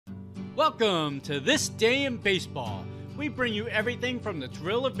Welcome to This Day in Baseball. We bring you everything from the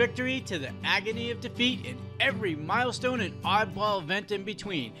thrill of victory to the agony of defeat and every milestone and oddball event in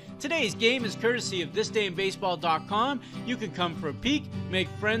between. Today's game is courtesy of thisdayinbaseball.com. You can come for a peek, make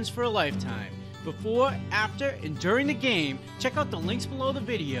friends for a lifetime. Before, after, and during the game, check out the links below the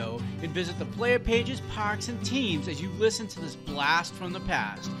video and visit the player pages, parks, and teams as you listen to this blast from the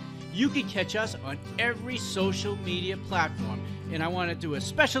past. You can catch us on every social media platform, and I want to do a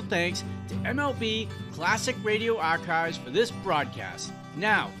special thanks to MLB Classic Radio Archives for this broadcast.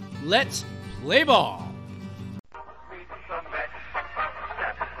 Now, let's play ball.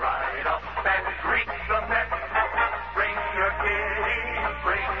 Bring your kitty,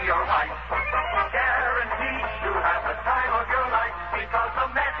 bring your wife. Guaranteed to have the time of your life, because the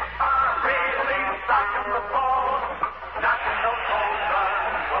Mets are really stocking the ball, knocking those home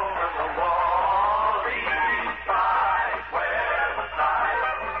runs over the wall. East side, west side,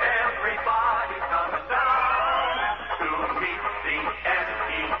 everybody's coming down to meet the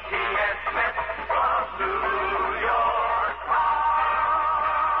Mets from New York town.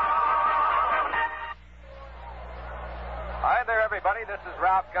 Hi there, everybody. This is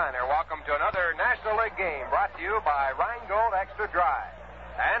Ralph Kiner. Welcome to another National League game brought to you by Rheingold Extra Dry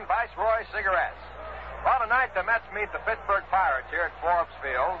and Viceroy Cigarettes. Well, tonight the Mets meet the Pittsburgh Pirates here at Forbes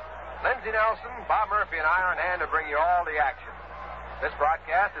Field. Lindsey Nelson, Bob Murphy, and I are on hand to bring you all the action. This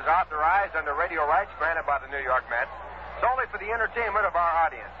broadcast is authorized under radio rights granted by the New York Mets solely for the entertainment of our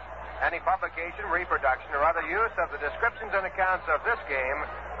audience. Any publication, reproduction, or other use of the descriptions and accounts of this game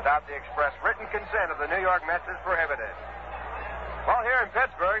without the express written consent of the New York Mets is prohibited. Well, here in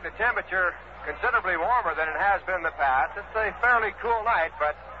Pittsburgh, the temperature considerably warmer than it has been in the past. It's a fairly cool night,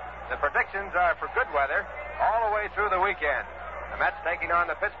 but the predictions are for good weather all the way through the weekend. The Mets taking on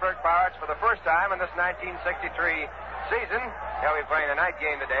the Pittsburgh Pirates for the first time in this 1963 season. They'll be playing a night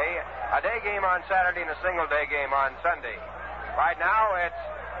game today, a day game on Saturday, and a single-day game on Sunday. Right now, it's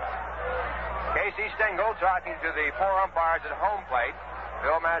Casey Stengel talking to the four umpires at home plate.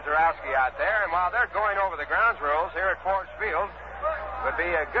 Bill Mazeroski out there, and while they're going over the grounds rules here at Forbes Field, would be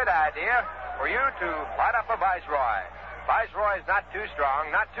a good idea for you to light up a Viceroy. Viceroy's not too strong,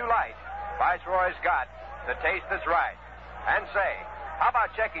 not too light. Viceroy's got the taste that's right. And say, how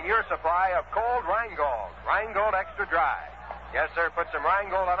about checking your supply of cold Rheingold? Rheingold Extra Dry. Yes, sir, put some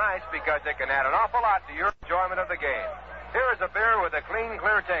Rheingold on ice because it can add an awful lot to your enjoyment of the game. Here is a beer with a clean,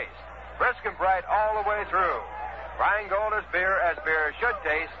 clear taste. Brisk and bright all the way through. Rheingold is beer as beer should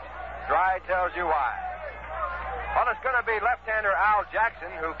taste. Dry tells you why. Well, it's going to be left-hander Al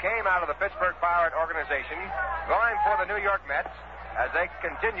Jackson, who came out of the Pittsburgh Pirate organization, going for the New York Mets as they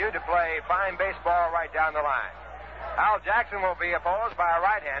continue to play fine baseball right down the line. Al Jackson will be opposed by a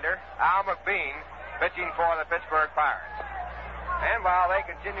right-hander, Al McBean, pitching for the Pittsburgh Pirates. And while they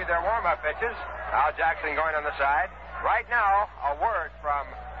continue their warm-up pitches, Al Jackson going on the side. Right now, a word from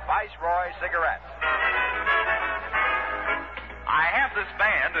Viceroy Cigarettes. I have this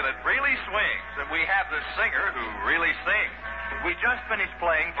band, and it really swings, and we have this singer who really sings. We just finished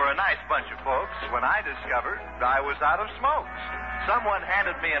playing for a nice bunch of folks when I discovered I was out of smokes. Someone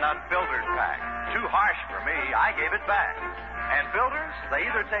handed me an unfiltered pack. Too harsh for me, I gave it back. And filters, they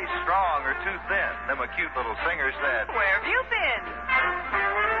either taste strong or too thin. Them a cute little singer said, "Where have you been?"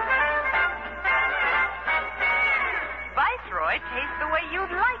 Viceroy tastes the way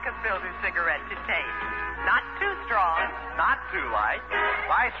you'd like a filter cigarette to taste. Not too strong. not too light.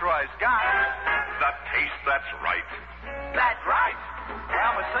 Viceroy's got the taste that's right. That's right.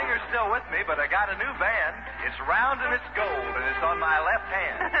 Well, my singer's still with me, but I got a new band. It's round and it's gold, and it's on my left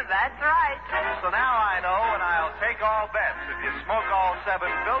hand. That's right. So now I know, and I'll take all bets. If you smoke all 7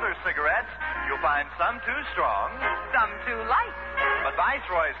 filter cigarettes, you'll find some too strong, Some too light. but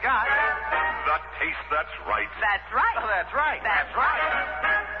Viceroy's got The taste that's right. That's right. Oh, that's right. That's right.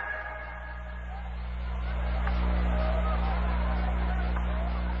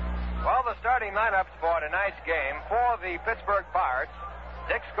 Well, the starting lineups for tonight's game for the Pittsburgh Pirates.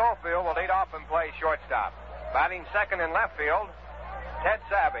 Dick Schofield will lead off and play shortstop. Batting second in left field, Ted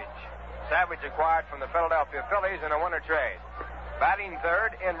Savage. Savage acquired from the Philadelphia Phillies in a winter trade. Batting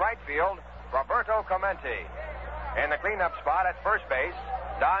third in right field, Roberto Clemente. In the cleanup spot at first base,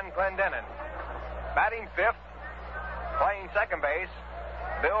 Don Clendenin. Batting fifth, playing second base,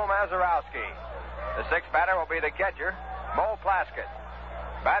 Bill Mazeroski. The sixth batter will be the catcher, Mo Plaskett.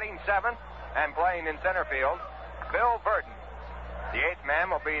 Batting seventh and playing in center field, Bill Burton. The eighth man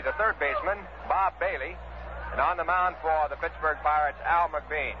will be the third baseman, Bob Bailey. And on the mound for the Pittsburgh Pirates, Al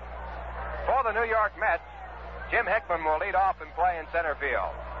McBean. For the New York Mets, Jim Hickman will lead off and play in center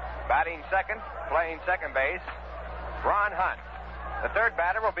field. Batting second, playing second base, Ron Hunt. The third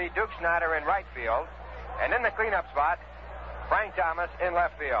batter will be Duke Snyder in right field. And in the cleanup spot, Frank Thomas in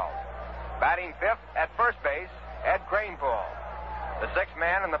left field. Batting fifth at first base, Ed Kranepool. The sixth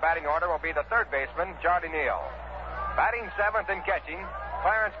man in the batting order will be the third baseman, Charlie Neal. Batting seventh and catching,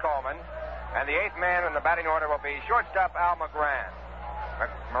 Clarence Coleman. And the eighth man in the batting order will be shortstop Al Moran.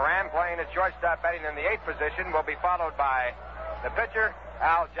 Moran playing at shortstop, batting in the eighth position, will be followed by the pitcher,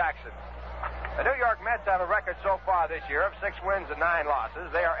 Al Jackson. The New York Mets have a record so far this year of 6 wins and 9 losses.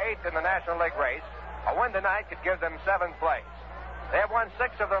 They are 8th in the National League race. A win tonight could give them 7th place. They have won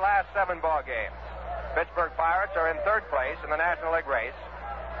 6 of their last 7 ball games. Pittsburgh Pirates are in 3rd place in the National League race,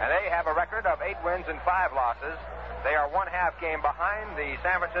 and they have a record of 8 wins and 5 losses. They are 1/2 game behind the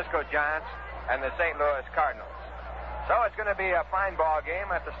San Francisco Giants and the St. Louis Cardinals. So it's going to be a fine ball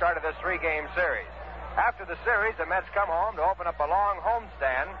game at the start of this 3-game series. After the series, the Mets come home to open up a long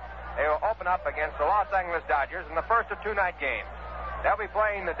homestand. They will open up against the Los Angeles Dodgers in the first of 2 night games. They'll be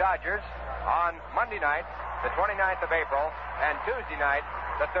playing the Dodgers on Monday night, the 29th of April, and Tuesday night,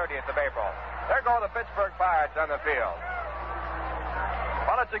 the 30th of April. There go the Pittsburgh Pirates on the field.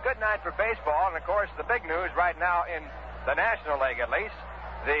 Well, it's a good night for baseball, and of course, the big news right now in the National League, at least,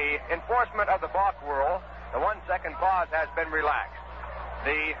 the enforcement of the balk rule, the 1-second pause, has been relaxed.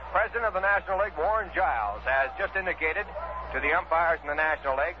 The president of the National League, Warren Giles, has just indicated to the umpires in the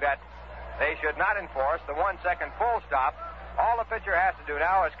National League that they should not enforce the 1-second full stop. All the pitcher has to do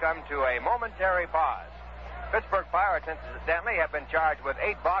now is come to a momentary pause. Pittsburgh Pirates, incidentally, have been charged with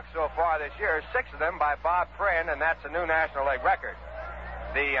 8 balks so far this year, 6 of them by Bob Friend, and that's a new National League record.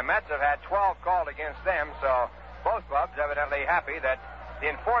 The Mets have had 12 called against them, so both clubs evidently happy that the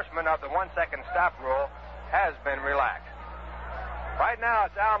enforcement of the 1-second stop rule has been relaxed. Right now,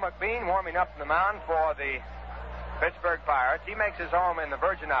 it's Al McBean warming up in the mound for the Pittsburgh Pirates. He makes his home in the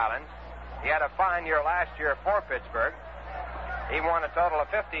Virgin Islands. He had a fine year last year for Pittsburgh. He won a total of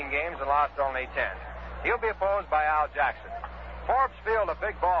 15 games and lost only 10. He'll be opposed by Al Jackson. Forbes Field, a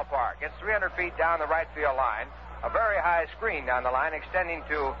big ballpark. It's 300 feet down the right field line. A very high screen down the line extending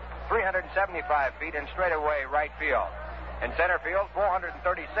to 375 feet in straightaway right field. In center field,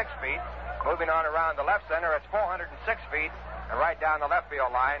 436 feet. Moving on around the left center, it's 406 feet. And right down the left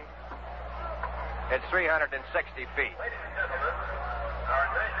field line, it's 360 feet.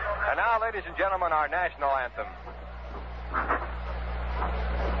 And now, ladies and gentlemen, our national anthem.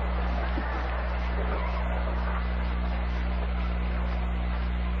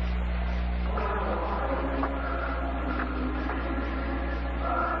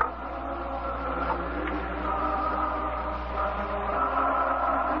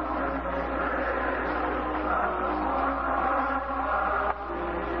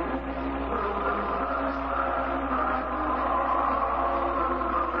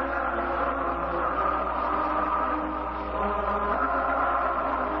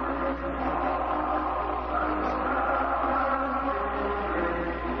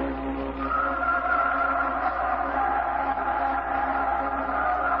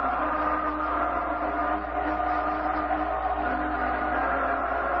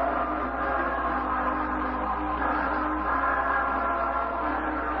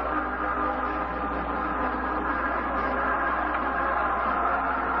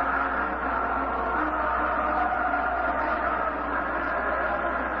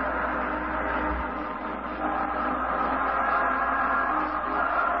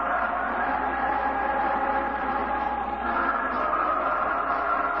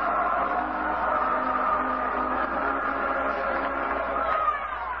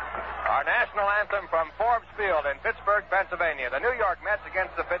 Anthem from Forbes Field in Pittsburgh, Pennsylvania. The New York Mets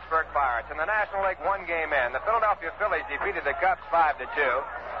against the Pittsburgh Pirates. In the National League 1-game end, the Philadelphia Phillies defeated the Cubs 5-2.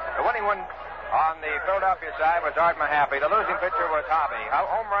 The winning one on the Philadelphia side was Art Mahaffey. The losing pitcher was Harvey.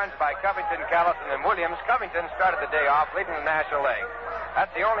 Home runs by Covington, Callison, and Williams. Covington started the day off leading the National League.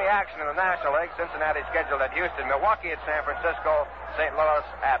 That's the only action in the National League. Cincinnati scheduled at Houston, Milwaukee at San Francisco, St. Louis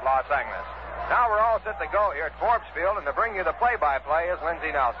at Los Angeles. Now we're all set to go here at Forbes Field, and to bring you the play-by-play is Lindsey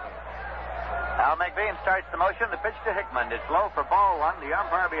Nelson. Al McBean starts the motion. The pitch to Hickman. It's low for ball 1. The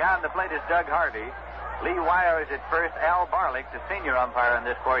umpire behind the plate is Doug Harvey. Lee Wire is at first. Al Barlick, the senior umpire in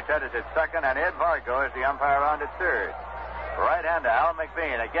this quartet, is at second. And Ed Vargo is the umpire on at third. Right-hander Al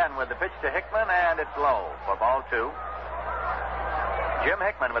McBean again with the pitch to Hickman, and it's low for ball 2. Jim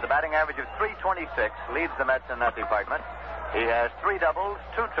Hickman, with a batting average of .326, leads the Mets in that department. He has 3 doubles,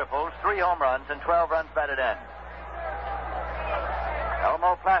 2 triples, 3 home runs, and 12 runs batted in.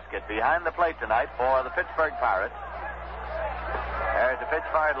 Elmo Plaskett behind the plate tonight for the Pittsburgh Pirates. There's a pitch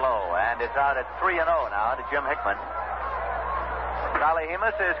fired low, and it's out at 3-0 now to Jim Hickman. Charlie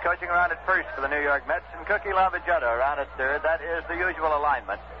Hemus is coaching around at first for the New York Mets, and Cookie Lavagetta around at third. That is the usual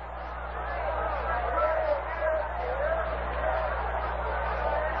alignment.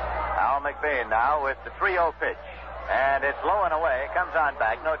 Al McBean now with the 3-0 pitch. And it's low and away. It comes on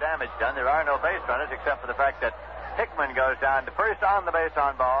back. No damage done. There are no base runners except for the fact that Hickman goes down to first on the base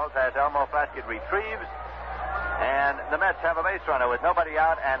on balls as Elmo Plaskett retrieves. And the Mets have a base runner with nobody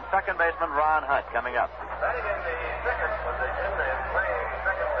out, and second baseman Ron Hunt coming up. Batting in the second position and playing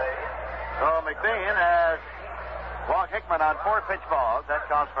second base. So McBean has walked Hickman on 4 pitch balls. That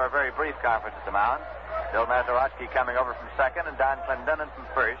calls for a very brief conference at the mound. Bill Mazeroski coming over from second, and Don Clendenin from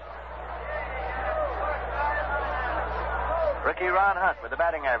first. Rookie Ron Hunt with a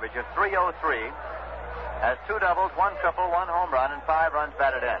batting average of .303 has 2 doubles, 1 triple, 1 home run, and 5 runs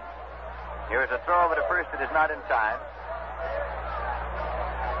batted in. Here's a throw over to first that is not in time.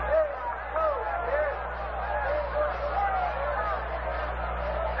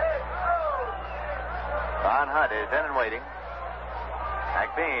 Ron Hunt is in and waiting.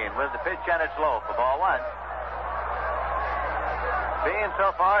 McBean with the pitch, and it's low for ball 1. Bean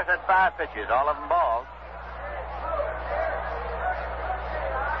so far has had 5 pitches, all of them balls.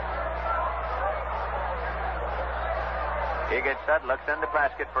 He gets set, looks into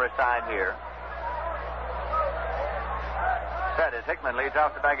Plaskett for a sign here. Set as Hickman leads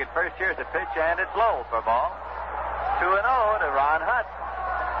off the bag at first. Here's the pitch, and it's low for ball. 2-0 to Ron Hunt.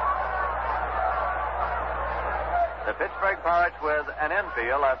 The Pittsburgh Pirates with an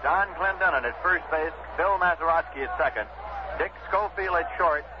infield of Don Clendenin at first base, Bill Mazeroski at second, Dick Schofield at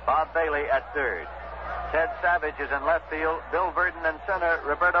short, Bob Bailey at third. Ted Savage is in left field, Bill Verdon in center,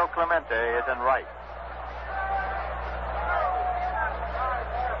 Roberto Clemente is in right.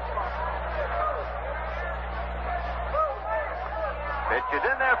 Pitch is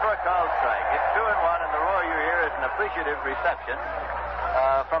in there for a called strike. It's 2-1, and the roar you hear is an appreciative reception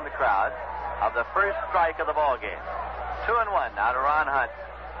from the crowd of the first strike of the ball game. 2-1 now to Ron Hunt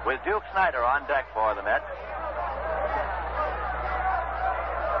with Duke Snyder on deck for the Mets.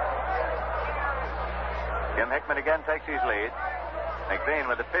 Jim Hickman again takes his lead. McBean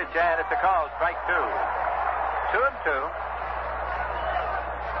with the pitch, and it's a call. Strike 2. 2-2.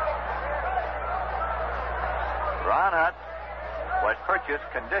 Ron Hunt was purchased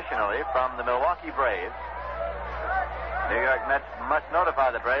conditionally from the Milwaukee Braves. New York Mets must notify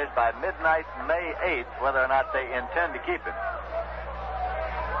the Braves by midnight May 8th whether or not they intend to keep him.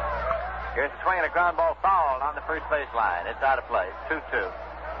 Here's a swing and a ground ball fouled on the first base line. It's out of play. 2-2.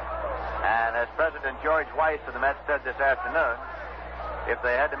 And as President George Weiss of the Mets said this afternoon, if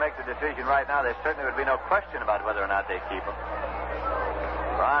they had to make the decision right now, there certainly would be no question about whether or not they keep him.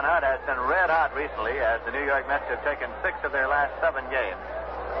 Ron Hunt has been red hot recently as the New York Mets have taken 6 of their last 7 games.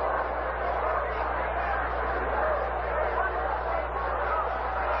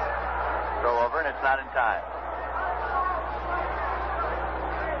 Throw over, and it's not in time.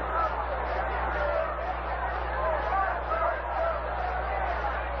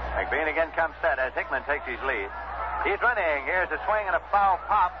 McBean again comes set as Hickman takes his lead. He's running. Here's a swing and a foul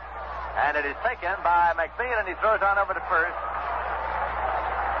pop, and it is taken by McBean, and he throws on over to first.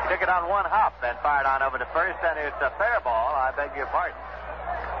 Took it on one hop, then fired on over to first, and it's a fair ball. I beg your pardon.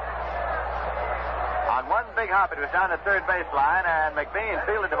 On one big hop, it was down the third baseline, and McBean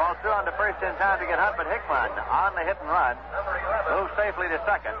fielded the ball, threw on to first in time to get Hunt, but Hickman on the hit and run moved safely to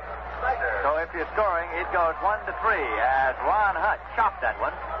second. So if you're scoring, it goes 1-3 as Ron Hunt chopped that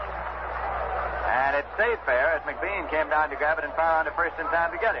one. And it stayed fair as McBean came down to grab it and fire on to first in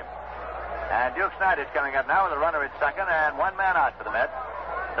time to get him. And Duke Snyder's coming up now with a runner at second and 1 man out for the Mets.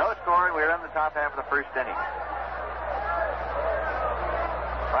 No score, and we're in the top half of the first inning.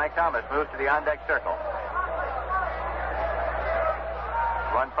 Frank Thomas moves to the on-deck circle.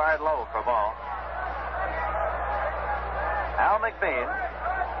 Run fired low for ball. Al McBean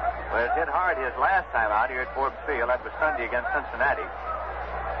was hit hard his last time out here at Forbes Field. That was Sunday against Cincinnati.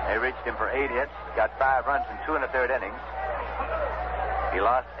 They reached him for 8 hits, got 5 runs in 2 1/3 innings. He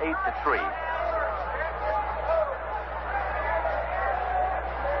lost 8-3.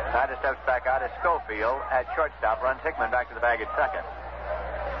 Snyder steps back out as Schofield at shortstop, runs Hickman back to the bag at second.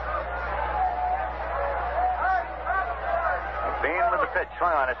 McBean with the pitch,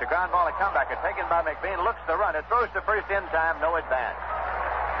 swung on. It's a ground ball, a comebacker taken by McBean. Looks the run. It throws to first in time, no advance.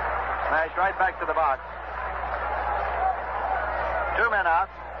 Smash right back to the box. 2 men out.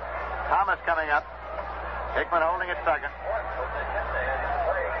 Thomas coming up. Hickman holding at second.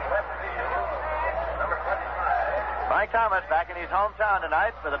 Frank Thomas back in his hometown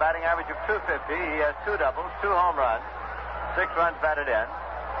tonight with a batting average of .250. He has 2 doubles, 2 home runs, 6 runs batted in.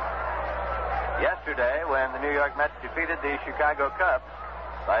 Yesterday, when the New York Mets defeated the Chicago Cubs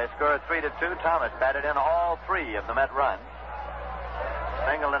by a score of 3-2, Thomas batted in all 3 of the Met runs.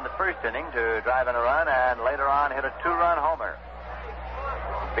 Singled in the first inning to drive in a run, and later on hit a 2-run homer.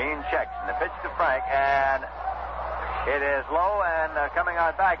 Bean checks, and the pitch to Frank, and it is low and coming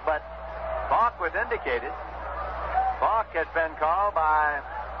on back, but balk was indicated. Balk has been called by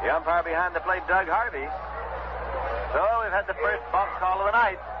the umpire behind the plate, Doug Harvey. So we've had the first balk call of the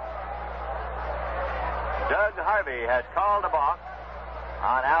night. Doug Harvey has called a balk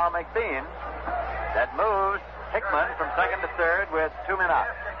on Al McBean that moves Hickman from second to third with 2 men out.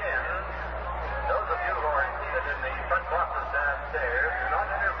 Those of you who are seated in the front boxes downstairs do not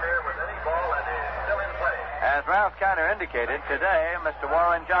interfere with any ball that is still in play. As Ralph Kiner indicated, today Mr.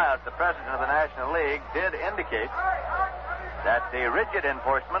 Warren Giles, the president of the National League, did indicate that the rigid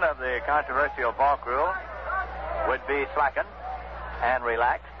enforcement of the controversial balk rule would be slackened and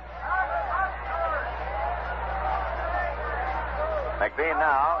relaxed. McBean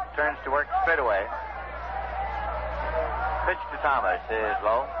now turns to work straight away. Pitch to Thomas is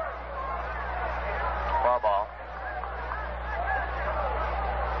low. Foul ball.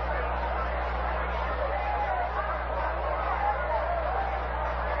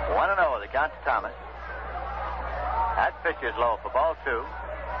 One and 0, the count to Thomas. That pitch is low for ball 2.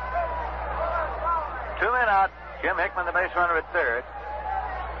 2 men out. Jim Hickman, the base runner, at third.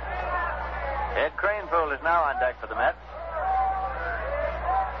 Ed Kranepool is now on deck for the Mets.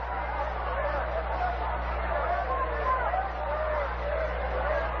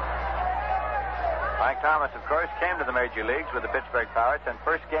 Frank Thomas, of course, came to the major leagues with the Pittsburgh Pirates and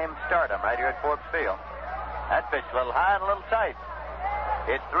first game stardom right here at Forbes Field. That pitch a little high and a little tight.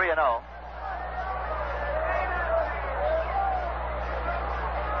 It's 3-0.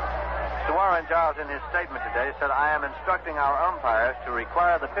 Mr. Warren Giles, in his statement today, said, "I am instructing our umpires to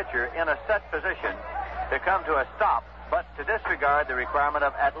require the pitcher in a set position to come to a stop, but to disregard the requirement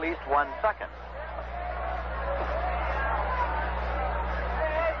of at least 1 second."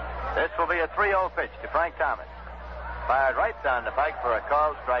 This will be a 3-0 pitch to Frank Thomas. Fired right down the pike for a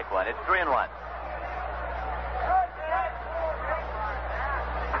called strike 1. It's 3-1.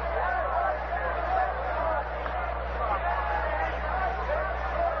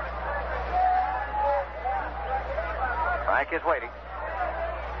 Frank is waiting.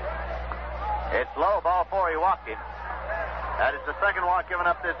 It's low, ball 4. He walked him. That is the second walk given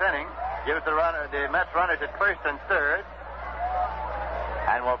up this inning. Gives the Mets runners at first and third.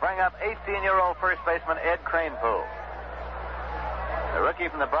 And will bring up 18-year-old first baseman Ed Kranepool. The rookie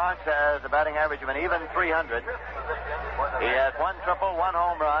from the Bronx has a batting average of an even 300. He has 1 triple, 1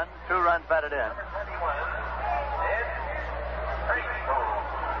 home run, 2 runs batted in.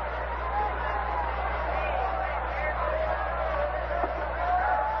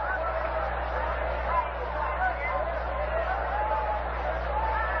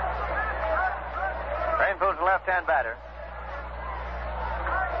 Kranepool's a left-hand batter.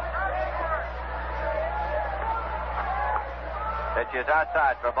 Pitch is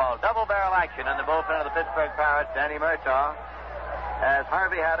outside for a ball. Double barrel action in the bullpen of the Pittsburgh Pirates. Danny Murtaugh has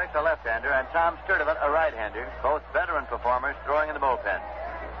Harvey Haddix, a left-hander, and Tom Sturdivant, a right-hander. Both veteran performers throwing in the bullpen.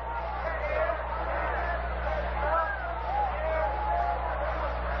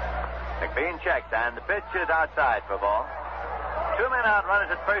 McBean checks, and the pitch is outside for a ball. 2 men out,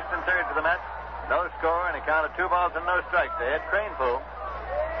 runners at first and third for the Mets. No score, and a count of 2 balls and no strikes to Ed Kranepool.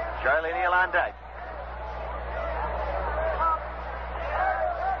 Charlie Neal on deck.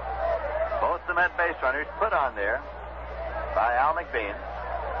 Both the Met base runners put on there by Al McBean.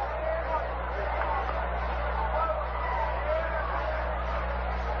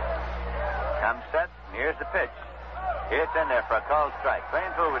 Comes set, and here's the pitch. It's in there for a called strike.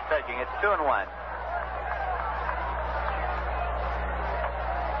 Kranepool was taking it. 2-1.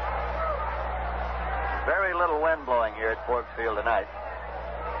 Very little wind blowing here at Forbes Field tonight.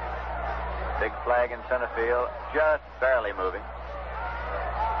 Big flag in center field, just barely moving.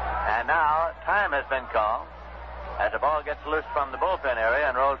 And now, time has been called as the ball gets loose from the bullpen area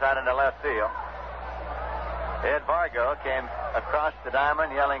and rolls out into left field. Ed Vargo came across the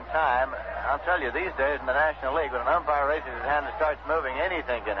diamond yelling time. I'll tell you, these days in the National League, when an umpire raises his hand and starts moving,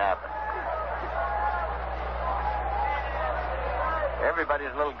 anything can happen.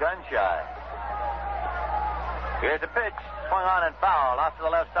 Everybody's a little gun-shy. Here's a pitch, swung on and foul, off to the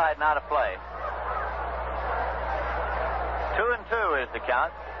left side and out of play. 2-2 is the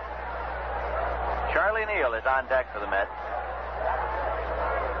count. Charlie Neal is on deck for the Mets.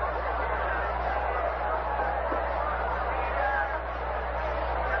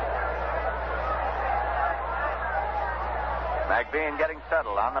 McBean getting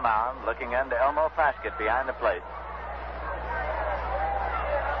settled on the mound, looking into Elmo Plaskett behind the plate.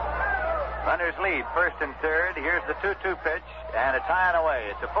 Runners lead first and third. Here's the 2-2 pitch, and it's high and away.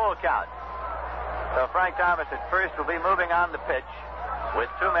 It's a full count. So Frank Thomas at first will be moving on the pitch with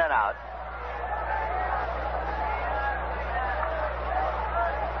 2 men out.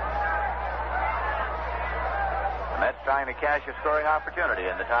 The Mets trying to cash a scoring opportunity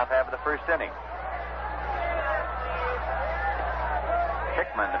in the top half of the first inning.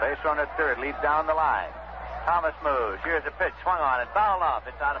 Hickman, the base runner at third, leads down the line. Thomas moves. Here's a pitch, swung on it, fouled off.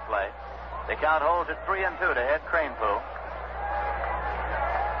 It's out of play. The count holds at 3-2 to head Kranepool.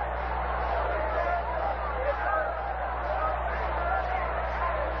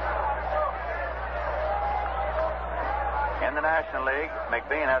 In the National League,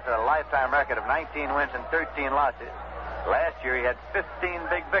 McBean has a lifetime record of 19 wins and 13 losses. Last year, he had 15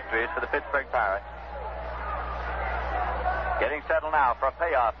 big victories for the Pittsburgh Pirates. Getting settled now for a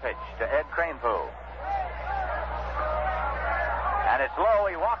payoff pitch to Ed Kranepool. And it's low.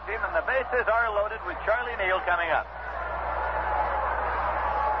 He walked him, and the bases are loaded with Charlie Neal coming up.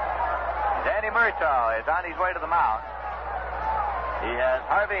 Danny Murtaugh is on his way to the mound. He has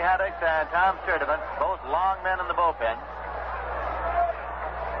Harvey, Haddix, and Tom Sturdivant, both long men in the bullpen.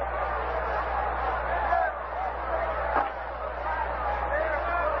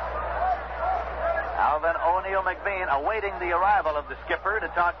 Alvin O'Neill McBean awaiting the arrival of the skipper to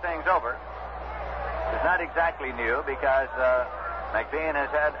talk things over. It's not exactly new because McBean has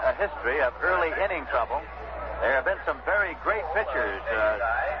had a history of early inning trouble. There have been some very great pitchers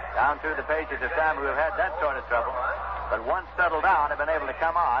down through the pages of time who have had that sort of trouble. But once settled down, have been able to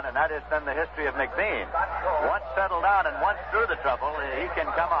come on, and that has been the history of McBean. Once settled down and once through the trouble, he can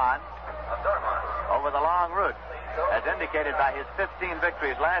come on over the long route, as indicated by his 15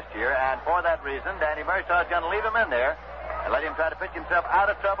 victories last year. And for that reason, Danny Murtaugh is going to leave him in there and let him try to pitch himself out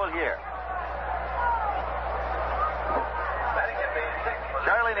of trouble here.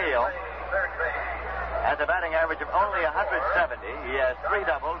 Charlie Neal has a batting average of only 170. He has 3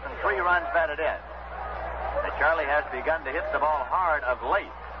 doubles and 3 runs batted in. And Charlie has begun to hit the ball hard of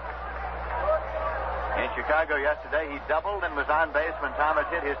late. In Chicago yesterday, he doubled and was on base when Thomas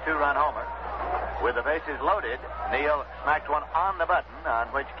hit his 2-run homer. With the bases loaded, Neal smacked one on the button, on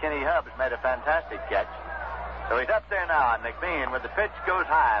which Kenny Hubbs made a fantastic catch. So he's up there now, and McBean, with the pitch, goes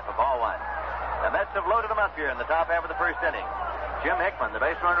high for ball 1. The Mets have loaded him up here in the top half of the first inning. Jim Hickman, the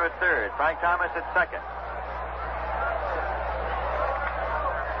base runner at third. Frank Thomas at second.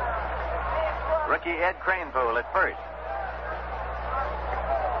 Rookie Ed Kranepool at first.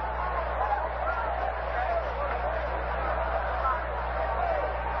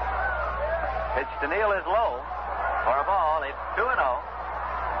 Pitch to Neal is low for a ball. It's 2-0.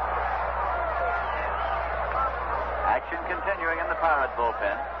 Action continuing in the Pirate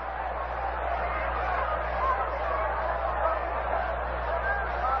bullpen.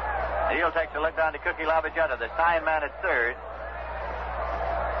 Neal takes a look down to Cookie Lavagetta, the sign man at third.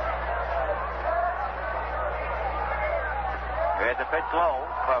 Here's a pitch low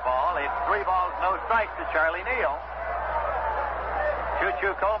for a ball. It's 3 balls, no strikes to Charlie Neal.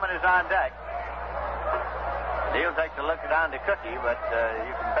 Choo-Choo Coleman is on deck. Neal takes a look down to Cookie, but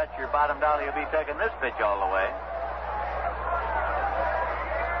you can bet your bottom dollar he'll be taking this pitch all the way.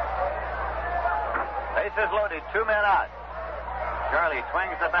 Bases loaded, 2 men out. Charlie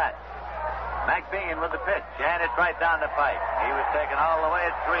swings the bat. McBean with the pitch, and it's right down the pike. He was taken all the way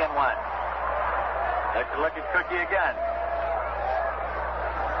at 3-1. Takes a look at Cookie again.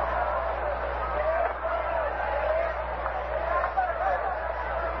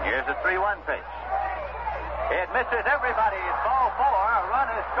 Here's a 3-1 pitch. It misses everybody. It's ball 4. A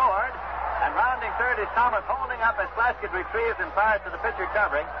run is scored. And rounding third is Thomas, holding up as Plaskett retrieves and fires to the pitcher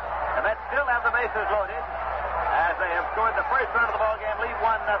covering. The Mets still have the bases loaded as they have scored the first run of the ball game, lead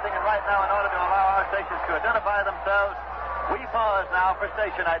 1-0. And right now, in order to allow our stations to identify themselves, we pause now for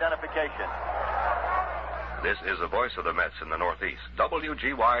station identification. This is the voice of the Mets in the Northeast,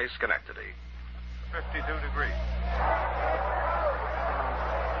 WGY Schenectady. 52 degrees.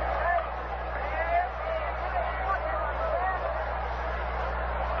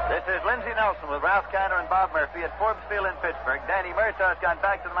 This is Lindsey Nelson with Ralph Kiner and Bob Murphy at Forbes Field in Pittsburgh. Danny Murtaugh's gone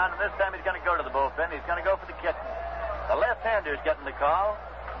back to the mound, and this time he's going to go to the bullpen. He's going to go for the kitten. The left-hander's getting the call.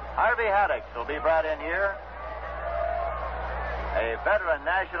 Harvey Haddix will be brought in here. A veteran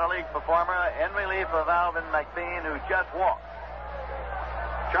National League performer in relief of Alvin McBean, who just walked.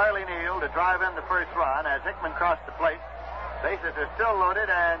 Charlie Neal to drive in the first run as Hickman crossed the plate. Bases are still loaded,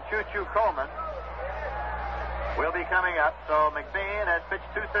 and Choo-Choo Coleman will be coming up. So McBean has pitched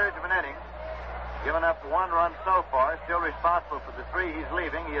 2/3 of an inning. given up 1 run so far, still responsible for the 3 he's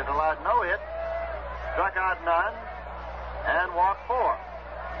leaving. He has allowed no hits, struck out none, and walked 4.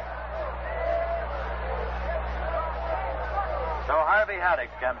 So Harvey Haddix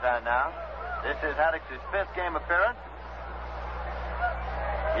comes on now. This is Haddix's 5th game appearance.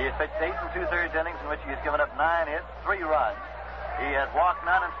 He has pitched 8 2/3 innings in which he has given up 9 hits, 3 runs. He has walked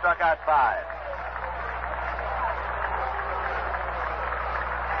none and struck out 5.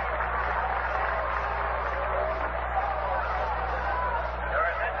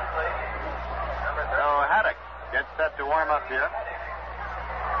 So Haddix gets set to warm up here.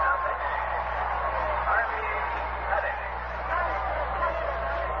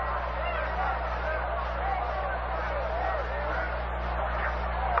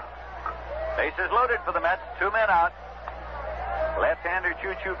 Bases loaded for the Mets. 2 men out. Left-hander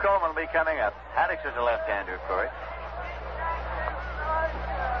Choo-Choo Coleman will be coming up. Haddix is a left-hander, of course.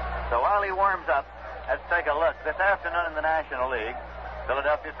 So while he warms up, let's take a look. This afternoon in the National League,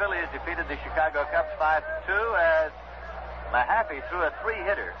 Philadelphia Phillies defeated the Chicago Cubs 5-2 as Mahaffey threw a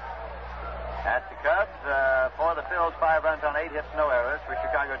 3-hitter at the Cubs. For the Phils, 5 runs on 8 hits, no errors. For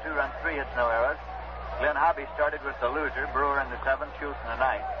Chicago, 2 runs, 3 hits, no errors. Glenn Hobby started with the loser. Brewer in the 7th, Schultz in the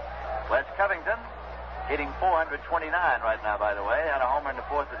 9th. Wes Covington hitting 429 right now, by the way. Had a homer in the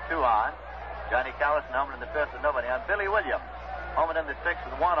 4th with 2 on. Johnny Callison homered in the 5th with nobody on. Billy Williams homered in the 6th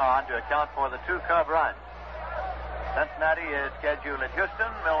with 1 on to account for the 2 Cub runs. Cincinnati is scheduled at Houston.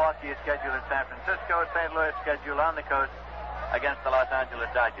 Milwaukee is scheduled at San Francisco. St. Louis scheduled on the coast against the Los Angeles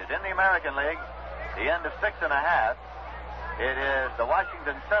Dodgers. In the American League, the end of 6 1/2. It is the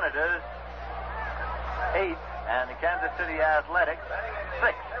Washington Senators 8 and the Kansas City Athletics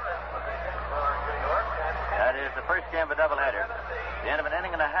 6. That is the first game of a doubleheader. The end of an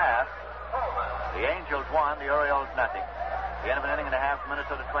inning and a half. The Angels won, the Orioles nothing. The end of an inning and a half,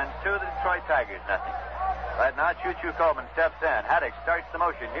 Minnesota Twins 2, the Detroit Tigers nothing. Right now, Choo-Choo Coleman steps in. Haddix starts the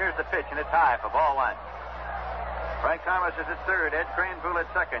motion. Here's the pitch, and it's high for ball 1. Frank Thomas is at third. Ed Kranepool at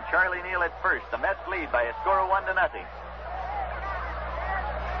second. Charlie Neal at first. The Mets lead by a score of 1-0.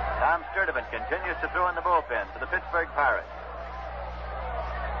 Tom Sturdivant continues to throw in the bullpen for the Pittsburgh Pirates.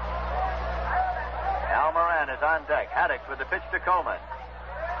 Al Moran is on deck. Haddix with the pitch to Coleman.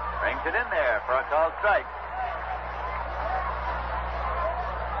 Brings it in there for a called strike.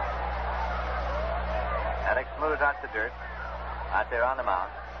 Haddix moves out the dirt. Out there on the mound.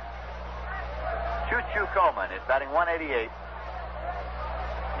 Choo-Choo Coleman is batting 188.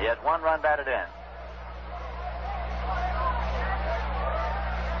 He has 1 run batted in.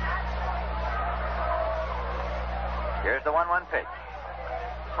 Here's the 1-1 pitch.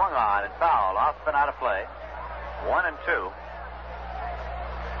 Swung on and foul. Off and out of play. 1-2.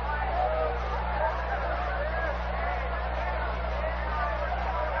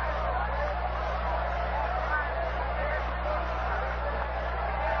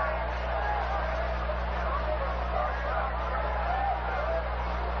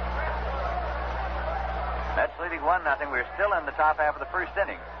 Mets leading 1-0. We're still in the top half of the first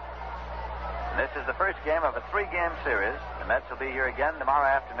inning. This is the first game of a 3-game series. The Mets will be here again tomorrow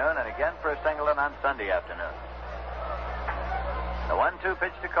afternoon and again for a singleton on Sunday afternoon. The 1-2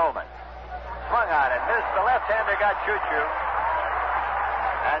 pitch to Coleman. Swung on and missed. The left-hander got Choo-Choo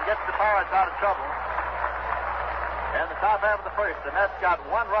and gets the Pirates out of trouble. In the top half of the first, the Mets got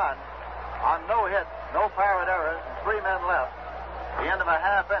 1 run on no hits, no Pirate errors, and 3 men left. The end of a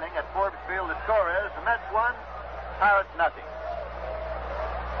half inning at Forbes Field, the score is the Mets 1, Pirates nothing.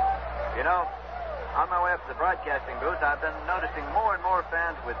 You know, on my way up to the broadcasting booth, I've been noticing more and more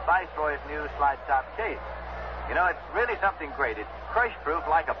fans with Viceroy's new slide-top case. You know, it's really something great. It's crush-proof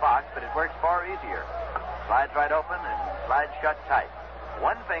like a box, but it works far easier. Slides right open and slides shut tight.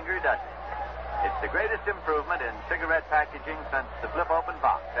 1 finger does it. It's the greatest improvement in cigarette packaging since the flip-open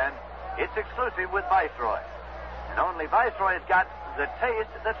box, and it's exclusive with Viceroy. And only Viceroy's got the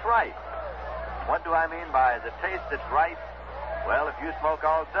taste that's right. What do I mean by the taste that's right? Well, if you smoke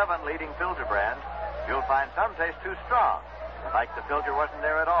all 7 leading filter brands, you'll find some taste too strong, like the filter wasn't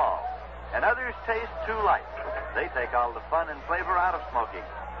there at all. And others taste too light. They take all the fun and flavor out of smoking.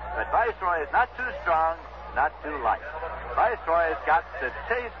 But Viceroy is not too strong, not too light. Viceroy's got the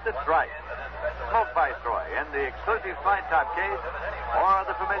taste that's right. Smoke Viceroy in the exclusive slide top case or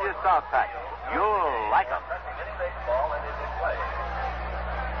the familiar soft pack. You'll like them.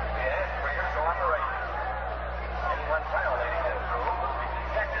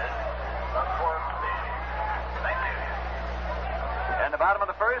 In the bottom of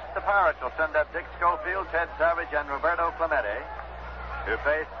the first, the Pirates will send up Dick Schofield, Ted Savage, and Roberto Clemente to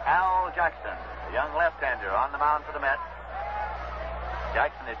face Al Jackson, a young left-hander on the mound for the Mets.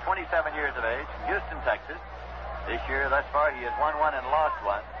 Jackson is 27 years of age from Houston, Texas. This year, thus far, he has won 1 and lost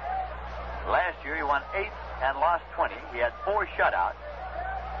 1. Last year, he won 8 and lost 20. He had 4 shutouts.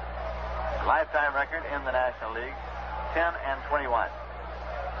 Lifetime record in the National League, 10 and 21.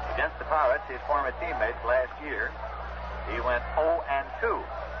 Against the Pirates, his former teammates last year, he went 0 and 2.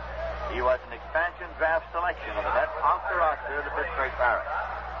 He was an expansion draft selection of the Mets off the roster of the Pittsburgh Pirates.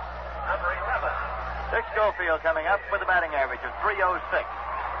 Dick Schofield coming up with a batting average of .306.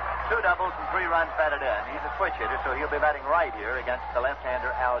 2 doubles and 3 runs batted in. He's a switch hitter, so he'll be batting right here against the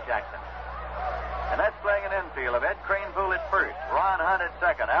left-hander Al Jackson. And that's playing an infield of Ed Kranepool at first, Ron Hunt at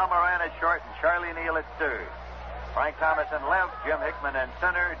second, Al Moran at short, and Charlie Neal at third. Frank Thomas in left, Jim Hickman in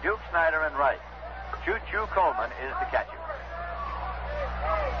center, Duke Snyder in right. Choo-Choo Coleman is the catcher.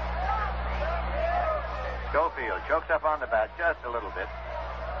 Schofield chokes up on the bat just a little bit.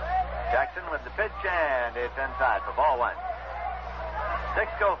 Jackson with the pitch, and it's inside for ball 1. Dick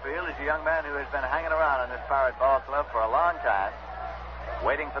Schofield is a young man who has been hanging around in this Pirate ball club for a long time,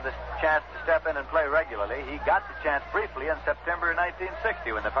 waiting for the chance to step in and play regularly. He got the chance briefly in September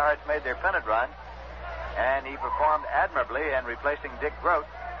 1960 when the Pirates made their pennant run, and he performed admirably in replacing Dick Groat.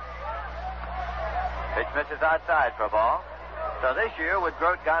 Pitch misses outside for a ball. So this year, with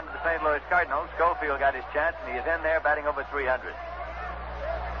Groat gone to the St. Louis Cardinals, Schofield got his chance, and he is in there batting over .300.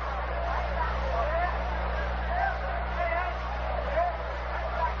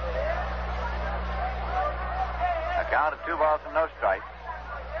 A count of 2 balls and no strikes.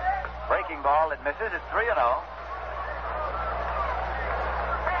 Breaking ball, it misses. It's 3-0.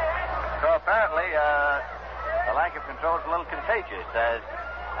 So apparently, the lack of control is a little contagious, as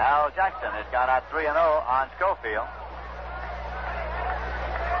Al Jackson has got out 3-0 on Schofield.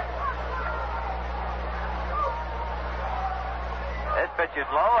 This pitch is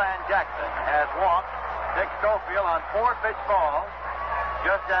low, and Jackson has walked Dick Schofield on 4 pitch balls,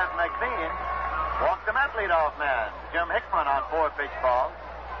 just as McBean walked the Met leadoff man, Jim Hickman, on 4 pitch balls.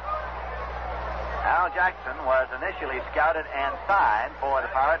 Al Jackson was initially scouted and signed for the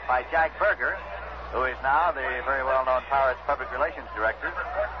Pirates by Jack Berger, who is now the very well-known Pirates public relations director.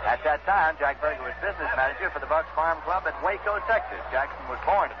 At that time, Jack Berger was business manager for the Bucks Farm Club at Waco, Texas. Jackson was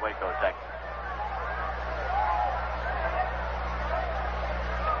born at Waco, Texas.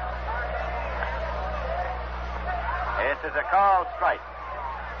 This is a called strike.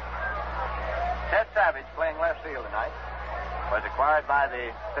 Ted Savage, playing left field tonight, was acquired by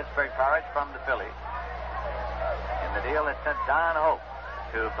the Pittsburgh Pirates from the Phillies in the deal that sent Don Hope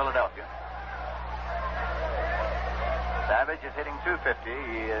to Philadelphia. Savage is hitting .250.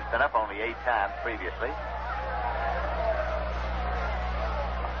 He has been up only 8 times previously.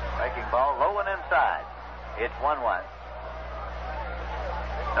 Breaking ball low and inside. It's 1-1.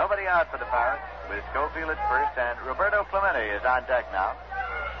 Nobody out for the Pirates, with Schofield at first, and Roberto Clemente is on deck now.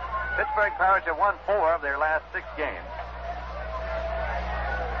 Pittsburgh Pirates have won 4 of their last 6 games.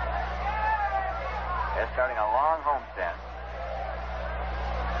 They're starting a long homestand.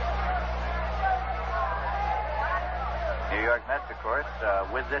 New York Mets, of course,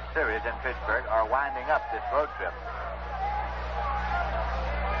 with this series in Pittsburgh, are winding up this road trip.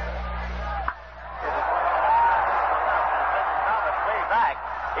 Thomas way back.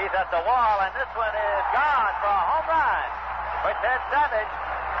 He's at the wall, and this one is gone for a home run for Ted Savage.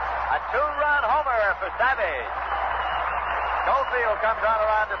 A 2-run homer for Savage. Schofield comes on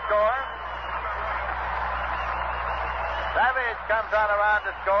around to score. Savage comes on around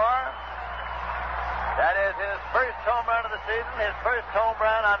to score. That is his first home run of the season, his first home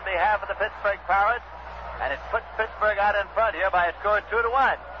run on behalf of the Pittsburgh Pirates, and it puts Pittsburgh out in front here by a score of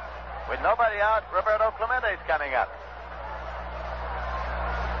 2-1. With nobody out, Roberto Clemente's coming up.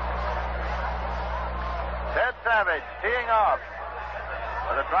 Ted Savage teeing off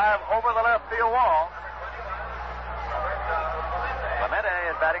with a drive over the left field wall. Clemente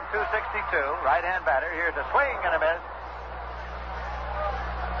is batting .262, right-hand batter. Here's a swing and a miss.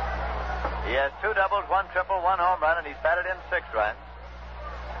 He has 2 doubles, 1 triple, 1 home run, and he's batted in 6 runs.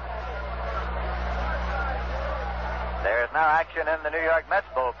 There is now action in the New York Mets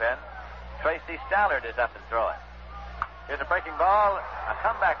bullpen. Tracy Stallard is up and throwing. Here's a breaking ball, a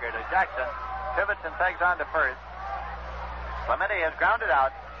comebacker to Jackson. Pivots and pegs on to first. Clemente has grounded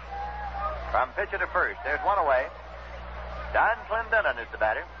out from pitcher to first. There's one away. Don Clendenon is the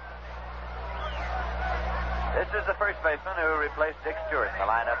batter. This is the first baseman who replaced Dick Stewart in the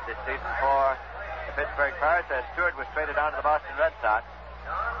lineup this season for the Pittsburgh Pirates, as Stewart was traded on to the Boston Red Sox.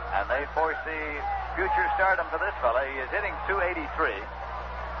 And they foresee future stardom for this fella. He is hitting .283.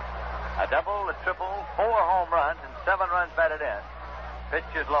 A double, a triple, 4 home runs, and 7 runs batted in. Pitch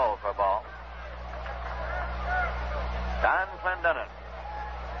is low for a ball. Don Clendenon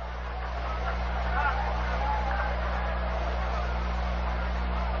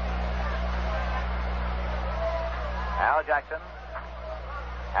Al Jackson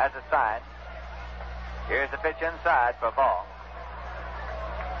has a sign. Here's the pitch inside for a ball.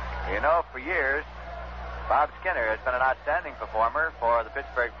 You know, for years, Bob Skinner has been an outstanding performer for the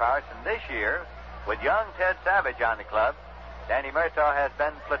Pittsburgh Pirates, and this year, with young Ted Savage on the club, Danny Murtaugh has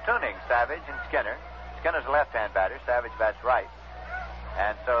been platooning Savage and Skinner. Skinner's a left-hand batter. Savage bats right.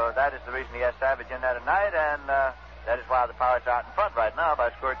 And so that is the reason he has Savage in there tonight, and that is why the Pirates are out in front right now by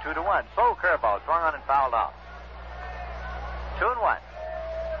a score of 2-1. Slow curveball, swung on and fouled off. 2-1.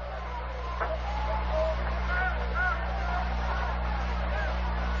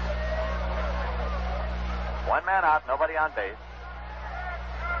 One man out, nobody on base.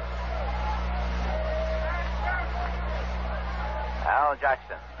 Al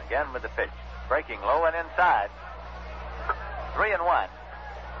Jackson again with the pitch. Breaking low and inside. 3-1.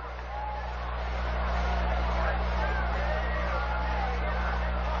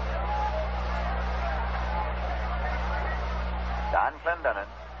 Don Clendenon,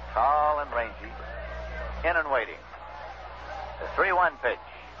 tall and rangy, in and waiting. The 3-1 pitch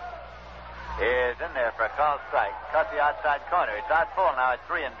is in there for a called strike. Cut the outside corner. It's out full now. It's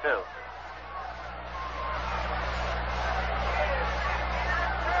 3-2.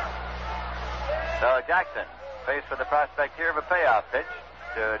 So Jackson faced with the prospect here of a payoff pitch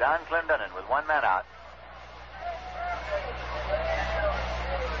to Don Clendenon with one man out.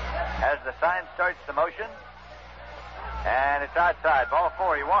 As the sign starts the motion, and it's outside. Ball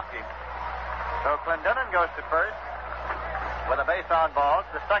 4. He walked him. So Clendenon goes to first with a base on balls.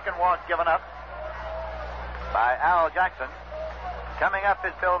 The second walk given up by Al Jackson. Coming up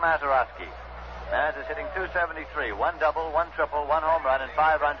is Bill Mazeroski. Maz is hitting .273. 1 double, 1 triple, 1 home run, and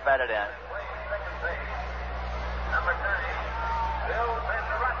 5 runs batted in. Number 30, Bill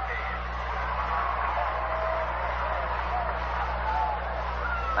Mazeroski.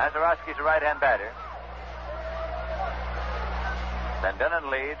 Mazeroski's a right-hand batter. Clendenon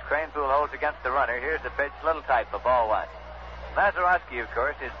leads. Kranepool holds against the runner. Here's the pitch, little tight for ball 1. Mazeroski, of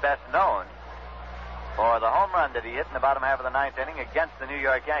course, is best known for the home run that he hit in the bottom half of the ninth inning against the New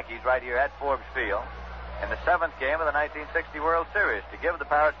York Yankees right here at Forbes Field in the 7th game of the 1960 World Series to give the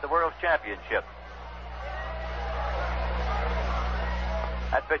Pirates the World Championship.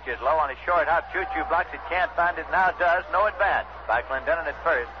 That pitch is low on a short hop. Choo-Choo blocks it, can't find it, now does. No advance by Clendenon at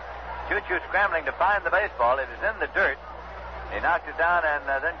first. Choo-Choo scrambling to find the baseball. It is in the dirt. He knocked it down and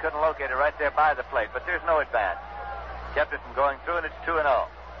then couldn't locate it right there by the plate. But there's no advance. Kept it from going through, and it's 2-0.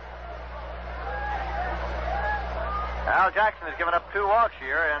 Al Jackson has given up 2 walks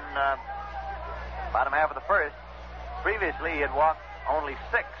here in bottom half of the first. Previously, he had walked only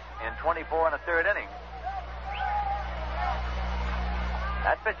 6 in 24 1/3 innings.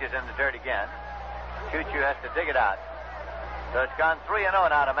 That pitch is in the dirt again. Choo-Choo has to dig it out. So it's gone 3-0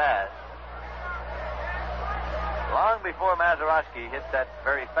 now to Maz. Long before Mazeroski hit that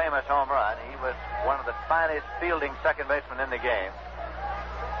very famous home run, he was one of the finest fielding second basemen in the game.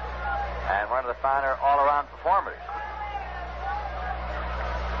 And one of the finer all-around performers.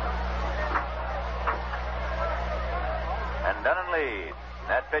 And Dunnan leads.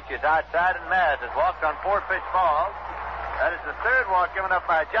 That pitch is outside, and Maz has walked on 4 pitch balls. That is the 3rd walk given up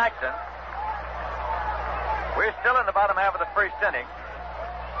by Jackson. We're still in the bottom half of the first inning.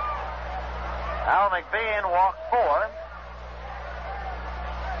 Al McBean walked 4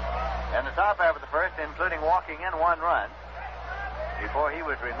 in the top half of the first, including walking in 1 run before he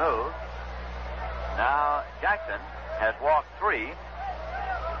was removed. Now Jackson has walked 3.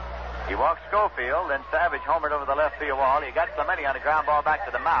 He walked Schofield, then Savage homered over the left field wall. He got Clemente on a ground ball back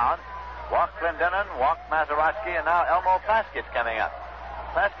to the mound. Walked Clendenon, walked Mazeroski, and now Elmo Plaskett's coming up.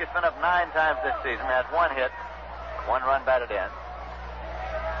 Plaskett's been up 9 times this season, has 1 hit, 1 run batted in.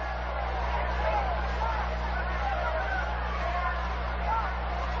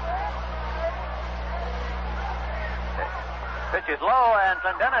 Pitch is low, and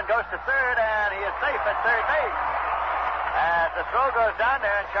Clendenon goes to third, and he is safe at third base. As the throw goes down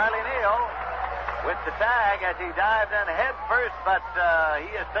there, and Charlie Neal with the tag as he dived in head first, but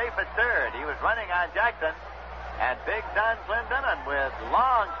he is safe at third. He was running on Jackson, and big Don Clendenon with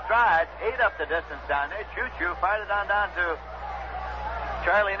long strides ate up the distance down there. Choo-Choo fired it on down to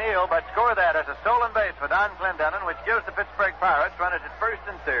Charlie Neal, but score that as a stolen base for Don Clendenon, which gives the Pittsburgh Pirates runners at first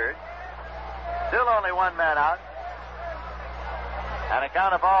and third. Still only 1 man out. And a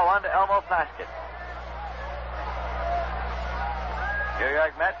count of ball 1 to Elmo Plaskett. New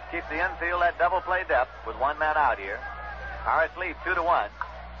York Mets keep the infield at double play depth with 1 man out here. Pirates lead 2-1.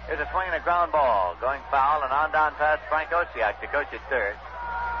 Here's a swing and a ground ball going foul and on down past Frank Osiak, the coach at third.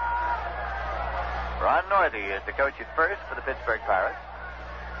 Ron Northey is the coach at first for the Pittsburgh Pirates.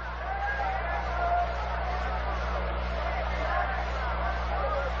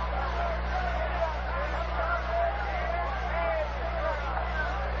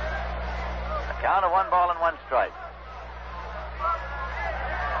 Count of 1 ball and 1 strike.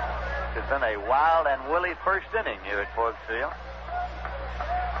 It's been a wild and woolly first inning here at Forbes Field.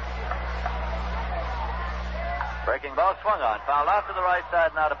 Breaking ball swung on. Fouled out to the right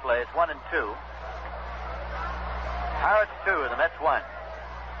side and out of play. It's 1-2. Pirates 2 and the Mets 1.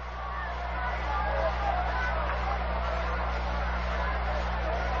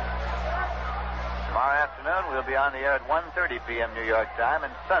 Tomorrow afternoon we'll be on the air at 1:30 p.m. New York time,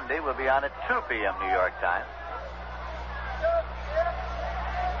 and Sunday we'll be on at 2 p.m. New York time.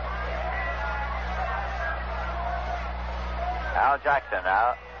 Al Jackson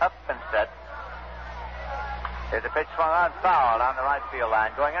now up and set. There's a pitch swung on, foul on the right field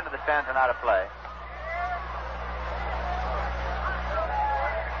line, going into the stands and out of play.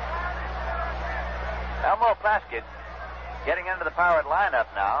 Elmo Plaskett getting into the Pirate lineup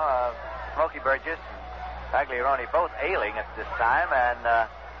now. Smokey Burgess and Pagliarone both ailing at this time, and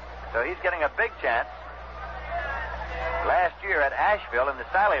so he's getting a big chance. Last year at Asheville in the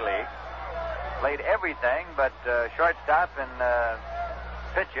Sally League, played everything but shortstop and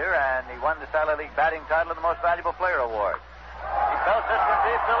pitcher, and he won the Sally League batting title and the Most Valuable Player award. He belts this one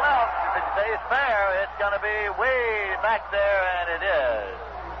deep to left. If it stays fair, it's going to be way back there, and it is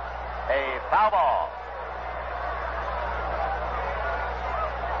a foul ball.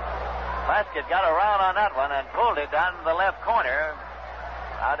 Plaskett got around on that one and pulled it down to the left corner,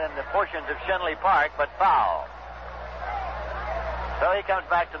 out in the portions of Shenley Park, but foul. So he comes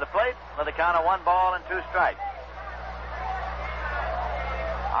back to the plate with a count of 1 ball and 2 strikes.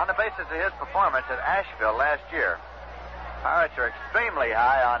 On the basis of his performance at Asheville last year, Pirates are extremely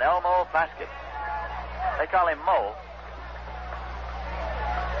high on Elmo Plaskett. They call him Mo.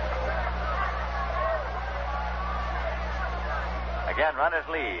 Again, runners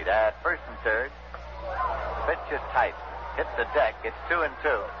lead at first and third. Pitch is tight. Hits the deck. It's 2-2.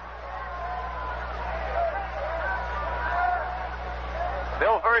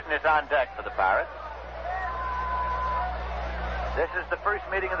 Bill Verdon is on deck for the Pirates. This is the first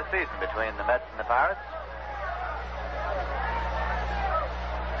meeting of the season between the Mets and the Pirates.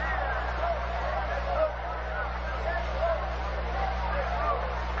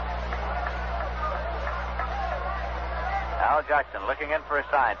 Al Jackson looking in for a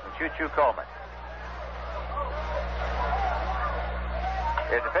sign from Choo-Choo Coleman.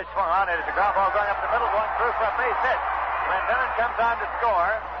 Here's a pitch swung on. It is a ground ball going up the middle, going through for a base hit. Glendenon comes on to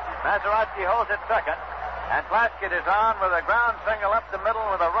score. Mazeroski holds at second. And Plaskett is on with a ground single up the middle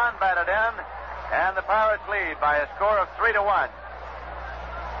with a run batted in. And the Pirates lead by a score of 3-1.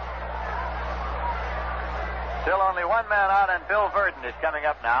 Still only one man out, and Bill Verdon is coming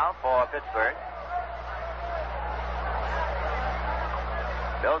up now for Pittsburgh.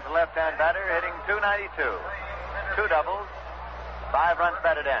 Bill's a left-hand batter, hitting .292. 2 doubles, 5 runs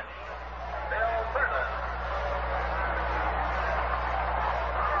batted in.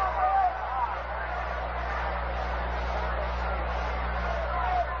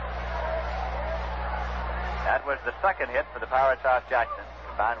 That was the second hit for the Pirates off Jackson,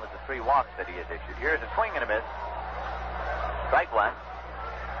 combined with the 3 walks that he has issued. Here's a swing and a miss. Strike 1.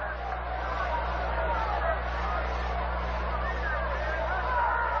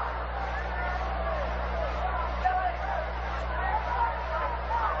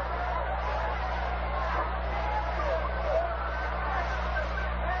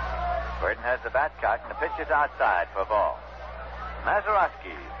 Verdon has the bat cocked, and the pitch is outside for a ball.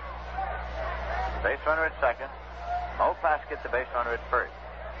 Mazeroski, the base runner at second. Mo Plaskett, the base runner at first.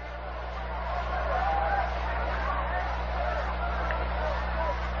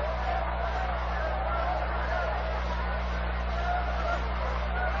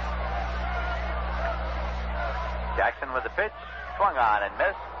 Jackson with the pitch, swung on and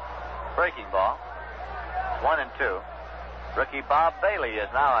missed. Breaking ball. 1-2. Rookie Bob Bailey is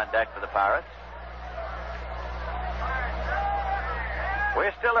now on deck for the Pirates.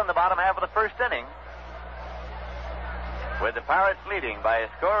 We're still in the bottom half of the first inning, with the Pirates leading by a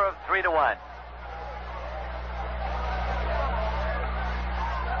score of 3-1.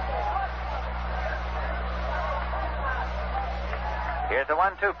 Here's a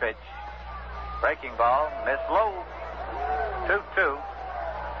 1-2 pitch. Breaking ball, miss low. 2-2.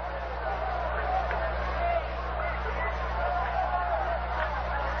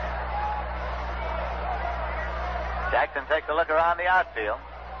 Jackson takes a look around the outfield.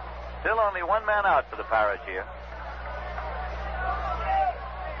 Still only one man out for the Pirates here.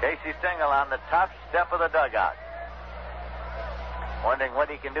 Casey Stengel on the top step of the dugout, wondering what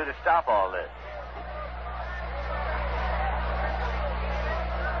he can do to stop all this.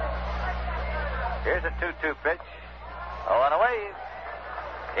 Here's a 2-2 pitch. Oh, and away.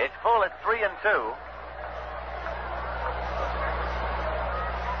 It's full at 3-2.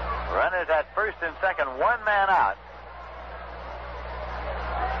 Runners at first and second, one man out.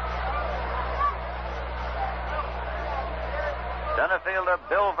 Center fielder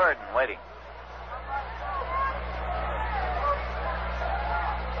Bill Verdon waiting.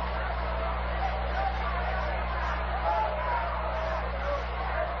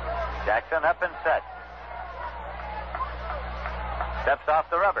 Jackson up and set. Steps off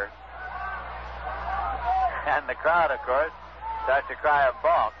the rubber. And the crowd, of course, starts to cry a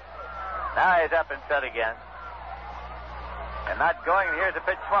balk. Now he's up and set again. And not going. Here's a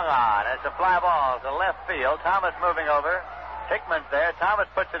pitch swung on. It's a fly ball to left field. Thomas moving over. Hickman's there. Thomas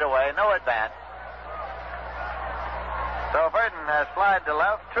puts it away. No advance. So Verdon has flied to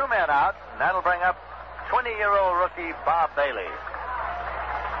left. 2 men out. And that'll bring up 20-year-old rookie Bob Bailey.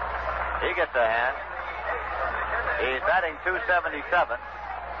 He gets a hand. He's batting .277.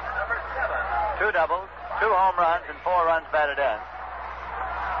 2 doubles, 2 home runs, and 4 runs batted in.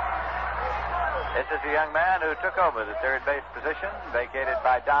 This is a young man who took over the third base position, vacated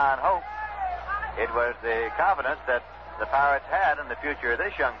by Don Hope. It was the confidence that the Pirates had in the future of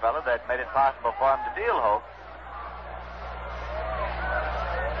this young fellow that made it possible for him to deal Hope.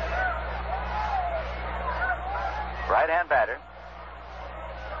 Right-hand batter.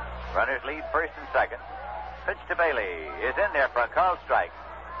 Runners lead first and second. Pitch to Bailey is in there for a called strike.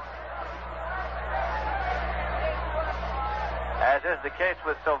 As is the case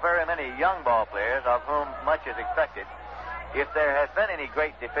with so very many young ball players, of whom much is expected, if there has been any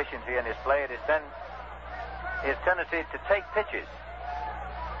great deficiency in his play, it has been his tendency to take pitches.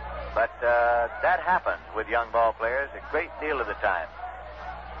 But that happens with young ball players a great deal of the time.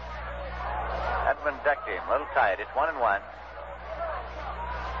 Edwin decked him, a little tight. It's 1-1.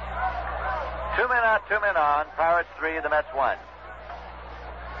 2 men out, 2 men on. Pirates 3, the Mets 1.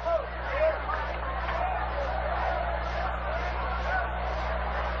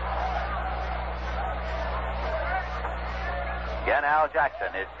 Again, Al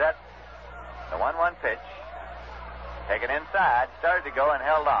Jackson is set. The 1-1 pitch. Taken inside, started to go and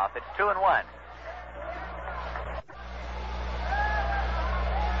held off. It's 2-1.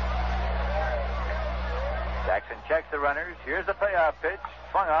 Jackson checks the runners. Here's the payoff pitch.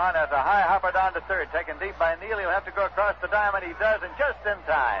 Swung on as a high hopper down to third. Taken deep by Neal. He'll have to go across the diamond. He does, and just in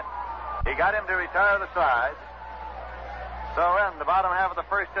time. He got him to retire the side. So in the bottom half of the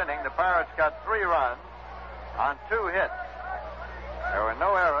first inning, the Pirates got 3 runs on 2 hits. There were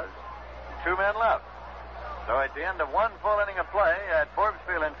no errors. 2 men left. So at the end of 1 full inning of play at Forbes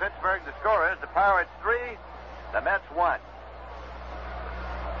Field in Pittsburgh, the score is the Pirates 3, the Mets 1.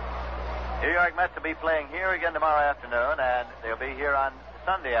 New York Mets will be playing here again tomorrow afternoon, and they'll be here on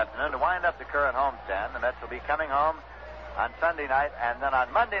Sunday afternoon to wind up the current homestand. The Mets will be coming home on Sunday night, and then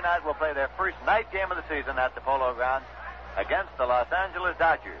on Monday night will play their first night game of the season at the Polo Grounds against the Los Angeles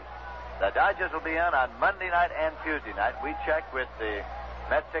Dodgers. The Dodgers will be in on Monday night and Tuesday night. We checked with the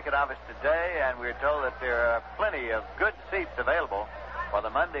Mets ticket office today, and we're told that there are plenty of good seats available for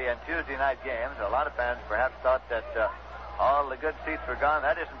the Monday and Tuesday night games. A lot of fans perhaps thought that all the good seats were gone.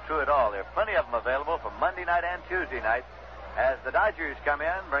 That isn't true at all. There are plenty of them available for Monday night and Tuesday night as the Dodgers come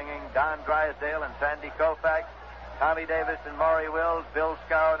in, bringing Don Drysdale and Sandy Koufax, Tommy Davis and Maury Wills, Bill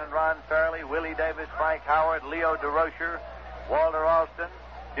Skowron and Ron Fairley, Willie Davis, Frank Howard, Leo DeRocher, Walter Alston.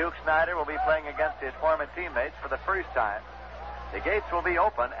 Duke Snyder will be playing against his former teammates for the first time. The gates will be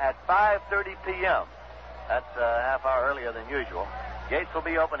open at 5:30 p.m. That's a half hour earlier than usual. Gates will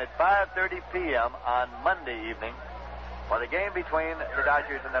be open at 5:30 p.m. on Monday evening for the game between the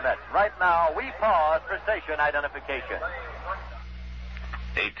Dodgers and the Mets. Right now, we pause for station identification.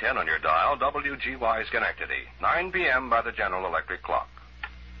 8:10 on your dial, WGY Schenectady. 9 p.m. by the General Electric clock.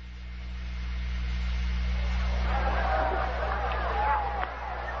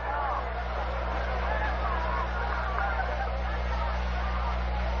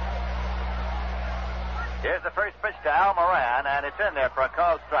 Here's the first pitch to Al Moran, and it's in there for a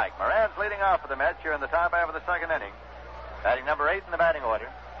called strike. Moran's leading off for the Mets here in the top half of the second inning. Batting number 8 in the batting order.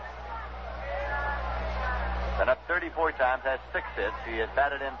 Been up 34 times, has 6 hits. He has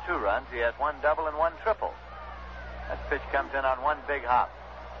batted in 2 runs. He has 1 double and 1 triple. That pitch comes in on 1 big hop.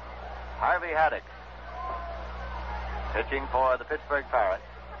 Harvey Haddix pitching for the Pittsburgh Pirates.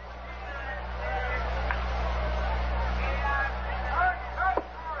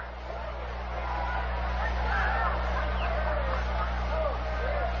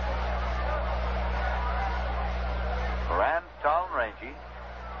 Moran, tall and rangy.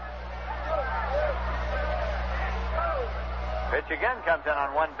 Pitch again comes in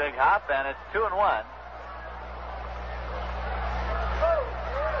on 1 big hop, and it's 2-1.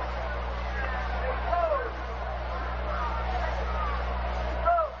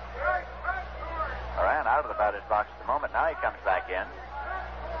 box at the moment. Now he comes back in.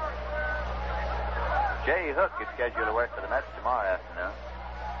 Jay Hook is scheduled to work for the Mets tomorrow afternoon.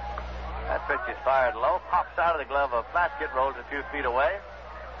 That pitch is fired low, pops out of the glove of Plaskett, rolls a few feet away.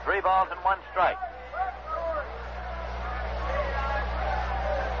 3 balls and 1 strike.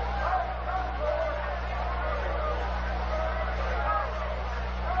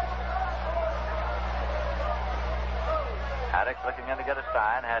 Haddix looking in to get a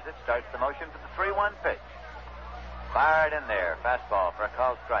sign, has it, starts the motion for the 3-1 pitch. Fired in there, fastball for a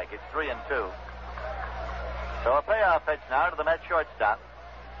called strike. It's 3-2. So a payoff pitch now to the Mets shortstop.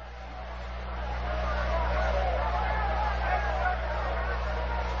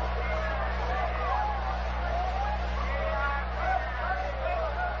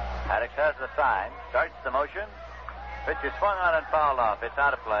 Haddix has the sign, starts the motion. Pitch is swung on and fouled off. It's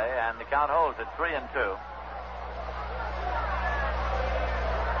out of play, and the count holds at 3-2.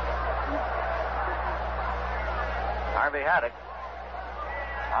 Harvey Haddix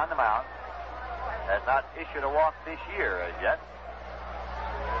on the mound. Has not issued a walk this year as yet.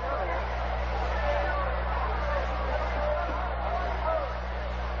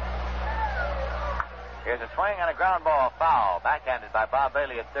 Here's a swing and a ground ball foul. Backhanded by Bob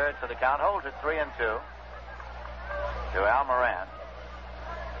Bailey at third, so the count holds at 3-2 to Al Moran.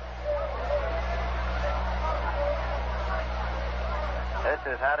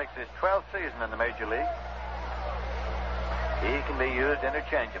 This is Haddix's 12th season in the Major League. He can be used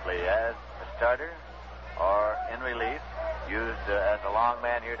interchangeably as a starter or in relief, used as a long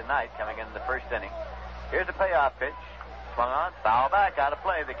man here tonight coming in the first inning. Here's a payoff pitch. Swung on, foul back, out of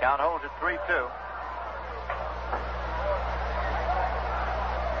play. The count holds at 3-2.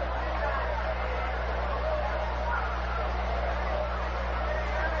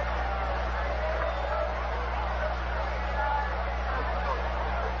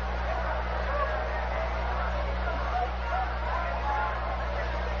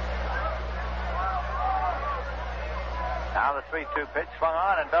 Now the 3-2 pitch swung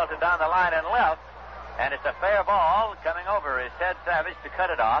on and belted down the line and left. And it's a fair ball coming over his head, Savage, to cut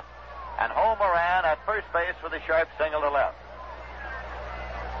it off. And home Moran at first base with a sharp single to left.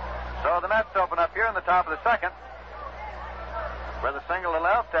 So the Mets open up here in the top of the second with a single to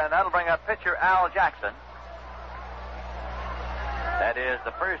left, and that'll bring up pitcher Al Jackson. That is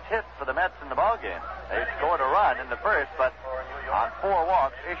the first hit for the Mets in the ballgame. They scored a run in the first, but on 4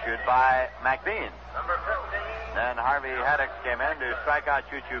 walks issued by McBean. Then Harvey Haddix came in to strike out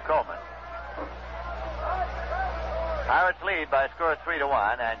Choo-Choo Coleman. Pirates lead by a score of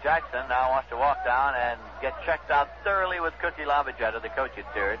 3-1, and Jackson now wants to walk down and get checked out thoroughly with Cookie Lavagetta, the coach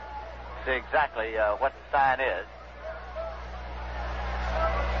at third, to see exactly what the sign is.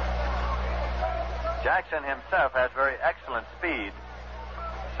 Jackson himself has very excellent speed,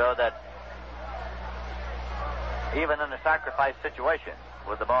 so that even in a sacrifice situation,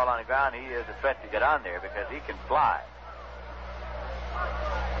 with the ball on the ground, he is a threat to get on there because he can fly.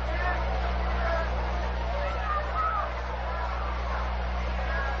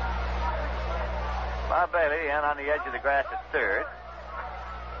 Bob Bailey in on the edge of the grass at third.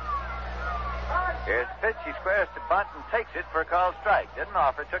 Here's the pitch. He squares to bunt and takes it for a called strike. Didn't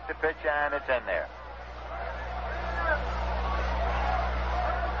offer, took the pitch, and it's in there.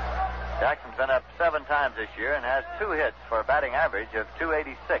 Jackson's been up 7 times this year and has 2 hits for a batting average of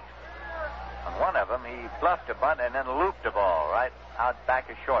 .286. On one of them, he bluffed a bunt and then looped a ball right out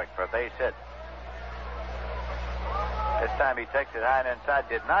back of short for a base hit. This time he takes it high and inside,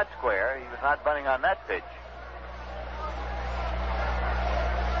 did not square. He was not bunting on that pitch.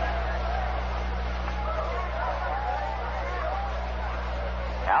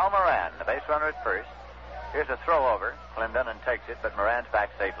 Al Moran, the base runner at first. Here's a throw over. Clendenon takes it, but Moran's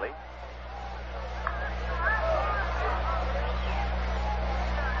back safely.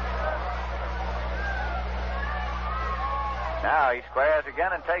 Now he squares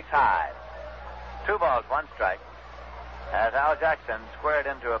again and takes high. 2 balls, 1 strike. As Al Jackson squared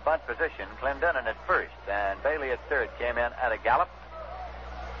into a bunt position, Clendenon at first, and Bailey at third came in at a gallop.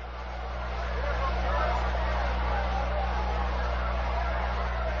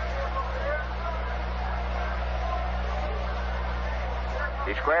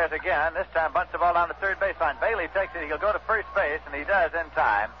 He squares again. This time bunts the ball down the third baseline. Bailey takes it. He'll go to first base, and he does in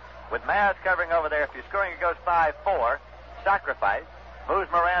time. With Maz covering over there, if you're scoring, it goes 5-4. Sacrifice.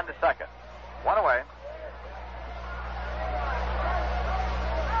 Moves Moran to second. 1 away.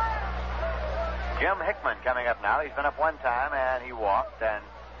 Jim Hickman coming up now. He's been up 1 time, and he walked, and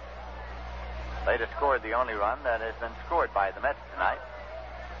later scored the only run that has been scored by the Mets tonight.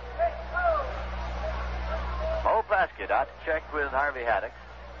 Mo Plaskett out to check with Harvey Haddix.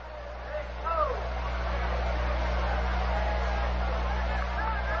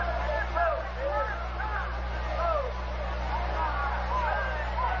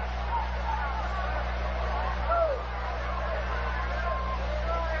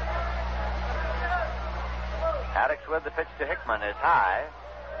 with the pitch to Hickman is high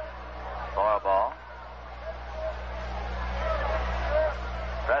for a ball.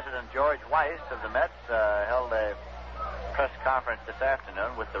 President George Weiss of the Mets held a press conference this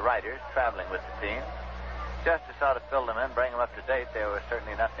afternoon with the writers traveling with the team, just to sort of fill them in, bring them up to date. There was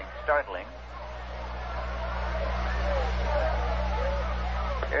certainly nothing startling.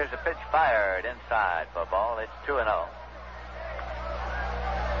 Here's a pitch fired inside for a ball. It's 2-0.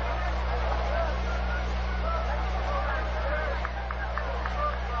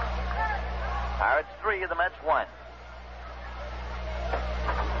 Pirates 3, the Mets 1.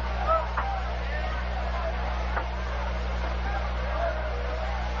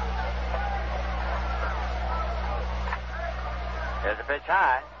 There's a pitch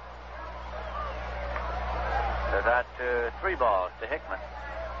high. There's out 3 balls to Hickman.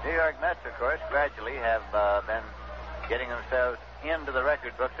 New York Mets, of course, gradually have been getting themselves into the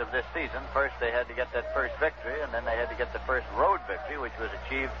record books of this season. First, they had to get that first victory, and then they had to get the first road victory, which was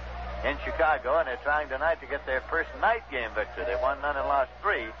achieved in Chicago, and they're trying tonight to get their first night game victory. They won none and lost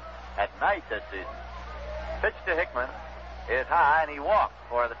 3 at night this season. Pitch to Hickman is high, and he walked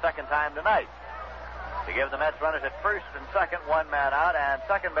for the second time tonight to give the Mets runners at first and second, 1 man out, and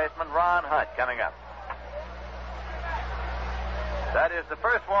second baseman Ron Hutt coming up. That is the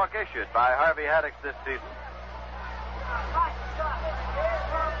first walk issued by Harvey Haddix this season.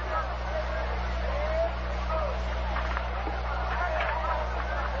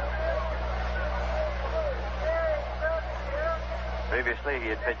 Previously, he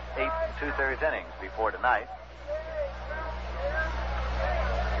had pitched 8 2/3 innings before tonight.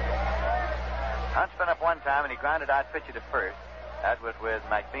 Hunt's been up one time, and he grounded out pitcher to first. That was with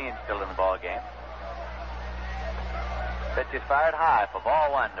McBean still in the ball game. Pitch is fired high for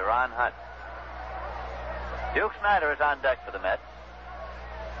ball 1 to Ron Hutt. Duke Snider is on deck for the Mets.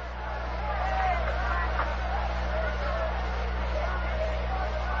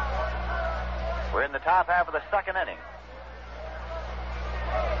 We're in the top half of the second inning.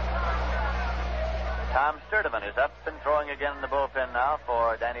 Tom Sturdivant is up and throwing again in the bullpen now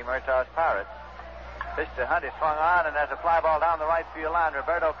for Danny Murtaugh's Pirates. Pitch to Hunt is swung on, and there's a fly ball down the right field line.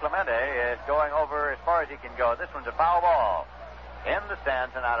 Roberto Clemente is going over as far as he can go. This one's a foul ball. In the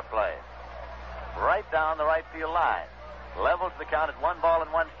stands and out of play. Right down the right field line. Levels the count at 1 ball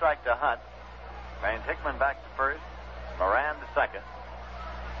and 1 strike to Hunt. Brings Hickman back to first. Moran to second.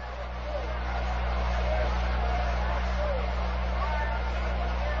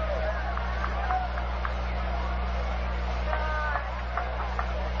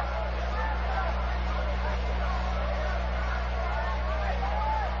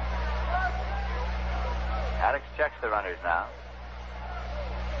 Haddix checks the runners now.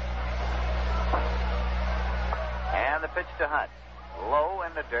 And the pitch to Hunt. Low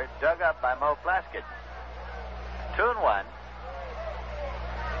in the dirt, dug up by Mo Plaskett. 2-1.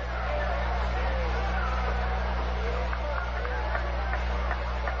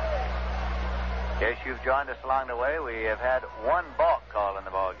 In case you've joined us along the way, we have had 1 balk call in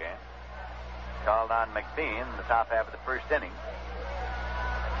the ball game. Called on McBean in the top half of the first inning.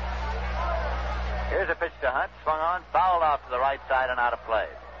 Here's a pitch to Hunt, swung on, fouled off to the right side and out of play.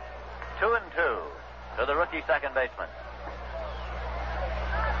 2-2 to the rookie second baseman.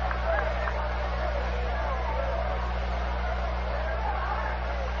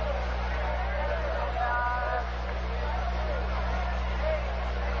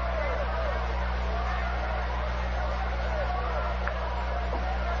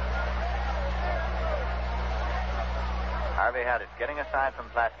 Harvey Haddix getting a sign from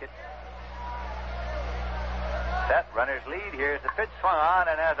Plaskett. Set, runners lead. Here's the pitch swung on,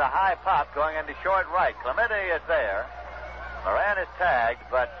 and there's a high pop going into short right. Clemente is there. Moran is tagged,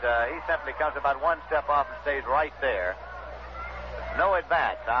 but he simply comes about 1 step off and stays right there. No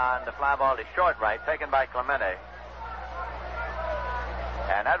advance on the fly ball to short right, taken by Clemente.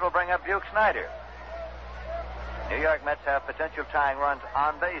 And that will bring up Duke Snider. New York Mets have potential tying runs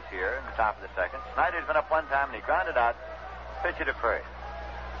on base here in the top of the second. Snyder's been up one time, and he grounded out. Pitcher to first.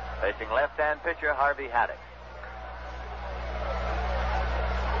 Facing left-hand pitcher Harvey Haddix.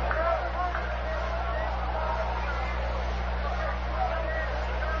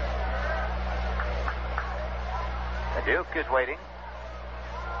 The Duke is waiting.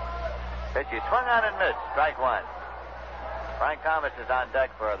 Pitch is swung on and missed. Strike 1. Frank Thomas is on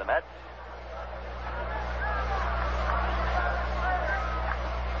deck for the Mets.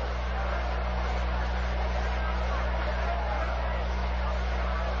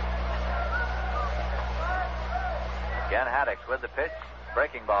 Again, Haddix with the pitch.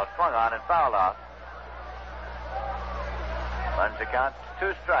 Breaking ball swung on and fouled off. Runs the count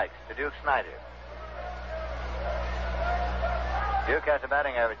 2 strikes to Duke Snider. Duke has a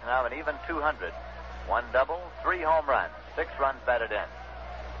batting average now of an even 200. 1 double, 3 home runs, 6 runs batted in.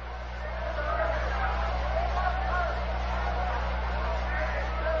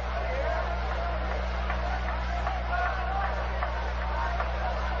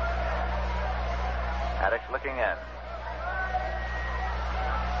 Haddix looking in.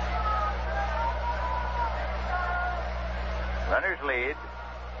 Runners lead.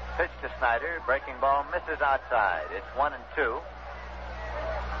 Pitch to Snyder. Breaking ball misses outside. It's 1-2.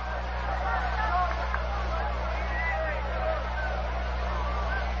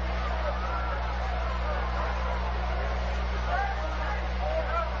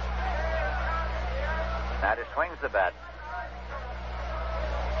 Snyder swings the bat.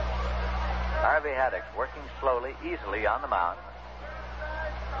 Harvey Haddix working slowly, easily on the mound.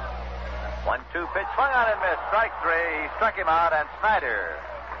 1-2 pitch, swung on and missed. Strike 3. He struck him out, and Snyder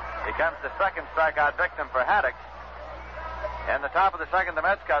becomes the second strikeout victim for Haddix. In the top of the second, the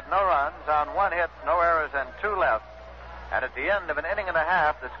Mets got no runs on 1 hit, no errors, and 2 left. And at the end of an inning and a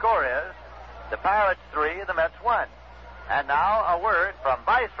half, the score is the Pirates 3, the Mets 1. And now a word from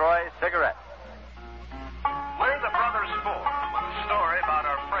Viceroy Cigarette. We're the Brothers Four with a story about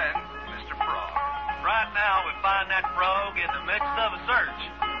our friend, Mr. Frog. Right now, we find that frog in the midst of a search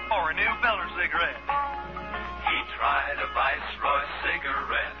for a new filler cigarette. He tried a Viceroy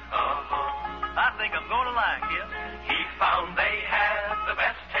cigarette, I think I'm going to like it. He found they had the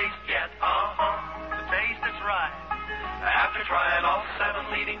best taste yet, The taste that's right. After trying all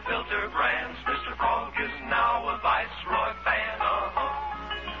 7 leading filter brands, Mr. Frog is now a Viceroy fan,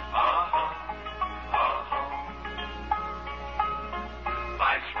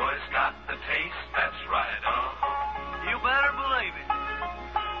 Viceroy's got the taste that's right, You better believe it.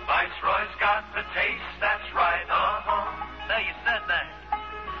 Viceroy's got the taste that's right, There you said that.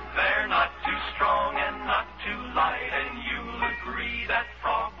 They're not too strong and not too light, and you'll agree that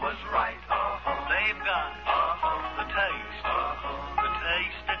Frog was right, They've got the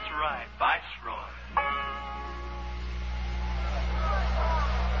taste that's right, Viceroy.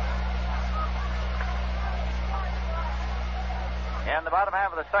 In the bottom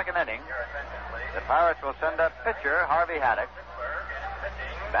half of the second inning, the Pirates will send up pitcher Harvey Haddix.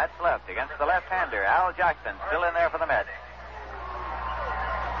 Bats left against the left-hander, Al Jackson, still in there for the Mets.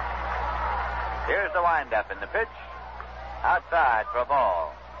 Here's the windup in the pitch. Outside for a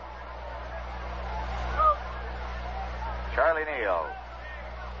ball. Charlie Neal,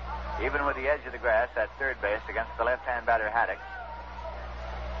 even with the edge of the grass at third base against the left-hand batter Haddix.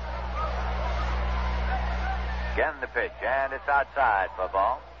 Again the pitch, and it's outside for a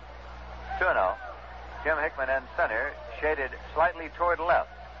ball. 2-0. Jim Hickman in center, shaded slightly toward left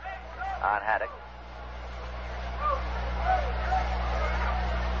on Haddix.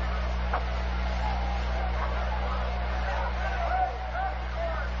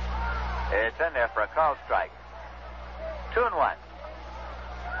 It's in there for a call strike. 2-1.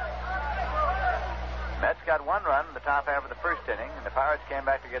 Mets got 1 run in the top half of the first inning, and the Pirates came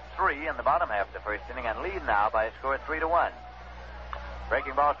back to get 3 in the bottom half of the first inning and lead now by a score of 3-1.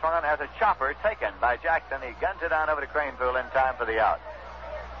 Breaking ball swung on as a chopper taken by Jackson. He guns it on over to Kranepool in time for the out.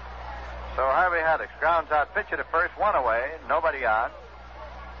 So Harvey Haddix grounds out pitch to first, 1 away, nobody on.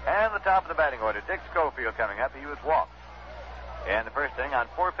 And the top of the batting order, Dick Schofield coming up. He was walked in the first inning on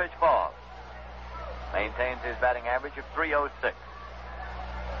 4 pitch balls. Maintains his batting average of .306.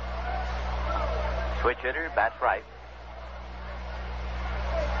 Switch hitter, bats right.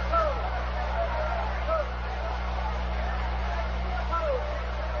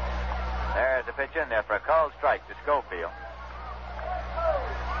 There's a pitch in there for a called strike to Schofield.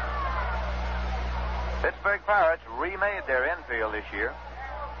 Pittsburgh Pirates remade their infield this year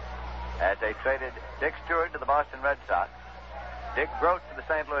as they traded Dick Stewart to the Boston Red Sox, Dick Groat to the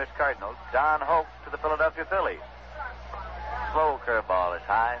St. Louis Cardinals, Don Hope to the Philadelphia Phillies. Slow curveball is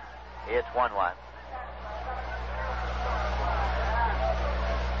high. It's 1-1.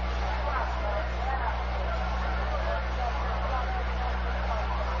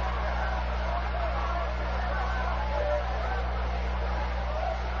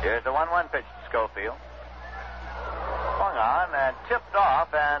 Here's the 1-1 pitch to Schofield. Swung on and tipped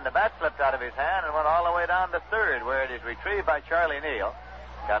off, and the bat slipped out of his hand and went all the way down to third, where it is retrieved by Charlie Neal.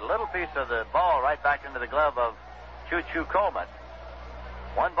 Got a little piece of the ball right back into the glove of Choo-Choo Coleman.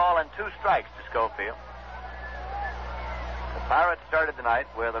 1 ball and 2 strikes to Schofield. The Pirates started the night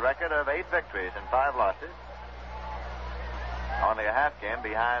with a record of 8 victories and 5 losses. Only a half game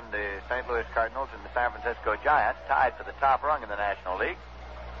behind the St. Louis Cardinals and the San Francisco Giants, tied for the top rung in the National League.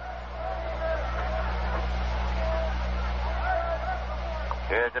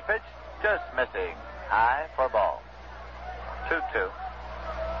 Here's a pitch, just missing. High for ball. 2-2.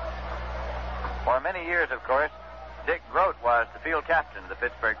 For many years, of course, Dick Grote was the field captain of the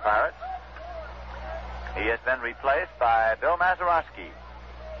Pittsburgh Pirates. He has been replaced by Bill Mazeroski,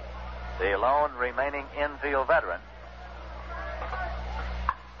 the lone remaining infield veteran.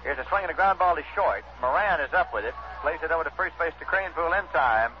 Here's a swing and a ground ball to short. Moran is up with it. Plays it over to first base to Kranepool in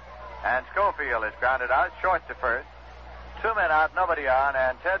time. And Schofield is grounded out short to first. 2 men out, nobody on,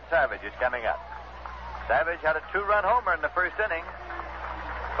 and Ted Savage is coming up. Savage had a 2-run homer in the first inning.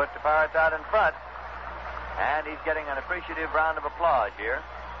 Put the Pirates out in front. And he's getting an appreciative round of applause here.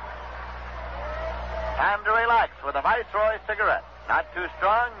 Time to relax with a Viceroy cigarette. Not too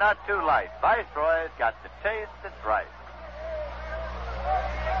strong, not too light. Viceroy's got the taste that's right.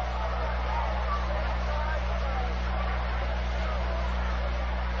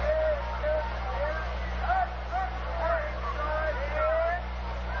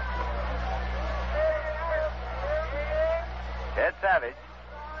 Ted Savage,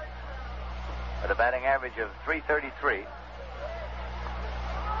 with a batting average of .333.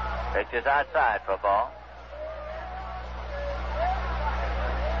 Pitches outside for a ball.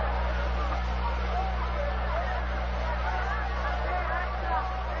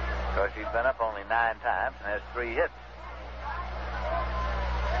 Of course, he's been up only 9 times and has 3 hits.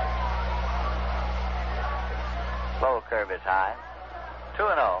 Low curve is high.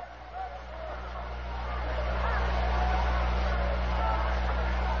 2-0.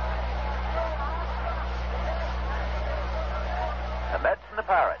 The Mets and the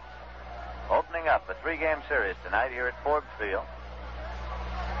Pirates opening up a 3-game series tonight here at Forbes Field.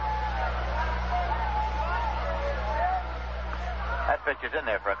 That pitch is in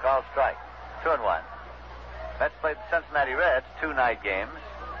there for a called strike. 2-1. Mets played the Cincinnati Reds 2 night games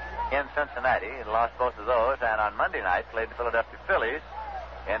in Cincinnati and lost both of those. And on Monday night played the Philadelphia Phillies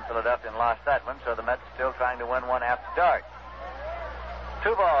in Philadelphia and lost that one. So the Mets are still trying to win one after dark.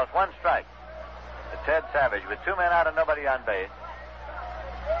 2 balls, 1 strike to Ted Savage with 2 men out and nobody on base.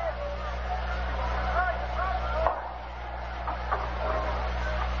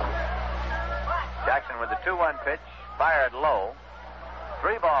 Jackson with the 2-1 pitch, fired low.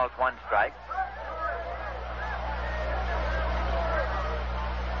 3 balls, 1 strike.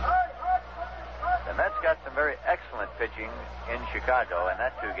 The Mets got some very excellent pitching in Chicago in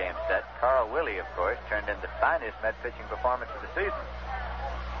that 2-game set. Carl Willey, of course, turned in the finest Met pitching performance of the season.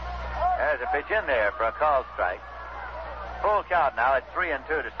 There's a pitch in there for a called strike. Full count now at 3-2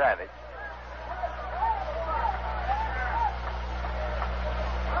 to Savage.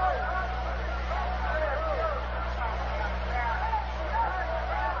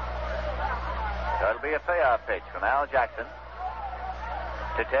 So it'll be a payoff pitch from Al Jackson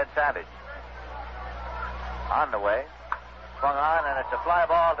to Ted Savage. On the way. Swung on, and it's a fly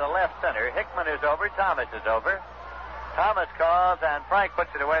ball to left center. Hickman is over. Thomas is over. Thomas calls, and Frank puts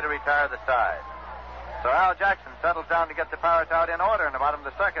it away to retire the side. So Al Jackson settles down to get the Pirates out in order in the bottom of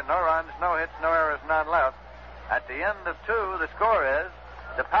the second. No runs, no hits, no errors, none left. At the end of 2, the score is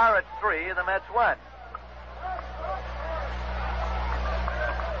the Pirates 3, the Mets 1.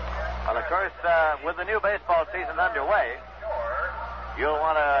 Well, of course, with the new baseball season underway, you'll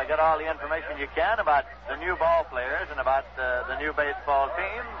want to get all the information you can about the new ball players and about the new baseball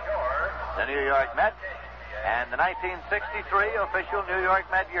teams, the New York Mets, and the 1963 official New York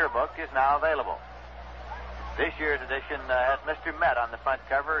Met yearbook is now available. This year's edition has Mr. Met on the front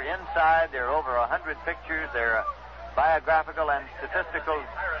cover. Inside, there are over 100 pictures. There are biographical and statistical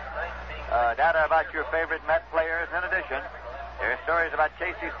data about your favorite Met players. In addition, there are stories about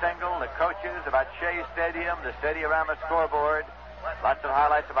Casey Stengel, the coaches, about Shea Stadium, the Stadiorama scoreboard, lots of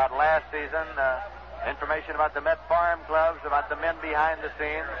highlights about last season, information about the Met farm clubs, about the men behind the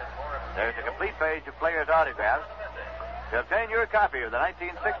scenes. There's a complete page of players' autographs. To obtain your copy of the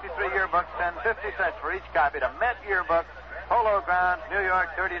 1963 yearbook, send 50 cents for each copy to Met Yearbook, Polo Grounds, New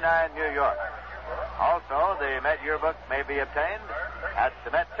York 39, New York. Also, the Met yearbook may be obtained at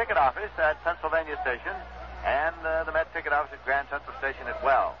the Met ticket office at Pennsylvania Station and the Met ticket office at Grand Central Station as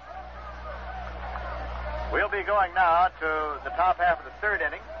well. We'll be going now to the top half of the 3rd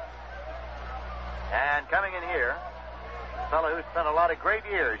inning. And coming in here, a fellow who spent a lot of great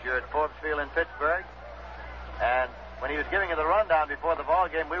years here at Forbes Field in Pittsburgh. And when he was giving you the rundown before the ball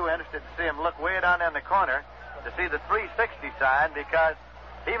game, we were interested to see him look way down in the corner to see the 360 sign because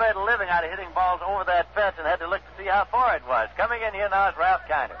he made a living out of hitting balls over that fence and had to look to see how far it was. Coming in here now is Ralph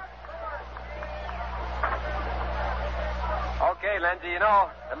Kiner. Okay, Lindsay, you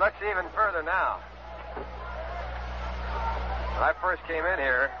know, it looks even further now. When I first came in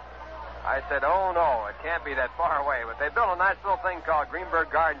here, I said, oh, no, it can't be that far away. But they built a nice little thing called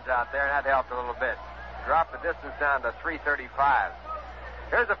Greenberg Gardens out there, and that helped a little bit. dropped the distance down to 335.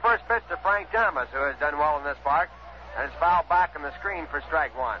 Here's the first pitch to Frank Thomas, who has done well in this park, and is fouled back on the screen for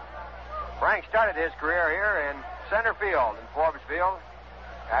strike one. Frank started his career here in center field in Forbes Field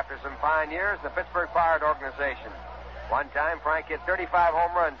after some fine years in the Pittsburgh Pirates organization. One time, Frank hit 35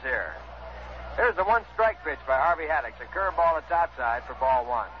 home runs here. Here's the one-strike pitch by Harvey Haddix, a curveball that's outside for ball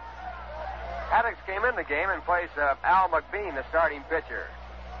one. Haddix came in the game in place of Al McBean, the starting pitcher.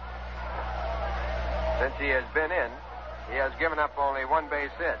 Since he has been in, he has given up only one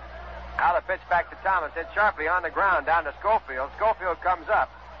base hit. Now the pitch back to Thomas, hit sharply on the ground down to Schofield. Schofield comes up.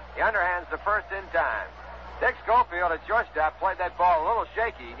 He underhands the first in time. Dick Schofield at shortstop played that ball a little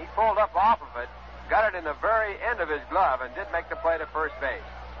shaky. He pulled up off of it, got it in the very end of his glove, and did make the play to first base.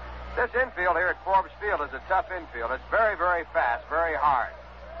 This infield here at Forbes Field is a tough infield. It's very, very fast, very hard.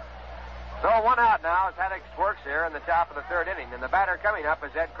 So one out now as Haddix works here in the top of the third inning, and the batter coming up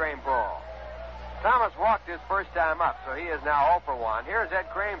is Ed Kranepool. Thomas walked his first time up, so he is now 0 for 1. Here's Ed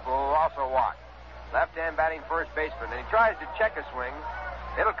Kranepool, who also walked. Left-hand batting first baseman, and he tries to check a swing.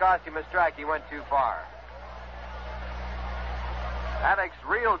 It'll cost him a strike. He went too far. Haddix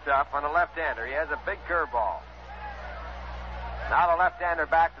real tough on a left-hander. He has a big curveball. Now the left-hander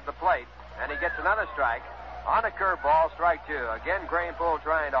back to the plate, and he gets another strike on a curveball, strike two. Again, Kranepool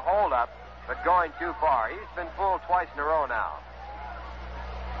trying to hold up, but going too far. He's been fooled twice in a row now.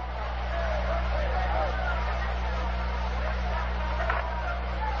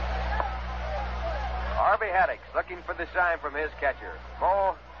 Harvey Haddix looking for the sign from his catcher.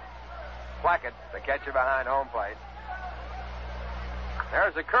 Mo Plackett, the catcher behind home plate.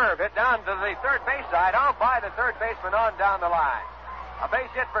 There's a curve hit down to the third base side, on by the third baseman on down the line. A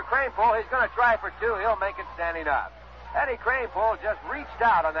base hit for Kranepool. He's going to try for two. He'll make it standing up. Eddie Kranepool just reached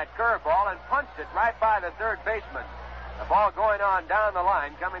out on that curveball and punched it right by the third baseman. The ball going on down the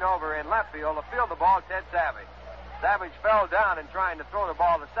line, coming over in left field. To field the ball, Ted Savage. Savage fell down in trying to throw the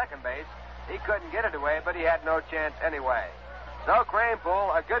ball to second base. He couldn't get it away, but he had no chance anyway. So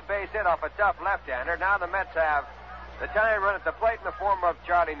Kranepool, a good base hit off a tough left-hander. Now the Mets have the tying run at the plate in the form of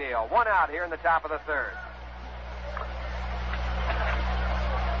Charlie Neal. One out here in the top of the third.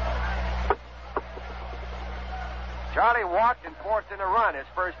 Charlie walked and forced in a run his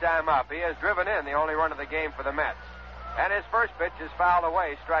first time up. He has driven in the only run of the game for the Mets. And his first pitch is fouled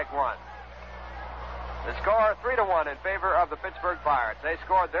away, strike one. The score 3-1 in favor of the Pittsburgh Pirates. They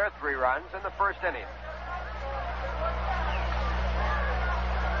scored their 3 runs in the first inning.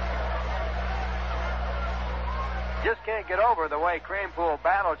 Just can't get over the way Kranepool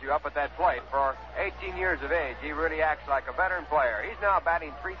battles you up at that plate. For 18 years of age, he really acts like a veteran player. He's now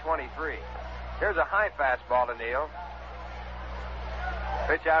batting .323. Here's a high fastball to Neal.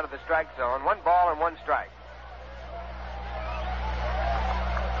 Pitch out of the strike zone. 1 ball and 1 strike.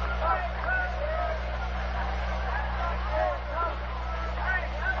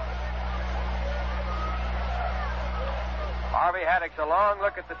 Harvey Haddix, a long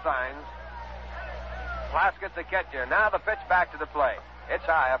look at the signs. Plaskett's the catcher. Now the pitch back to the plate. It's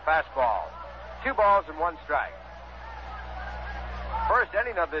high, a fastball. 2 balls and 1 strike. First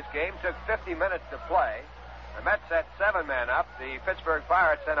inning of this game took 50 minutes to play. The Mets set 7 men up. The Pittsburgh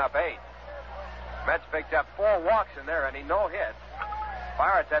Pirates sent up 8. Mets picked up 4 walks in their inning, no hits.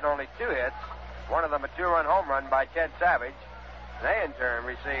 Pirates had only 2 hits. One of them a 2-run home run by Ted Savage. They, in turn,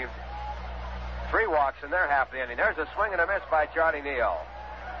 received 3 walks in their half of the inning. There's a swing and a miss by Charlie Neal.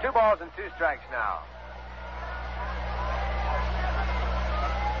 2 balls and 2 strikes now.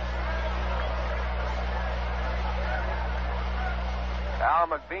 Al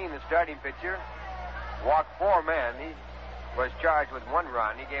McBean, the starting pitcher, walked 4 men. He was charged with 1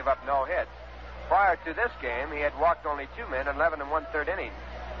 run. He gave up no hits. Prior to this game, he had walked only 2 men, 11 1/3 innings.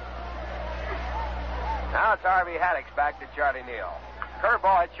 Now it's Harvey Haddix back to Charlie Neal.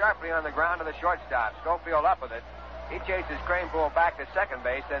 Curveball hit sharply on the ground to the shortstop. Schofield up with it. He chases Kranepool back to second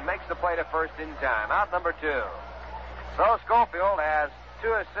base and makes the play to first in time. Out number 2. So Schofield has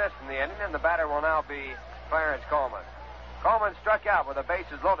 2 assists in the inning, and the batter will now be Clarence Coleman. Coleman struck out with the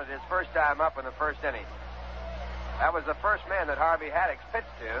bases loaded his first time up in the first inning. That was the first man that Harvey Haddix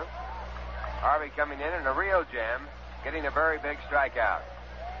pitched to. Harvey coming in a real jam, getting a very big strikeout.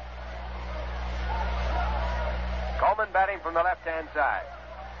 Coleman batting from the left-hand side.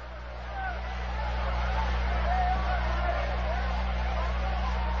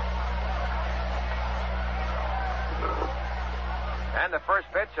 And the first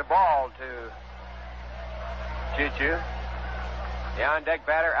pitch, a ball to Choo-Choo. The on-deck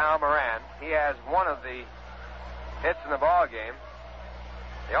batter, Al Moran. He has 1 of the hits in the ball game.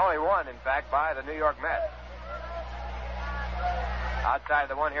 The only one, in fact, by the New York Mets. Outside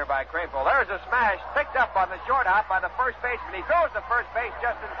the one here by Kranepool. There's a smash picked up on the short hop by the first baseman. He throws the first base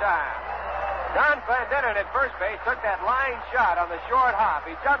just in time. Don Clendenin at first base took that line shot on the short hop.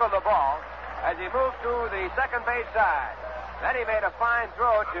 He juggled the ball as he moved to the second base side. Then he made a fine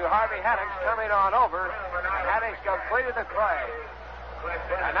throw to Harvey Haddix coming on over, and Haddix completed the play.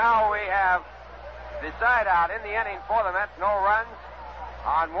 And now we have the side out in the inning for the Mets. No runs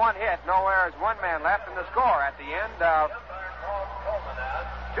on one hit. No errors, one man left, and the score at the end of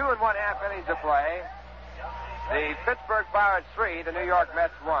 2 1/2 innings of play. The Pittsburgh Pirates 3, the New York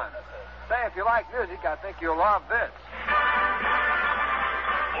Mets 1. Say, if you like music, I think you'll love this.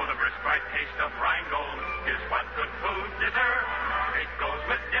 Oh, the brisk, bright taste of Rheingold is what good food deserves. It goes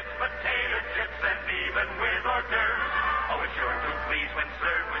with dips, potato chips, and even with hors d'oeuvres. Oh, it's sure to please when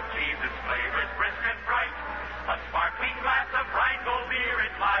served with cheese. Its flavor is brisk and bright. A sparkling glass of Rheingold beer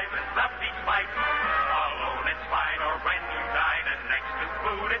enlivens up each bite. Alone it's fine, or when you dine, and next to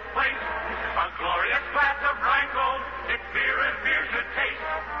food it's placed. A glorious glass of Rheingold, it's beer and beer should taste.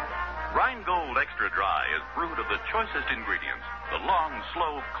 Rheingold Extra Dry is brewed of the choicest ingredients, the long,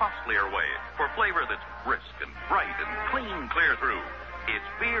 slow, costlier way, for flavor that's brisk and bright and clean clear through. It's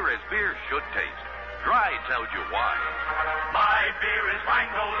beer as beer should taste. Dry tells you why. My beer is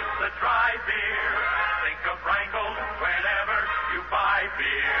Rheingold, it's the dry beer. Think of Rheingold whenever you buy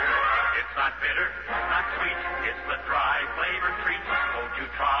beer. It's not bitter, not sweet, it's the dry flavor treat. Won't you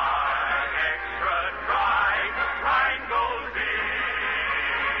try extra dry Rheingold beer?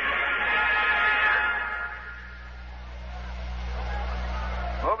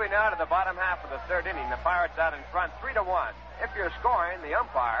 Moving now to the bottom half of the third inning, the Pirates out in front 3-1. If you're scoring, the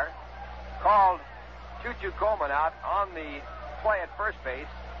umpire called Choo-Choo Coleman out on the play at first base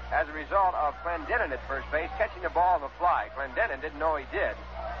as a result of Clendenin at first base catching the ball on the fly. Clendenin didn't know he did.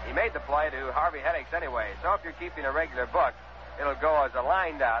 He made the play to Harvey Haddix anyway. So if you're keeping a regular book, it'll go as a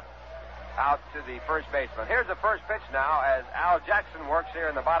lined out to the first baseman. Here's the first pitch now as Al Jackson works here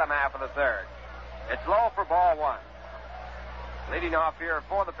in the bottom half of the third. It's low for ball one. Leading off here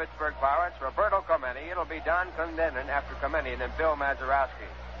for the Pittsburgh Pirates, Roberto Clemente. It'll be Don Clendenin after Clemente, and then Bill Mazeroski.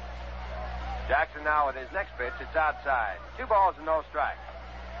 Jackson now with his next pitch. It's outside. 2 balls and no strikes.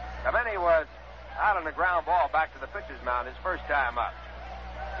 Clemente was out on the ground ball back to the pitcher's mound his first time up.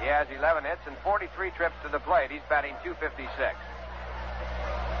 He has 11 hits and 43 trips to the plate. He's batting .256.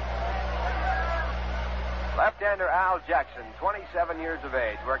 Left-hander Al Jackson, 27 years of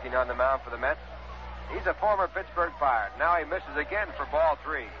age, working on the mound for the Mets. He's a former Pittsburgh Pirate. Now he misses again for ball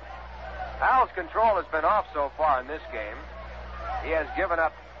 3. Al's control has been off so far in this game. He has given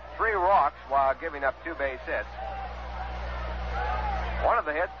up 3 walks while giving up 2 base hits. One of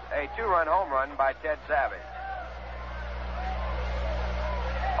the hits, a 2-run home run by Ted Savage.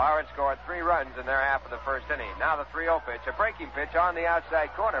 Pirates scored 3 runs in their half of the first inning. Now the 3-0 pitch, a breaking pitch on the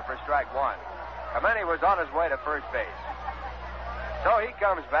outside corner for strike 1. Clemente was on his way to first base. So he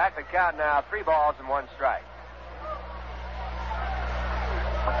comes back. The count now 3 balls and 1 strike.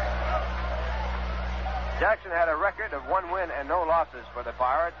 Jackson had a record of 1 win and no losses for the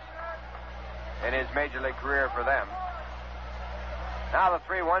Pirates in his major league career for them. Now the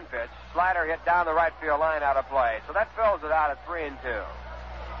 3-1 pitch. Slider hit down the right field line out of play. So that fills it out at 3-2.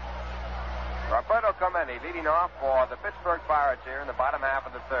 Roberto Clemente leading off for the Pittsburgh Pirates here in the bottom half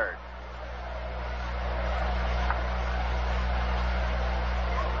of the third.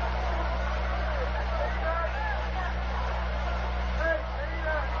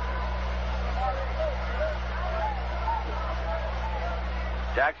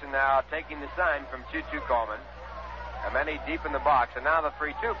 Jackson now taking the sign from Choo-Choo Coleman. Clemente deep in the box, and now the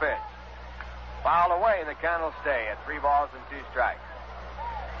 3-2 pitch. Fouled away, and the count will stay at 3 balls and 2 strikes.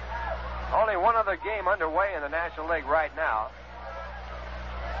 Only one other game underway in the National League right now.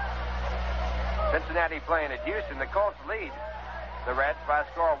 Cincinnati playing at Houston. The Colts lead the Reds by a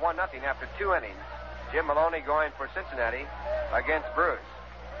score of 1-0 after 2 innings. Jim Maloney going for Cincinnati against Bruce.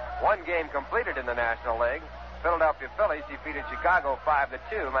 1 game completed in the National League. Philadelphia Phillies defeated Chicago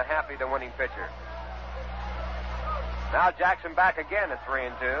 5-2. Mahaffey, the winning pitcher. Now Jackson back again at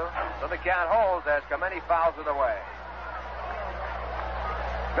 3-2. So the count holds as Clemente fouls it away.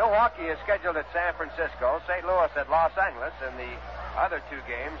 Milwaukee is scheduled at San Francisco. St. Louis at Los Angeles in the other 2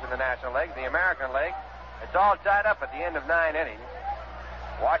 games in the National League. The American League, it's all tied up at the end of 9 innings.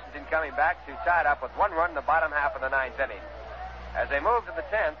 Washington coming back to tied up with 1 run in the bottom half of the 9th inning. As they move to the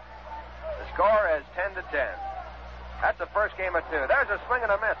 10th, the score is 10-10. That's the first game of 2. There's a swing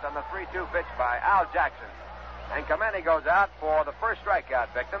and a miss on the 3-2 pitch by Al Jackson. And Clemente goes out for the first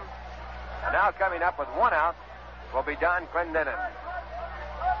strikeout victim. And now coming up with 1 out will be Don Clendenin.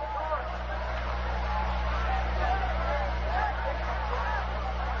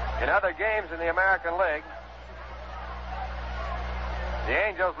 In other games in the American League, the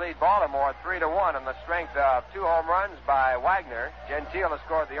Angels lead Baltimore 3-1 on the strength of 2 home runs by Wagner. Gentile has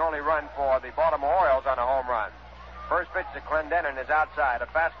scored the only run for the Baltimore Orioles on a home run. First pitch to Clendenin is outside, a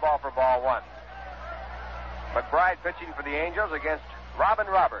fastball for ball 1. McBride pitching for the Angels against Robin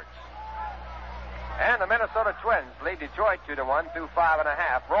Roberts. And the Minnesota Twins lead Detroit 2-1 through 5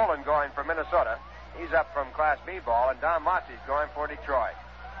 1/2. Rowland going for Minnesota. He's up from Class B ball, and Don Mossie's going for Detroit.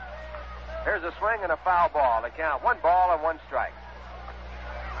 Here's a swing and a foul ball. The count 1 ball and 1 strike.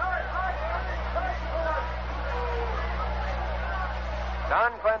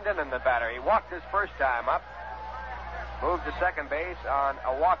 Don Clendenin, the batter. He walked his first time up. Moved to second base on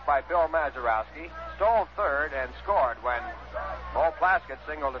a walk by Bill Mazeroski. Stole third and scored when Mo Plaskett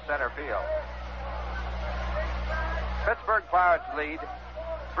singled to center field. Pittsburgh Pirates lead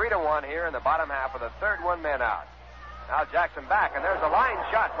 3-1 here in the bottom half of the third, 1 man out. Now Jackson back, and there's a line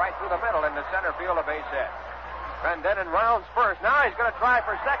shot right through the middle into center field, a base hit. Clendenin rounds first. Now he's going to try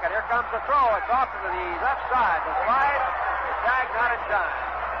for second. Here comes the throw. It's off to the left side. The slide, the tag not in time.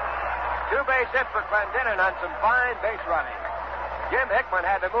 2-base hit for Clendenin on some fine base running. Jim Hickman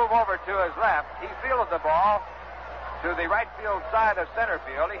had to move over to his left. He fielded the ball to the right field side of center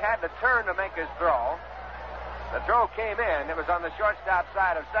field. He had to turn to make his throw. The throw came in. It was on the shortstop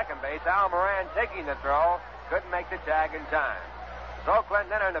side of second base. Al Moran taking the throw. Couldn't make the tag in time. So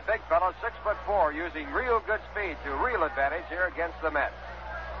Clendenin, a big fellow, 6'4", using real good speed to real advantage here against the Mets.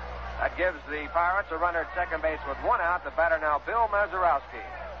 That gives the Pirates a runner at second base with 1 out. The batter now, Bill Mazeroski.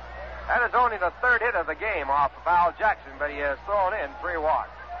 That is only the 3rd hit of the game off of Al Jackson, but he has thrown in 3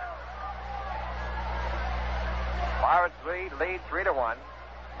 walks. Pirates lead 3-1.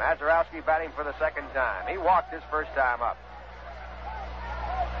 Mazeroski batting for the second time. He walked his first time up.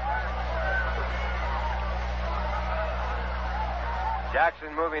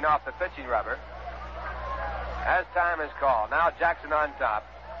 Jackson moving off the pitching rubber. As time is called. Now Jackson on top.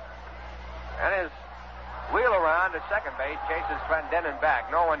 And his wheel around to second base chases Clendenin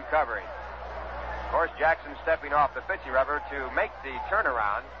back. No one covering. Of course, Jackson stepping off the pitching rubber to make the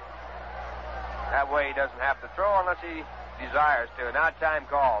turnaround. That way he doesn't have to throw unless he desires to. Now time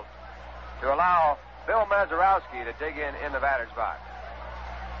calls to allow Bill Mazeroski to dig in the batter's box.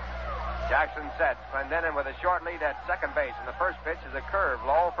 Jackson sets. Clendenin with a short lead at second base, and the first pitch is a curve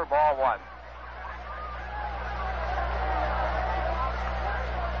low for ball 1.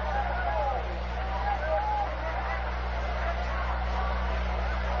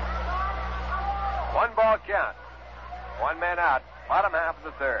 One ball count. 1 man out. Bottom half of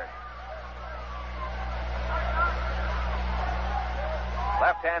the third.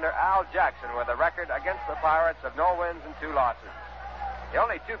 Left-hander Al Jackson with a record against the Pirates of no wins and 2 losses. The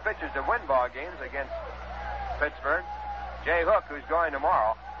only 2 pitchers to win ball games against Pittsburgh. Jay Hook, who's going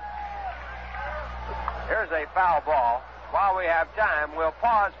tomorrow. Here's a foul ball. While we have time, we'll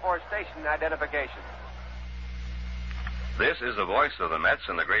pause for station identification. This is the voice of the Mets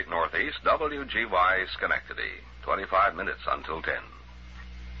in the great Northeast, WGY Schenectady. 25 minutes until 10.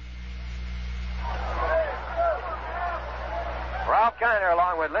 Ralph Kiner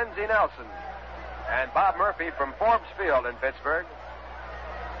along with Lindsey Nelson and Bob Murphy from Forbes Field in Pittsburgh.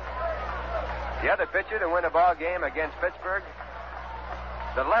 The other pitcher to win a ball game against Pittsburgh,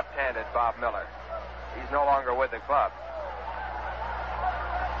 the left-handed Bob Miller. He's no longer with the club.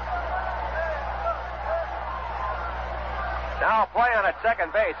 Now play on at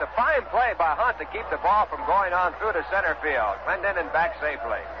second base. A fine play by Hunt to keep the ball from going on through to center field. Clendenin back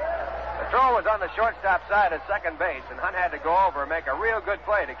safely. The throw was on the shortstop side at second base, and Hunt had to go over and make a real good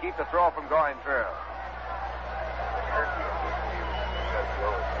play to keep the throw from going through.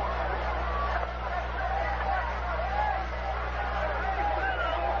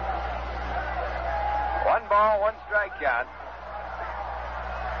 One ball, 1 strike count.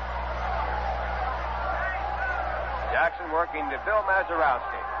 Jackson working to Bill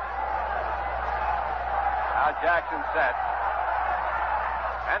Mazeroski. Now Jackson set.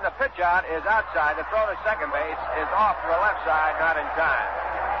 And the pitch out is outside. The throw to second base is off to the left side, not in time.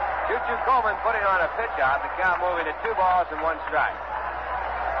 Choo-Choo Coleman putting on a pitch out. The count moving to 2 balls and 1 strike.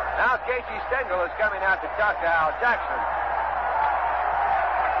 Now Casey Stengel is coming out to talk to Al Jackson.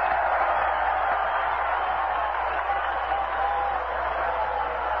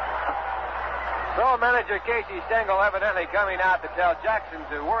 So manager Casey Stengel evidently coming out to tell Jackson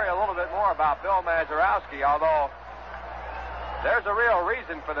to worry a little bit more about Bill Mazeroski, although there's a real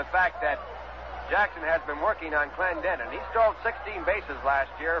reason for the fact that Jackson has been working on Clendenin. He stole 16 bases last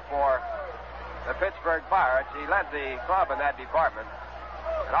year for the Pittsburgh Pirates. He led the club in that department.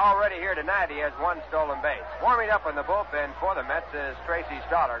 And already here tonight, he has 1 stolen base. Warming up in the bullpen for the Mets is Tracy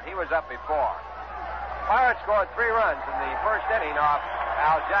Stoddard. He was up before. Pirates scored 3 runs in the first inning off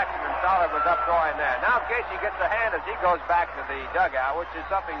Al Jackson, and Stoddard was up throwing there. Now Casey gets a hand as he goes back to the dugout, which is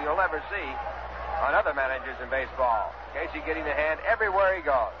something you'll never see on other managers in baseball. Casey getting a hand everywhere he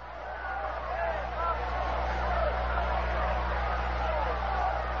goes.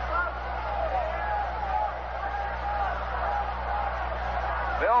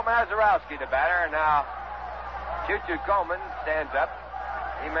 Bill Mazeroski, the batter. Now, Choo-Choo Coleman stands up.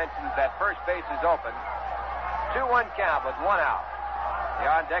 He mentions that first base is open. 2-1 count with 1 out. The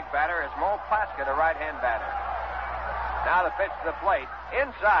on-deck batter is Mo Plaska, the right-hand batter. Now the pitch to the plate.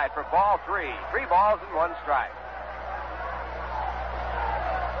 Inside for ball 3. 3 balls and 1 strike.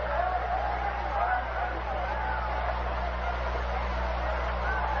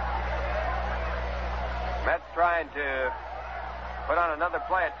 Mets trying to put on another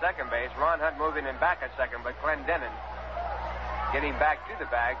play at second base. Ron Hunt moving him back at second, but Clendenin getting back to the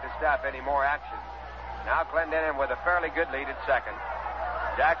bag to stop any more action. Now Clendenin with a fairly good lead at second.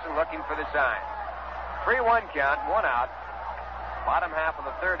 Jackson looking for the sign. 3-1 count, 1 out. Bottom half of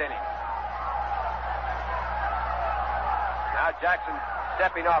the third inning. Now Jackson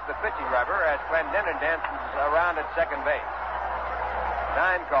stepping off the pitching rubber as Clendenin dances around at second base.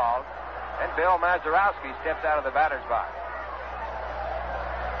 Time called, and Bill Mazeroski steps out of the batter's box.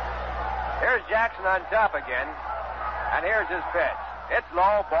 Here's Jackson on top again, and here's his pitch. It's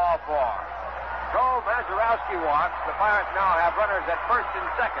low, ball 4. So Mazeroski walks. The Pirates now have runners at first and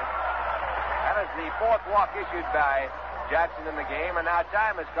second. That is the 4th walk issued by Jackson in the game, and now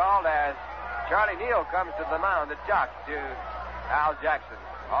time is called as Charlie Neal comes to the mound to talk to Al Jackson.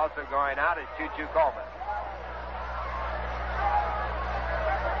 Also going out is Choo-Choo Coleman.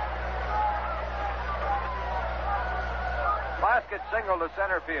 Plaskett singled to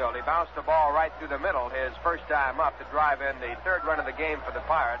center field. He bounced the ball right through the middle his first time up to drive in the 3rd run of the game for the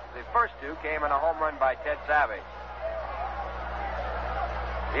Pirates. The first 2 came in a home run by Ted Savage.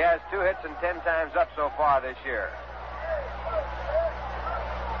 He has 2 hits and 10 times up so far this year.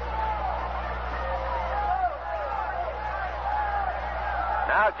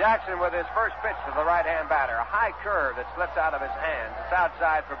 Now Jackson with his first pitch to the right-hand batter. A high curve that slips out of his hands. It's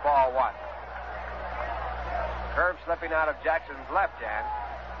outside for ball 1. Curve slipping out of Jackson's left hand.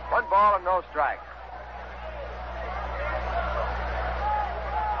 1 ball and no strikes.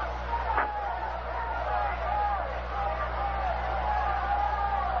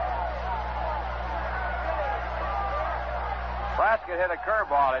 Plaskett hit a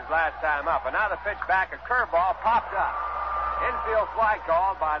curveball his last time up, and now the pitch back, a curveball popped up. Infield fly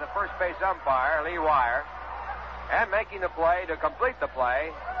called by the first base umpire, Lee Wire, and making the play to complete the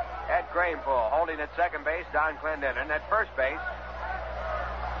play, Ed Kranepool. Holding at second base, Don Clendenin. At first base,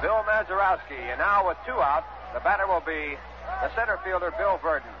 Bill Mazeroski. And now with 2 out, the batter will be the center fielder, Bill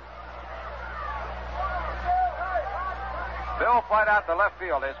Verdon. Bill flied out to left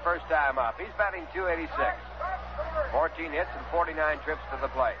field his first time up. He's batting .286. 14 hits and 49 trips to the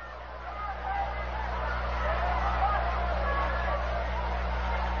plate.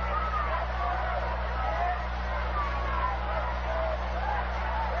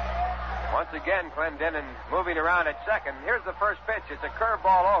 Once again, Clendenin moving around at second. Here's the first pitch. It's a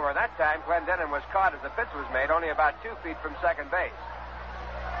curveball over. That time, Clendenin was caught as the pitch was made, only about 2 feet from second base.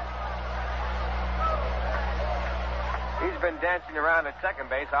 He's been dancing around at second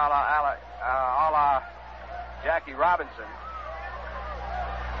base, a la Jackie Robinson.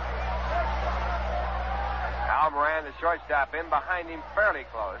 Al Moran, the shortstop, in behind him fairly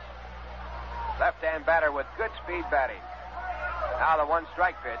close. Left-hand batter with good speed batting. Now the 1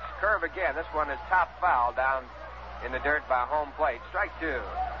 strike pitch. Curve again. This one is top foul down in the dirt by home plate. Strike 2.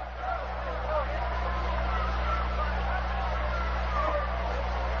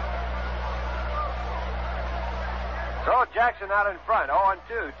 So Jackson out in front.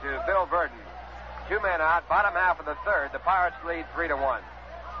 0-2 to Bill Verdon. 2 men out. Bottom half of the third. The Pirates lead 3-1.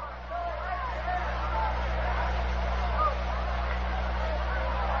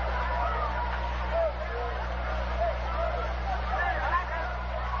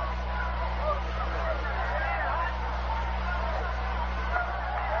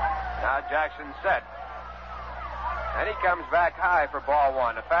 Jackson set. And he comes back high for ball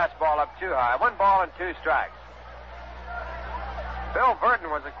 1. A fastball up too high. 1 ball and 2 strikes. Bill Verdon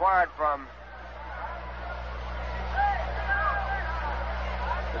was acquired from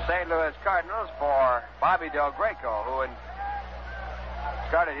the St. Louis Cardinals for Bobby Del Greco, who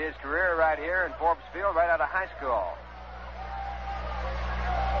started his career right here in Forbes Field right out of high school.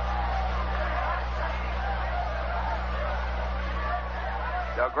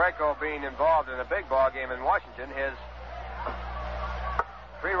 Del Greco being involved in a big ball game in Washington. His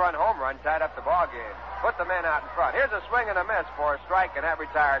 3-run home run tied up the ball game. Put the men out in front. Here's a swing and a miss for a strike, and that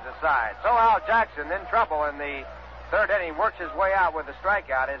retires a side. So Al Jackson, in trouble in the third inning, works his way out with the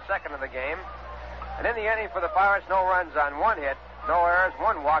strikeout, his second of the game. And in the inning for the Pirates, no runs on 1 hit, no errors,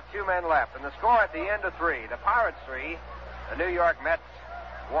 1 walk, 2 men left. And the score at the end of 3. The Pirates 3, the New York Mets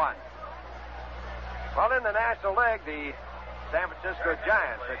 1. Well, in the National League, the San Francisco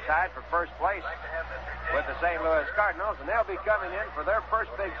Giants are tied for first place with the St. Louis Cardinals, and they'll be coming in for their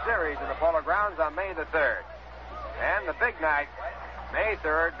first big series in the Polo Grounds on May the 3rd. And the big night, May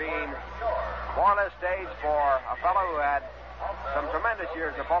 3rd, being more or less staged for a fellow who had some tremendous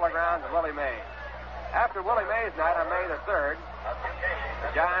years in the Polo Grounds, Willie Mays. After Willie Mays' night on May the 3rd,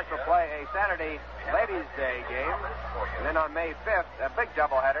 the Giants will play a Saturday Ladies' Day game, and then on May 5th, a big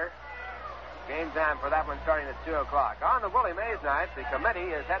doubleheader. Game time for that one starting at 2 o'clock. On the Willie Mays night, the committee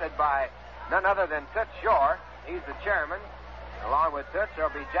is headed by none other than Toots Shore. He's the chairman. Along with Toots,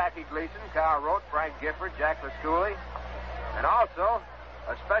 there'll be Jackie Gleason, Kyle Rote, Frank Gifford, Jack Lascooley, and also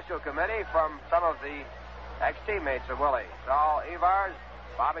a special committee from some of the ex-teammates of Willie. Saul Evars,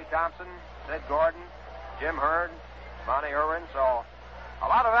 Bobby Thompson, Sid Gordon, Jim Hurd, Monty Irwin. So a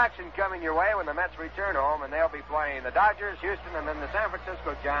lot of action coming your way when the Mets return home, and they'll be playing the Dodgers, Houston, and then the San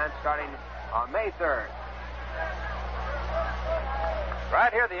Francisco Giants starting on May 3rd.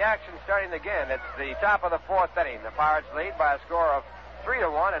 Right here, the action starting again. It's the top of the 4th inning. The Pirates lead by a score of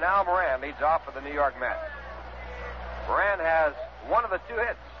 3-1, and Al Moran leads off for the New York Mets. Moran has one of the 2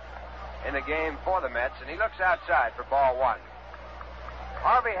 hits in the game for the Mets, and he looks outside for ball 1.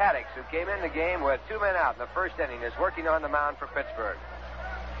 Harvey Haddix, who came in the game with 2 men out in the first inning, is working on the mound for Pittsburgh.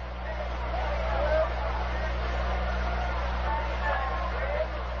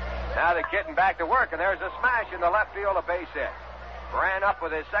 Now they're getting back to work, and there's a smash in the left field, a base hit. Moran up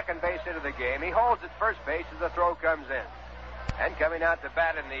with his second base hit of the game. He holds at first base as the throw comes in. And coming out to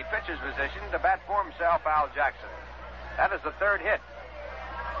bat in the pitcher's position, to bat for himself, Al Jackson. That is the 3rd hit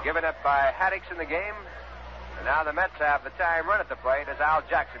given up by Haddix in the game. And now the Mets have the tying run at the plate as Al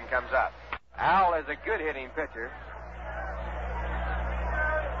Jackson comes up. Al is a good hitting pitcher.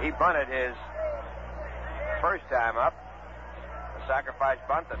 He bunted his first time up. A sacrifice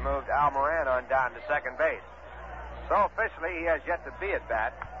bunt that moved Al Moran on down to second base. So officially, he has yet to be at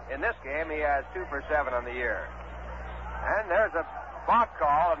bat. In this game, he has 2 for 7 on the year. And there's a balk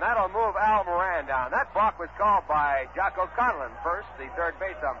call, and that'll move Al Moran down. That balk was called by Jocko Conlon first, the third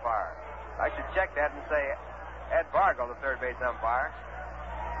base umpire. I should check that and say Ed Bargle, the third base umpire.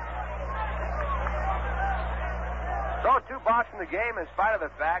 So 2 balks in the game, in spite of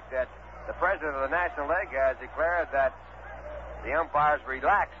the fact that the president of the National League has declared that the umpires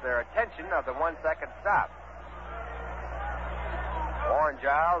relax their attention of the 1-second stop. Warren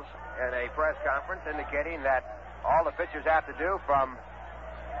Giles in a press conference indicating that all the pitchers have to do from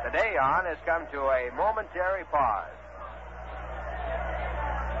today on is come to a momentary pause.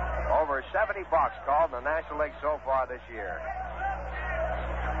 Over 70 balks called in the National League so far this year.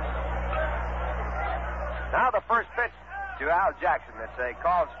 Now the first pitch to Al Jackson. It's a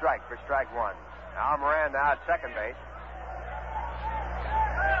called strike for strike 1. Al Moran now at second base.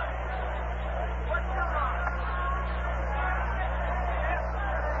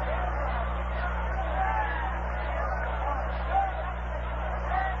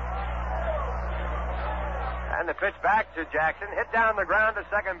 And the pitch back to Jackson, hit down the ground to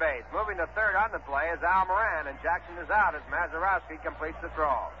second base. Moving to third on the play is Al Moran, and Jackson is out as Mazeroski completes the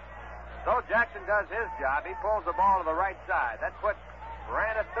throw. So Jackson does his job. He pulls the ball to the right side. That puts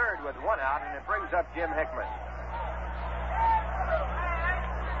Moran at third with 1 out, and it brings up Jim Hickman.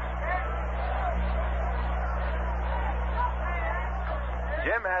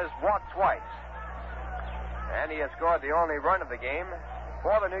 Jim has walked twice, and he has scored the only run of the game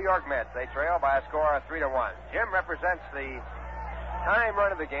for the New York Mets. They trail by a score of 3-1. Jim represents the time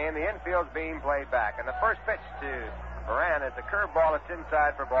run of the game. The infield's being played back. And the first pitch to Moran is a curveball that's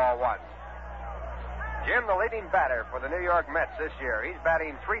inside for ball 1. Jim, the leading batter for the New York Mets this year. He's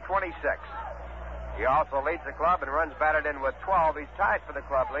batting .326. He also leads the club in runs batted in with 12. He's tied for the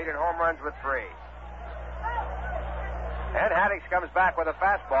club lead in home runs with 3. And Haddix comes back with a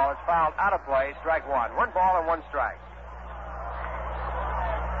fastball. It's fouled out of play. Strike 1. 1 ball and 1 strike.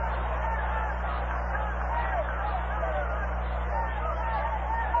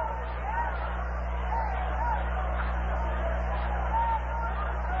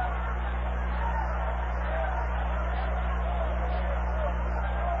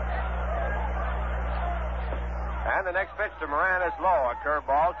 And the next pitch to Moran is low, a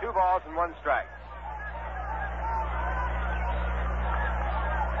curveball, 2 balls and 1 strike.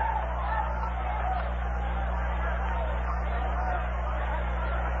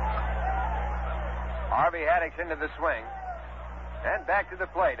 Harvey Haddix into the swing. And back to the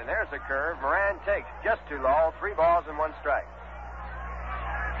plate. And there's a curve. Moran takes just too low. 3 balls and 1 strike.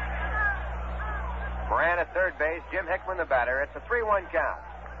 Moran at third base. Jim Hickman the batter. It's a 3-1 count.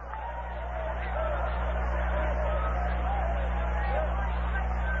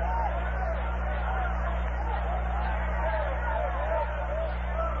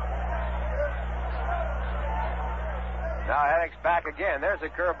 Now Haddix back again. There's a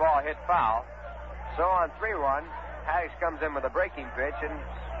curveball hit foul. So on 3-1, Haddix comes in with a breaking pitch, and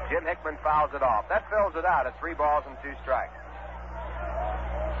Jim Hickman fouls it off. That fills it out at 3 balls and 2 strikes.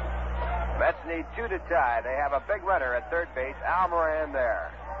 Mets need 2 to tie. They have a big runner at third base, Al Moran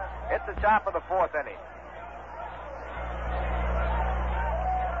there. It's the top of the 4th inning.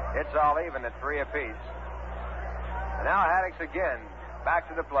 It's all even at 3 apiece. And now Haddix again, back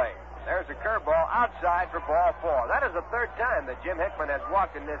to the plate. There's a curveball outside for ball 4. That is the 3rd time that Jim Hickman has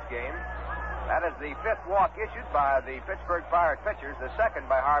walked in this game. That is the 5th walk issued by the Pittsburgh Pirates pitchers, the 2nd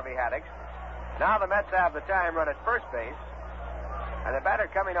by Harvey Haddix. Now the Mets have the time run at first base. And the batter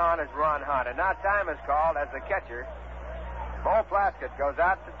coming on is Ron Hunt. And now time is called as the catcher. Bo Plaskett goes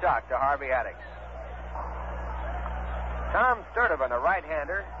out to talk to Harvey Haddix. Tom Sturdivant, a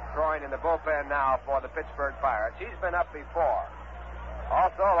right-hander, throwing in the bullpen now for the Pittsburgh Pirates. He's been up before.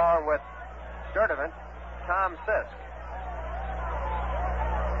 Also, along with Sturdivant, Tom Sisk.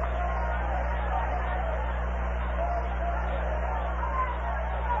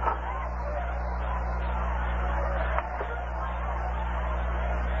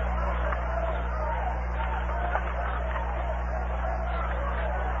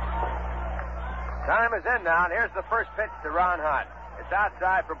 Time is in now, and here's the first pitch to Ron Hunt. It's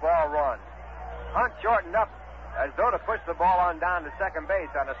outside for ball 1. Hunt shortened up as though to push the ball on down to second base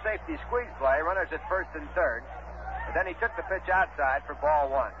on a safety squeeze play. Runners at first and third. And then he took the pitch outside for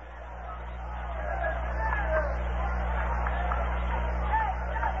ball 1.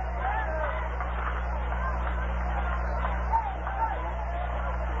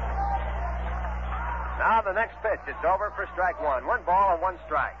 Now the next pitch. It's over for strike 1. 1 ball and 1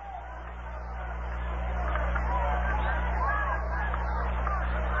 strike.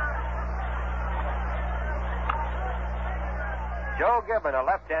 Joe Gibbon, a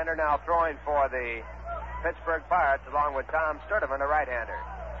left-hander, now throwing for the Pittsburgh Pirates, along with Tom Sturdivant, a right-hander.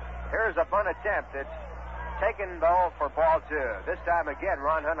 Here's a bunt attempt. It's taken, though, for ball 2. This time again,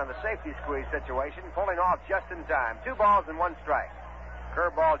 Ron Hunt on the safety squeeze situation, pulling off just in time. 2 balls and 1 strike.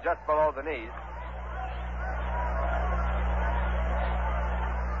 Curveball just below the knees.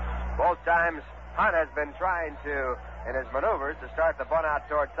 Both times, Hunt has been trying to, in his maneuvers, to start the bunt out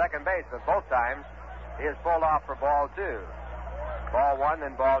toward second base, but both times he has pulled off for ball 2. Ball 1,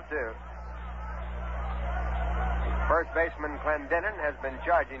 then ball 2. First baseman Clendenin has been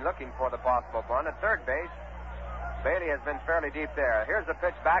charging, looking for the possible bunt. At third base, Bailey has been fairly deep there. Here's the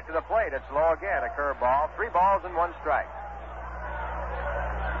pitch back to the plate. It's low again, a curveball. 3 balls and 1 strike.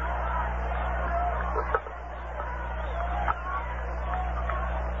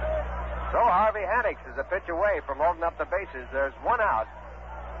 So Harvey Haddix is a pitch away from loading up the bases. There's 1 out.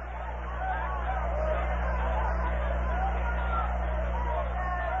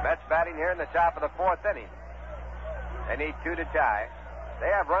 Mets batting here in the top of the 4th inning. They need 2 to tie. They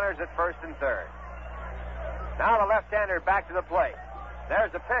have runners at first and third. Now the left-hander back to the plate.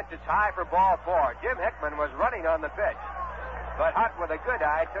 There's the pitch. It's high for ball 4. Jim Hickman was running on the pitch. But Hunt, with a good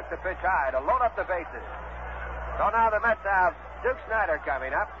eye, took the pitch high to load up the bases. So now the Mets have Duke Snider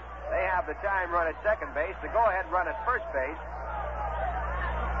coming up. They have the time run at second base, the go-ahead run at first base.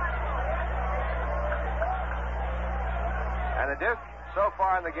 And the Duke, so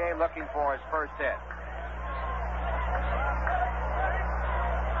far in the game, looking for his first hit.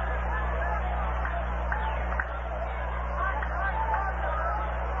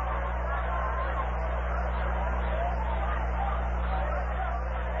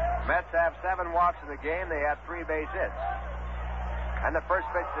 Mets have 7 walks in the game. They have 3 base hits. And the first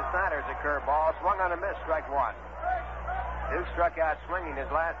pitch to Snyder's a curveball. Swung on a miss, strike 1. Duke struck out swinging his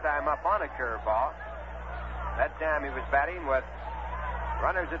last time up on a curveball. That time he was batting with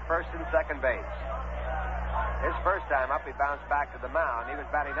runners at first and second base. His first time up, he bounced back to the mound. He was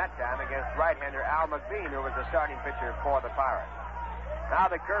batting that time against right-hander Al McBean, who was the starting pitcher for the Pirates. Now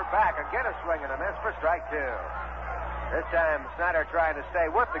the curve back. Again a swing and a miss for strike 2. This time Snyder trying to stay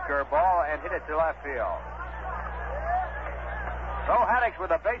with the curveball and hit it to left field. So Haddix,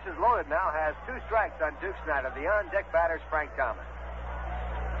 with the bases loaded now, has 2 strikes on Duke Snider. The on-deck batter's Frank Thomas.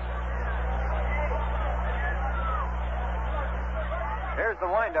 Here's the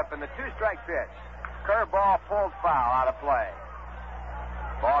windup and the 2-strike pitch. Curveball pulled foul out of play.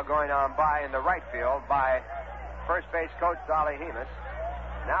 Ball going on by in the right field by first base coach Dolly Hemus.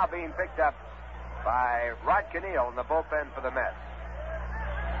 Now being picked up by Rod Neal in the bullpen for the Mets.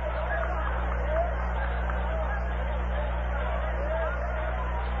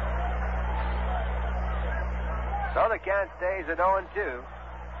 So the count stays at 0-2.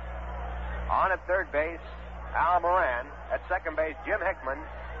 On at third base, Al Moran. At second base, Jim Hickman.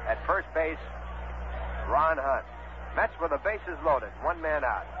 At first base, Ron Hunt. Mets with the bases loaded. One man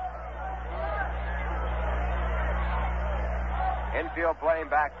out. Infield playing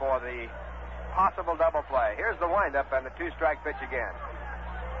back for the possible double play. Here's the windup and the two-strike pitch again.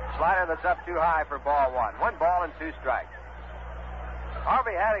 Slider that's up too high for ball one. 1 ball and 2 strikes.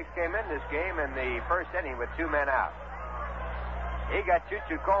 Harvey Haddix came in this game in the first inning with 2 men out. He got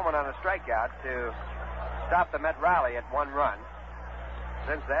Choo-Choo Coleman on a strikeout to stop the Met rally at 1 run.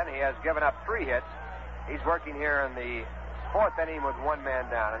 Since then, he has given up 3 hits. He's working here in the 4th inning with 1 man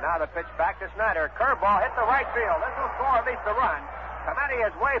down. And now the pitch back to Snyder. Curveball hit the right field. This will score at least a run. Clemente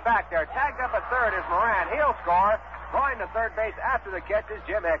is way back there. Tagged up at third is Moran. He'll score. Going to third base after the catch is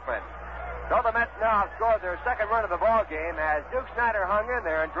Jim Hickman. So the Mets now have scored their second run of the ball game as Duke Snyder hung in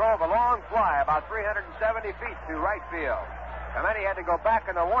there and drove a long fly about 370 feet to right field. Clemente had to go back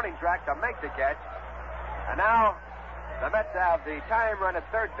on the warning track to make the catch. And now the Mets have the tying run at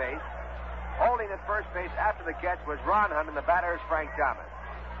third base. Holding at first base after the catch was Ron Hunt, and the batter is Frank Thomas.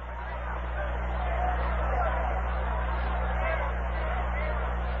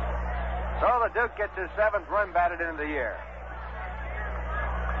 So the Duke gets his 7th run batted into the year.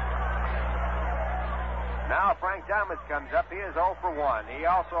 Now Frank Thomas comes up. He is 0 for 1. He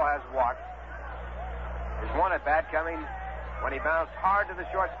also has walked. His 1 at bat coming when he bounced hard to the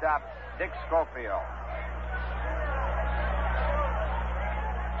shortstop, Dick Schofield.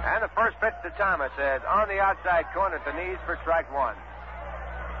 And the first pitch to Thomas is on the outside corner at the knees for strike 1.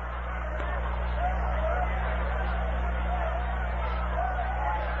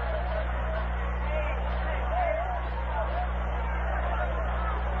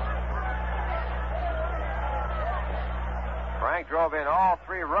 Frank drove in all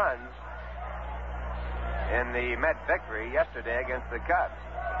 3 runs in the Met victory yesterday against the Cubs.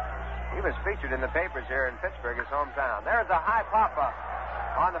 He was featured in the papers here in Pittsburgh, his hometown. There's a high pop-up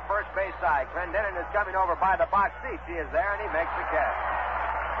on the first base side. Clendenin is coming over by the box seats. He is there, and he makes the catch.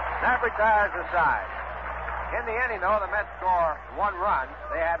 That retires the side. In the inning, though, the Mets score 1 run.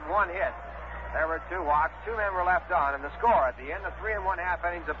 They had 1 hit. There were 2 walks. 2 men were left on, and the score at the end of 3 1/2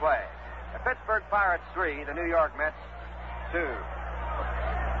 innings of play. The Pittsburgh Pirates 3, the New York Mets 2.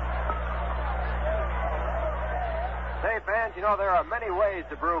 Say, fans, you know there are many ways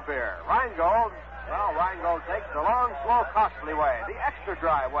to brew beer. Rheingold, well, Rheingold takes the long, slow, costly way, the extra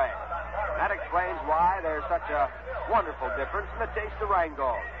dry way. That explains why there's such a wonderful difference in the taste of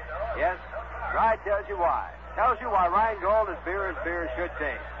Rheingold. Yes, dry tells you why. Tells you why Rheingold is beer as beer should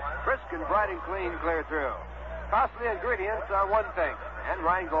taste. Crisp and bright and clean clear through. Costly ingredients are one thing, and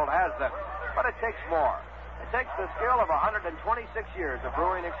Rheingold has them. But it takes more. It takes the skill of 126 years of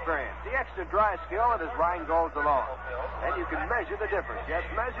brewing experience. The extra dry skill that is Rheingold's alone. And you can measure the difference. Yes,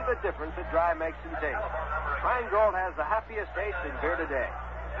 measure the difference that dry makes in taste. Rheingold has the happiest taste in beer today.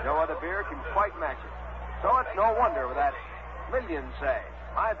 No other beer can quite match it. So it's no wonder that millions say,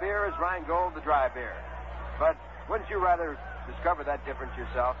 my beer is Rheingold, the dry beer. But wouldn't you rather discover that difference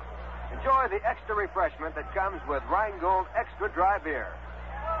yourself? Enjoy the extra refreshment that comes with Rheingold Extra Dry Beer.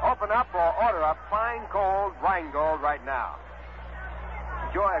 Open up or order up fine cold Rheingold right now.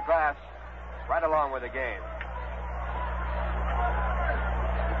 Enjoy a glass right along with the game.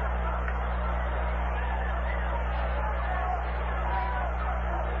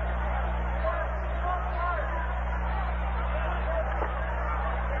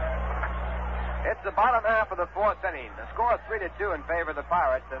 It's the bottom half of the 4th inning. The score is 3-2 in favor of the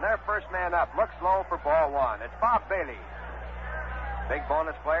Pirates, and their first man up looks low for ball 1. It's Bob Bailey. Big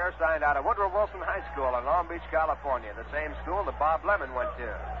bonus player signed out of Woodrow Wilson High School in Long Beach, California, the same school that Bob Lemon went to.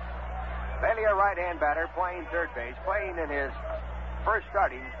 Bailey, a right-hand batter, playing third base, playing in his first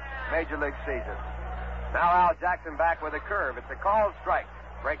starting Major League season. Now Al Jackson back with a curve. It's a called strike,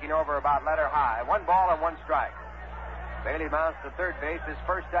 breaking over about letter high. 1 ball and 1 strike. Bailey mounts to third base his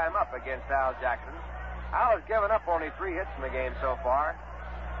first time up against Al Jackson. Al has given up only 3 hits in the game so far.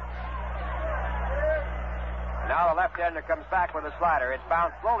 Now the left-hander comes back with a slider. It's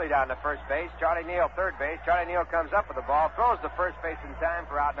bounced slowly down to first base. Charlie Neal, third base. Charlie Neal comes up with the ball, throws to first base in time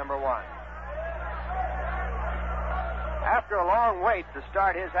for out number 1. After a long wait to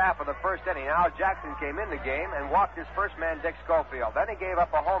start his half of the first inning, Al Jackson came in the game and walked his first man, Dick Schofield. Then he gave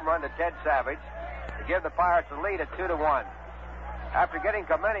up a home run to Ted Savage to give the Pirates a lead at 2-1. After getting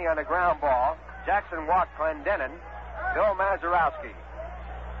Clemente on a ground ball, Jackson walked Clendenin, Bill Mazurowski.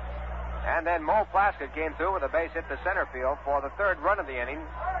 And then Mo Plaska came through with a base hit to center field for the third run of the inning.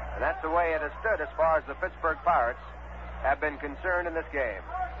 And that's the way it has stood as far as the Pittsburgh Pirates have been concerned in this game.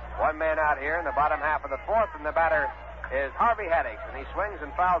 One man out here in the bottom half of the fourth, and the batter is Harvey Haddix, and he swings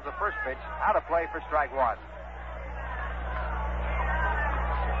and fouls the first pitch out of play for strike one.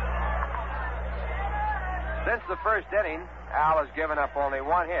 Since the first inning, Al has given up only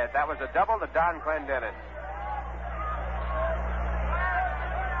one hit. That was a double to Don Clendenin.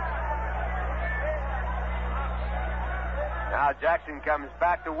 Now Jackson comes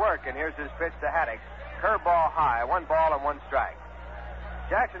back to work, and here's his pitch to Haddix. Curveball high, 1 ball and 1 strike.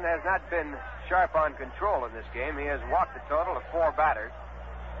 Jackson has not been sharp on control in this game. He has walked a total of 4 batters,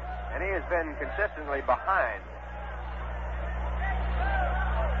 and he has been consistently behind.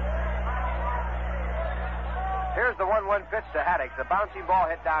 Here's the 1-1 pitch to Haddix. A bouncing ball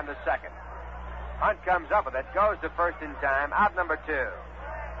hit down to second. Hunt comes up with it, goes to first in time, out number 2.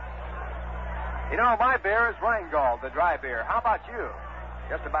 You know, my beer is Rheingold, the dry beer. How about you?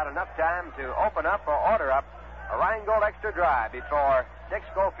 Just about enough time to open up or order up a Rheingold Extra Dry before Dick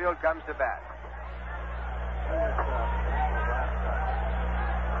Schofield comes to bat.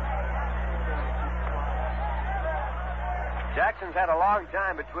 Jackson's had a long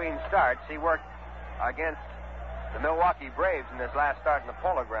time between starts. He worked against the Milwaukee Braves in his last start in the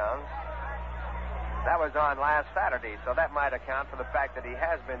Polo Grounds. That was on last Saturday, so that might account for the fact that he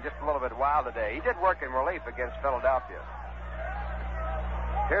has been just a little bit wild today. He did work in relief against Philadelphia.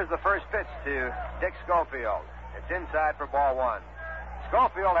 Here's the first pitch to Dick Schofield. It's inside for ball 1.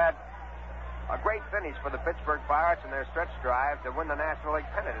 Schofield had a great finish for the Pittsburgh Pirates in their stretch drive to win the National League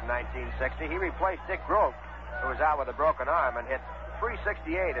pennant in 1960. He replaced Dick Grote, who was out with a broken arm, and hit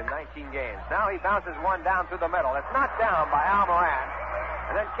 .368 in 19 games. Now he bounces one down through the middle. It's knocked down by Al Moran,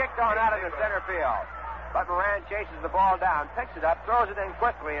 and then kicked on out into center field. But Moran chases the ball down, picks it up, throws it in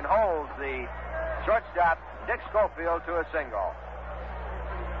quickly, and holds the shortstop, Dick Schofield, to a single.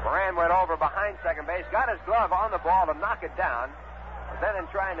 Moran went over behind second base, got his glove on the ball to knock it down, but then in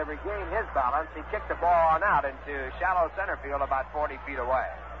trying to regain his balance, he kicked the ball on out into shallow center field about 40 feet away.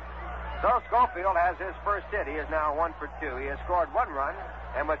 So Schofield has his first hit. He is now 1 for 2. He has scored 1 run,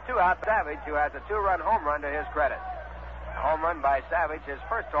 and with 2 out, Savage, who has a 2-run home run to his credit. A home run by Savage, his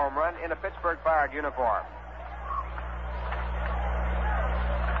first home run in a Pittsburgh Pirate uniform.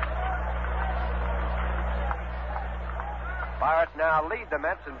 Pirates now lead the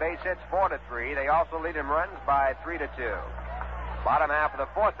Mets in base hits 4-3. They also lead in runs by 3-2. Bottom half of the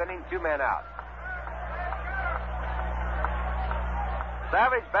fourth inning, 2 men out.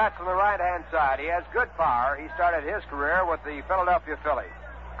 Savage bats on the right-hand side. He has good power. He started his career with the Philadelphia Phillies.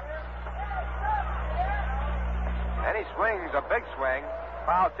 And he swings a big swing.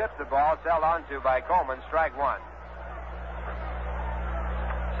 Foul tips the ball. It's held onto by Coleman. Strike 1.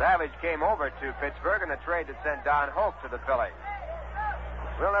 Savage came over to Pittsburgh in a trade that sent Don Hope to the Phillies.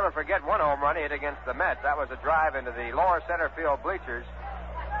 We'll never forget one home run he hit against the Mets. That was a drive into the lower center field bleachers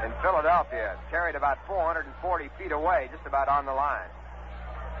in Philadelphia. It carried about 440 feet away, just about on the line.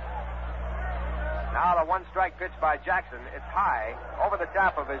 Now the 1-strike pitch by Jackson. It's high, over the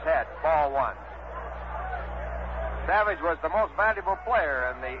top of his head. Ball 1. Savage was the most valuable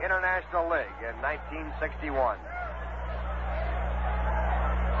player in the International League in 1961.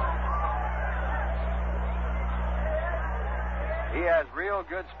 He has real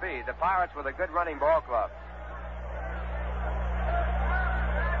good speed. The Pirates with a good running ball club.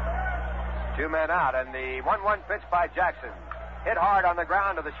 2 men out, and the 1-1 pitch by Jackson. Hit hard on the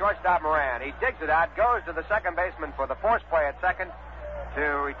ground to the shortstop, Moran. He digs it out, goes to the second baseman for the force play at second to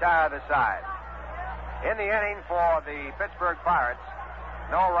retire the side. In the inning for the Pittsburgh Pirates,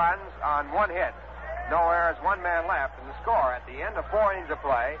 no runs on 1 hit. No errors, 1 man left. And the score at the end of 4 innings of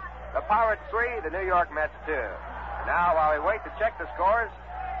play, the Pirates 3, the New York Mets 2. Now, while we wait to check the scores,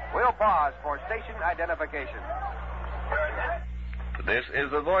 we'll pause for station identification. This is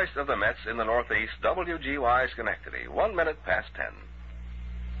the voice of the Mets in the Northeast, WGY Schenectady, 1 minute past 10.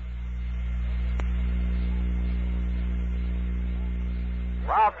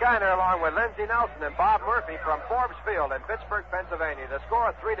 Ralph Kiner along with Lindsey Nelson and Bob Murphy from Forbes Field in Pittsburgh, Pennsylvania. The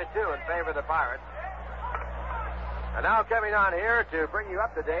score 3-2 in favor of the Pirates. And now coming on here to bring you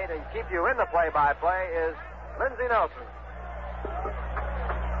up to date and keep you in the play-by-play is Lindsey Nelson.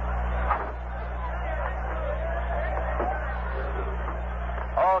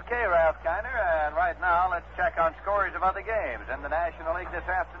 Okay, Ralph Kiner, and right now let's check on scores of other games. In the National League this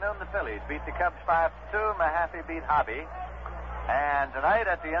afternoon, the Phillies beat the Cubs 5-2. Mahaffey beat Harvey. And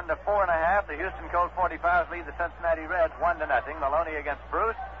tonight, at the end of 4.5, the Houston Colt 45s lead the Cincinnati Reds 1-0. Maloney against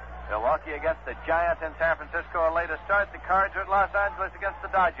Bruce. Milwaukee against the Giants in San Francisco, a latest start. The Cards are at Los Angeles against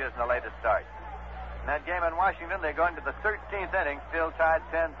the Dodgers in the latest start. In that game in Washington, they go into the 13th inning, still tied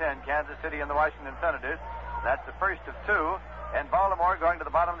 10-10, Kansas City and the Washington Senators. That's the first of two. In Baltimore, going to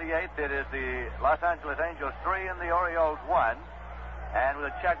the bottom of the 8th, it is the Los Angeles Angels 3 and the Orioles 1. And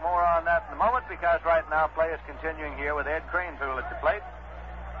we'll check more on that in a moment, because right now play is continuing here with Ed Kranepool at the plate.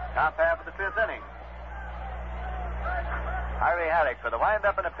 Top half of the 5th inning. Harvey Haddix with a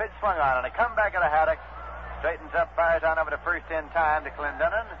windup and a pitch swung on, and a comeback of the Haddix. Straightens up, fires on over to first in time to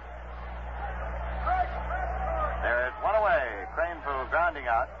Clendenon. There's one away. Kranepool grounding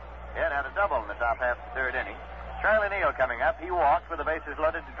out. Ed had a double in the top half of the 3rd inning. Charlie Neal coming up. He walked with the bases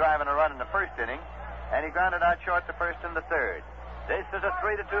loaded to drive in a run in the 1st inning, and he grounded out short the 1st and the 3rd. This is a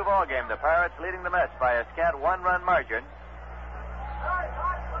 3-2 ball game. The Pirates leading the Mets by a scant 1-run margin.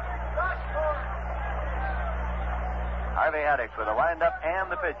 Harvey Haddix with a windup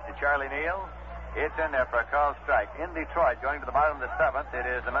and the pitch to Charlie Neal. It's in there for a called strike. In Detroit, going to the bottom of the 7th, it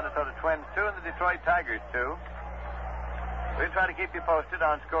is the Minnesota Twins 2 and the Detroit Tigers 2. We'll try to keep you posted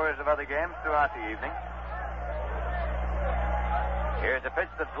on scores of other games throughout the evening. Here's a pitch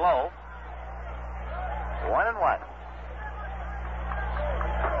that's low. 1-1.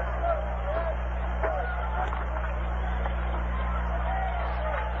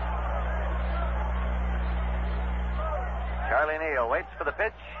 Charlie Neal waits for the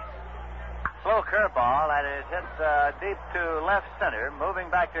pitch. Slow curveball, and it hits deep to left center. Moving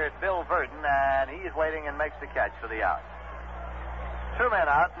back there is Bill Verdon, and he's waiting and makes the catch for the out. 2 men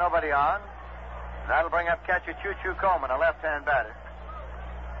out, nobody on. That'll bring up catcher Choo-Choo Coleman, a left-hand batter.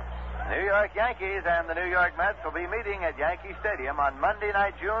 New York Yankees and the New York Mets will be meeting at Yankee Stadium on Monday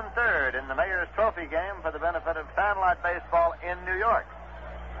night, June 3rd, in the Mayor's Trophy game for the benefit of Sandlot Baseball in New York.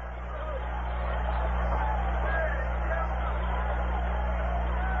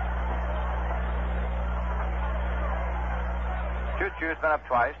 Choo-Choo's been up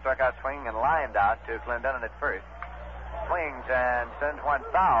twice, struck out swinging and lined out to Clendenon at first. Swings and sends one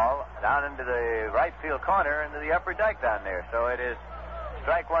foul down into the right field corner into the upper deck down there. So it is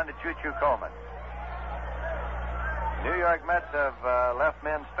strike one to Choo-Choo Coleman. New York Mets have left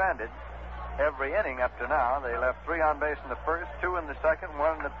men stranded every inning up to now. They left 3 on base in the 1st, 2 in the 2nd,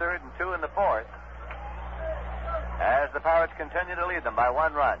 1 in the 3rd, and 2 in the 4th. As the Pirates continue to lead them by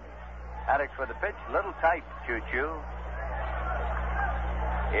 1 run. Haddix with the pitch, little tight, Choo-Choo.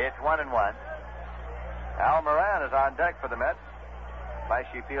 It's 1-1. Al Moran is on deck for the Mets.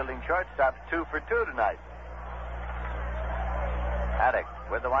 Flashy fielding shortstop, 2 for 2 tonight. Haddix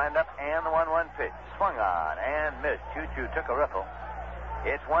with the windup and the 1-1 pitch. Swung on and missed. Choo-Choo took a riffle.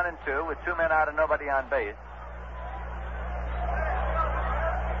 It's 1-2 with 2 men out and nobody on base.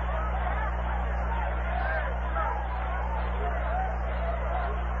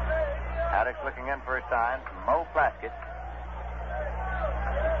 Haddix looking in for a sign from Mo Plaskett.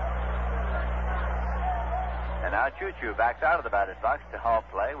 And now Choo-Choo backs out of the batter's box to halt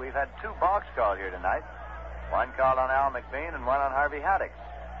play. We've had 2 balks called here tonight. 1 called on Al McBean and 1 on Harvey Haddix.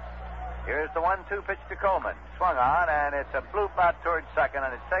 Here's the 1-2 pitch to Coleman. Swung on, and it's a bloop out towards second,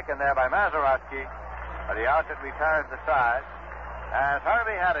 and it's taken there by Mazeroski for the out that retires the side. As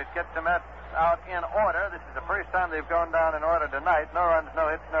Harvey Haddix gets the Mets out in order, this is the first time they've gone down in order tonight. No runs, no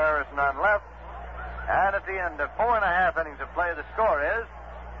hits, no errors, none left. And at the end of 4.5 innings of play, the score is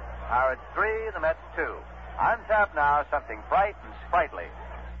Pirates 3, the Mets 2. On tap now, something bright and sprightly.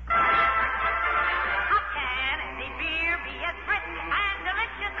 How can any beer be as rich and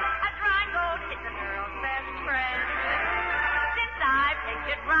delicious as Rheingold? It's a girl's best friend. Since I've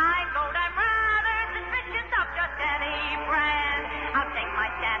tasted Rheingold, I'm rather suspicious of just any brand. I'll take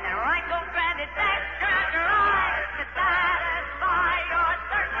my stand at Rheingold brand. It's extra dry to satisfy your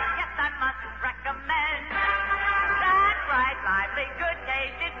thirst. Yes, I must recommend that bright, lively, good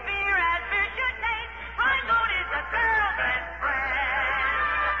taste. It's beer as beer should taste. Rheingold is a girl's best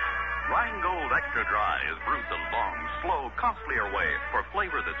friend. Rheingold Extra Dry is brewed the long, slow, costlier way for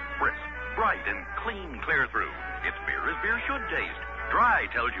flavor that's brisk, bright, and clean clear through. It's beer as beer should taste. Dry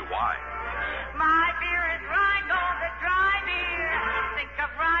tells you why. My beer is Rheingold, the dry beer. Think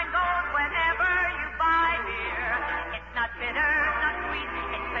of Rheingold whenever you buy beer. It's not bitter, not sweet.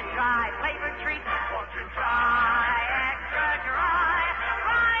 It's a dry flavor treat. Won't you try extra dry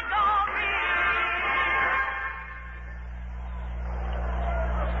Rheingold beer?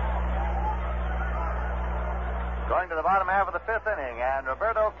 Going to the bottom half of the 5th inning, and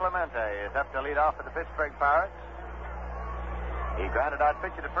Roberto Clemente is up to lead off for the Pittsburgh Pirates. He grounded out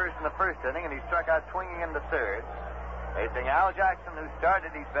pitch to first in the 1st inning, and he struck out swinging in the 3rd. Facing Al Jackson, who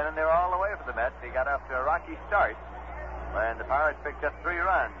started. He's been in there all the way for the Mets. He got off to a rocky start when the Pirates picked up 3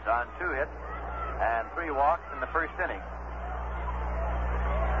 runs on 2 hits and 3 walks in the first inning.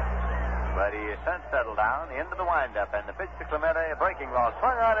 But he has since settled down into the windup, and the pitch to Clemente, a breaking ball,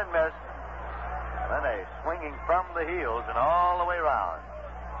 swung on and missed. Clemente swinging from the heels and all the way around.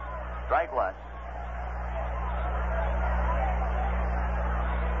 Strike 1.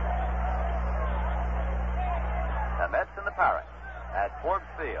 The Mets and the Pirates at Forbes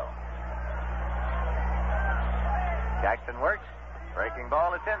Field. Jackson works. Breaking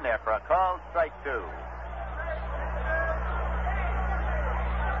ball. It's in there for a called strike 2.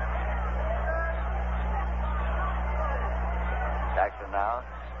 Jackson now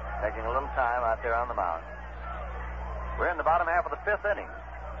taking a little time out there on the mound. We're in the bottom half of the 5th inning.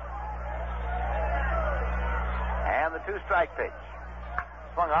 And the 2-strike pitch.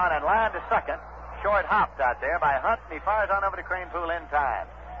 Swung on and lined to second. Short hopped out there by Hunt, and he fires on over to Kranepool in time.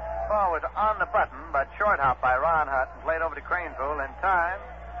 Ball was on the button, but short hop by Ron Hunt and played over to Kranepool in time.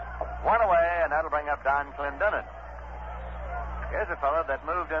 1 away, and that'll bring up Don Clendenin. Here's a fellow that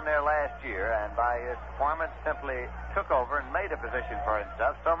moved in there last year, and by his performance simply took over and made a position for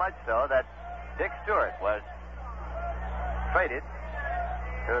himself, so much so that Dick Stewart was traded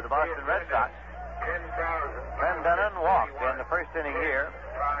to the Boston Red Sox. Clendenin walked in the first inning here.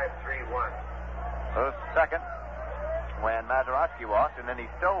 5-3-1. Moved second when Mazeroski walked, and then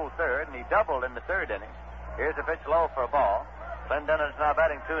he stole third, and he doubled in the 3rd inning. Here's a pitch low for a ball. Clendenin is now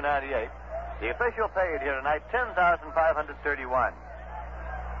batting .298. The official paid here tonight $10,531.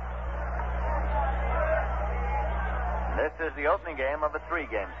 This is the opening game of a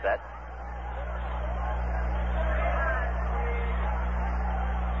 3-game set.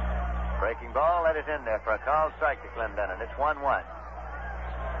 Breaking ball, that is in there for a called strike to Clendenin. It's 1-1.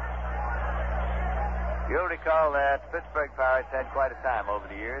 You'll recall that Pittsburgh Pirates had quite a time over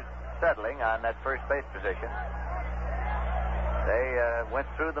the years settling on that first base position. They went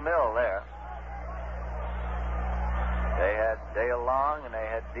through the mill there. They had Dale Long and they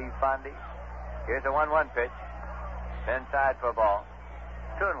had Dee Fondy. Here's a 1-1 pitch. Inside for a ball.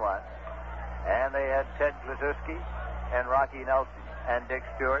 2-1. And they had Ted Kluszewski and Rocky Nelson and Dick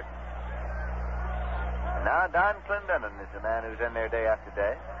Stewart. And now Don Clendenin is the man who's in there day after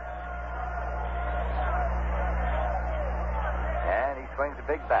day. And he swings a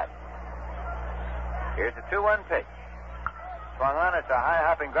big bat. Here's a 2-1 pitch. Swung on. It's a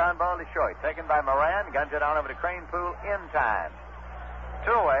high-hopping ground ball to short. Taken by Moran. Guns it on over to Kranepool in time.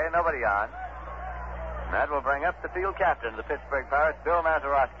 2 away, nobody on. And that will bring up the field captain of the Pittsburgh Pirates, Bill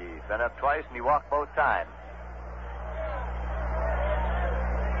Mazeroski. He's been up twice, and he walked both times.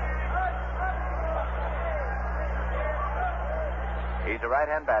 He's a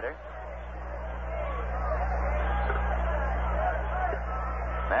right-hand batter.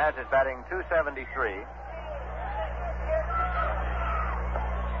 Maz is batting .273.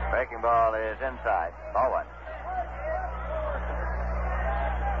 Breaking ball is inside. Ball 1.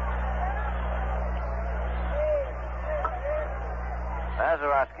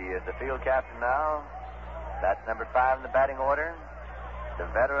 Mazeroski is the field captain now. That's number 5 in the batting order. The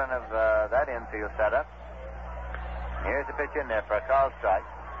veteran of that infield setup. Here's the pitch in there for a called strike.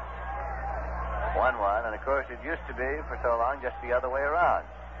 1-1, and of course it used to be for so long just the other way around.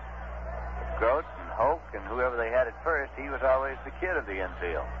 Grote and Hoke and whoever they had at first, he was always the kid of the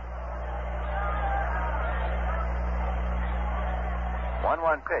infield.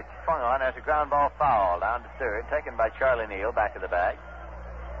 1-1 pitch, swung on as a ground ball foul down to third, taken by Charlie Neal, back of the bag.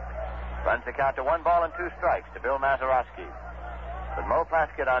 Runs the count to 1 ball and 2 strikes to Bill Mazeroski, with Mo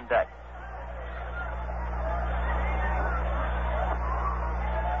Plaskett on deck.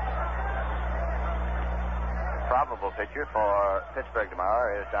 Probable pitcher for Pittsburgh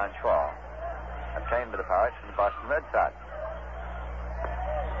tomorrow is Don Schwall, obtained by the Pirates from the Boston Red Sox.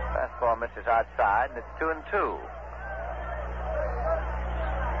 Fastball misses outside, and it's 2-2.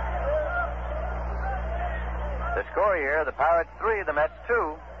 The score here, the Pirates 3, the Mets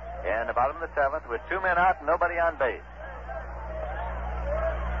 2, in the bottom of the 7th with 2 men out and nobody on base.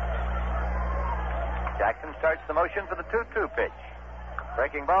 Jackson starts the motion for the 2-2 pitch.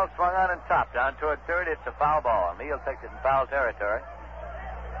 Breaking ball swung on and chopped down toward third. It's a foul ball. Neal takes it in foul territory.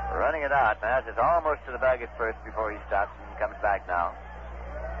 Running it out. Maz is almost to the bag at first before he stops and comes back now.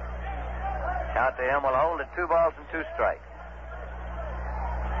 Count to him will hold at 2 balls and 2 strikes.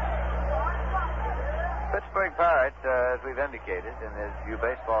 Pittsburgh Pirates, as we've indicated, and as you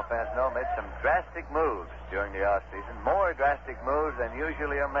baseball fans know, made some drastic moves during the offseason. More drastic moves than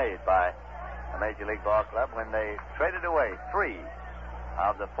usually are made by a Major League Ball club when they traded away 3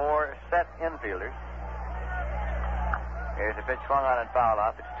 of the 4 set infielders Here's a pitch swung on and fouled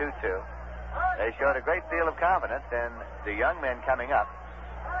off. It's 2-2. They showed a great deal of confidence in the young men coming up.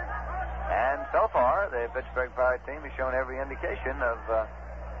 And so far, the Pittsburgh Pirates team has shown every indication of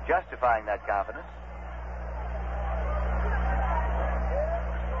justifying that confidence.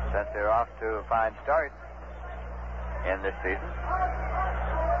 Since they're off to a fine start in this season.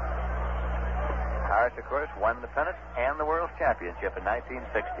 Pirates, of course, won the pennant and the World Championship in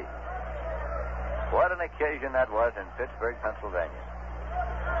 1960. What an occasion that was in Pittsburgh, Pennsylvania.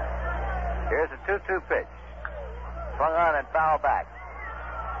 Here's a 2-2 pitch. Swung on and foul back.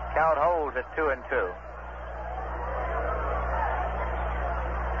 Count holds at 2-2.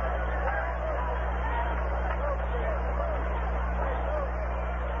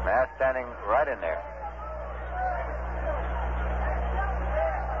 Mass standing right in there.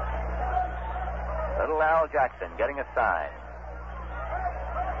 Little Al Jackson getting a sign.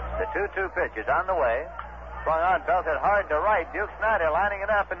 The 2-2 pitch is on the way. Swung on, belts it hard to right. Duke Snyder lining it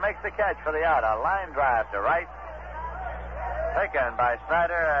up and makes the catch for the out. A line drive to right. Taken by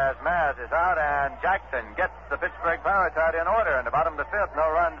Snyder as Maz is out, and Jackson gets the Pittsburgh Pirates out in order. In the bottom of the fifth, no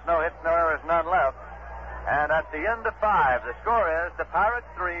runs, no hits, no errors, none left. And at the end of 5, the score is the Pirates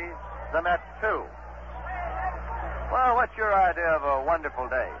 3, the Mets 2. Well, what's your idea of a wonderful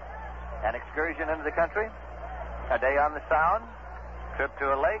day? An excursion into the country? A day on the Sound? Trip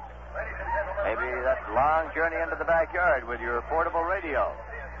to a lake? Maybe that long journey into the backyard with your portable radio?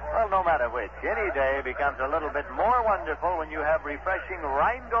 Well, no matter which, any day becomes a little bit more wonderful when you have refreshing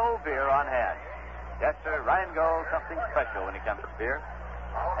Rheingold beer on hand. Yes, sir, Rheingold, something special when it comes to beer.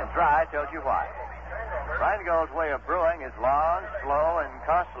 And Dry tells you why. Rheingold's way of brewing is long, slow, and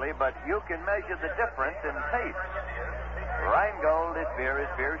costly, but you can measure the difference in taste. Rheingold is beer as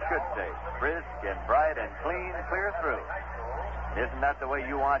beer should taste. Brisk and bright and clean, clear through. Isn't that the way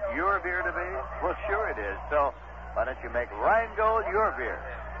you want your beer to be? Well, sure it is. So why don't you make Rheingold your beer?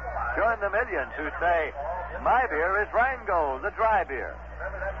 Join the millions who say, my beer is Rheingold, the dry beer.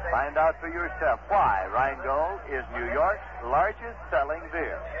 Find out for yourself why Rheingold is New York's largest selling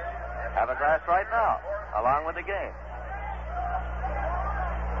beer. Have a glass right now, along with the game.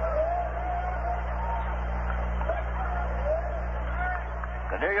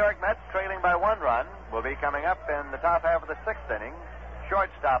 The New York Mets, trailing by 1 run, will be coming up in the top half of the 6th inning.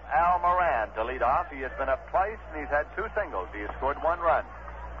 Shortstop Al Moran to lead off. He has been up twice, and he's had 2 singles. He has scored 1 run.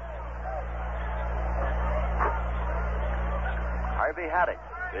 Harvey Haddix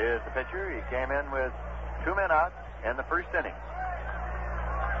is the pitcher. He came in with 2 men out in the 1st inning.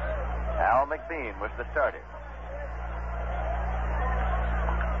 Al McBean was the starter.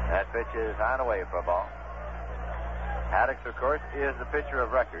 That pitch is on away for a ball. Haddix, of course, is the pitcher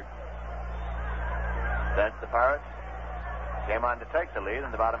of record. Since the Pirates came on to take the lead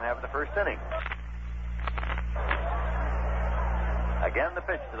in the bottom half of the 1st inning. Again, the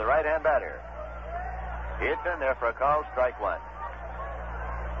pitch to the right-hand batter. He had been there for a called strike 1.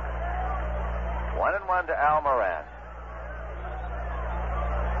 1-1 to Al Moran.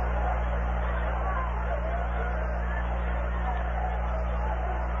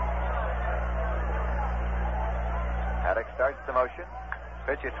 Haddix starts the motion.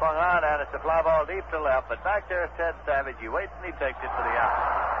 Pitch is swung on, and it's a fly ball deep to left. But back there is Ted Savage. He waits, and he takes it for the out.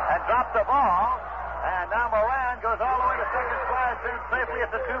 And drops the ball. And now Moran goes all the way to second square, soon safely at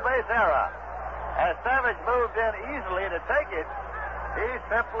the 2-base error. As Savage moved in easily to take it, he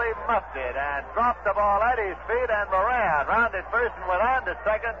simply muffed it and dropped the ball at his feet. And Moran rounded first and went on to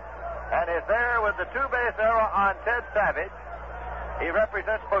second, and is there with the 2-base error on Ted Savage. He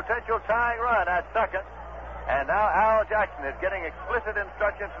represents potential tying run at second. And now Al Jackson is getting explicit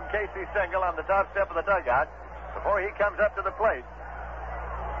instructions from Casey Stengel on the top step of the dugout before he comes up to the plate.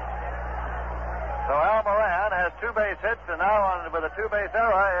 So Al Moran has 2 base hits, and now with a 2-base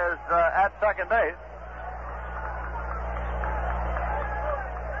error is at second base.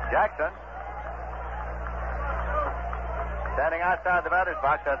 Jackson standing outside the batter's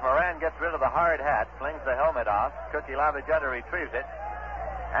box as Moran gets rid of the hard hat, flings the helmet off. Cookie Lavagetta retrieves it,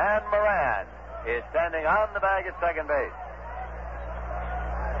 and Moran is standing on the bag at second base.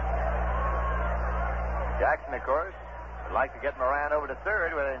 Jackson, of course, would like to get Moran over to third,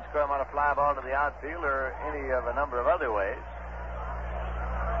 whether he can score him on a fly ball to the outfield or any of a number of other ways.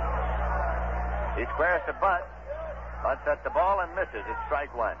 He squares to bunt. Bunts at the ball and misses. It's strike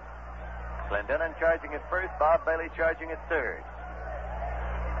 1. Clendenon charging at first, Bob Bailey charging at third.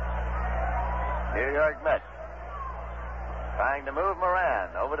 New York Mets trying to move Moran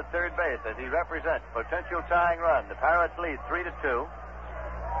over to third base as he represents potential tying run. The Pirates lead 3-2.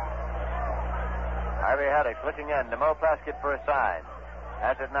 Harvey Haddix looking in to Mo Plaskett for a sign.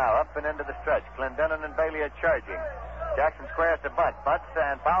 Has it now up and into the stretch. Clendenon and Bailey are charging. Jackson squares to butt. Butts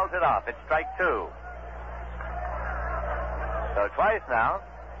and fouls it off. It's strike 2. So twice now,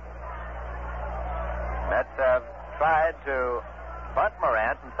 Mets have tried to bunt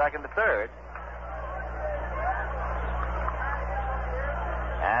Moran from second to third.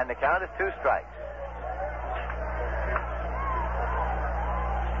 And the count is 2 strikes.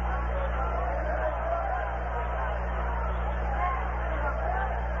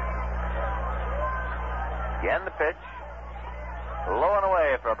 Again the pitch. Low and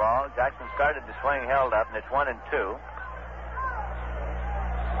away for a ball. Jackson started to swing, held up, and it's 1-2.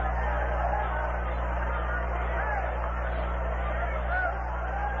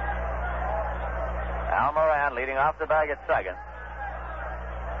 Moran leading off the bag at second.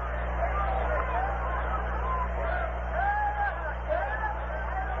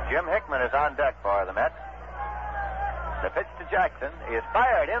 Jim Hickman is on deck for the Mets. The pitch to Jackson is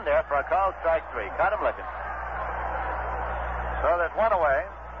fired in there for a called strike 3. Caught him looking. So there's one away.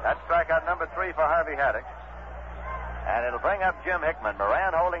 That's strikeout number 3 for Harvey Haddix. And it'll bring up Jim Hickman.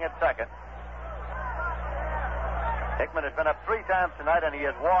 Moran holding at second. Hickman has been up 3 times tonight, and he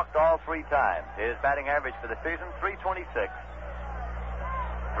has walked all 3 times. His batting average for the season, .326.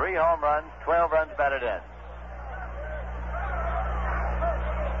 3 home runs, 12 runs batted in.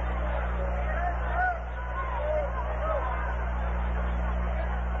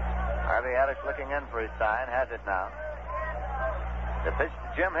 Harvey Haddix looking in for his sign, has it now. The pitch to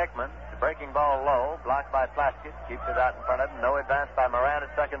Jim Hickman. The breaking ball low, blocked by Plaskett. Keeps it out in front of him. No advance by Moran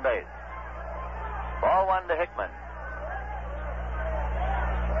at second base. Ball 1 to Hickman.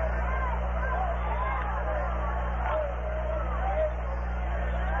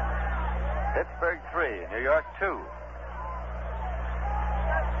 Pittsburgh 3, New York 2.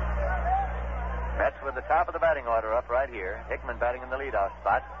 Mets with the top of the batting order up right here. Hickman batting in the leadoff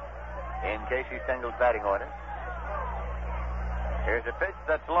spot in Casey Stengel's batting order. Here's a pitch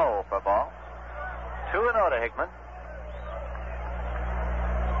that's low for a ball. 2-0 to Hickman.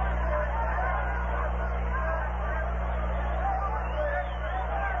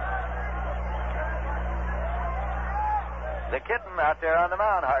 The kitten out there on the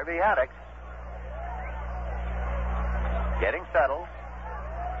mound, Harvey Haddix. Getting settled.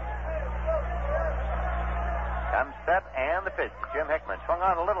 Comes set and the pitch. Jim Hickman swung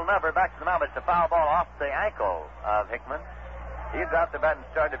on a little number back to the mound. It's a foul ball off the ankle of Hickman. He dropped the bat and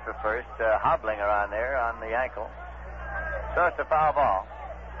started for first, hobbling around there on the ankle. So it's a foul ball.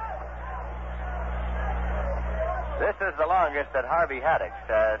 This is the longest that Harvey Haddix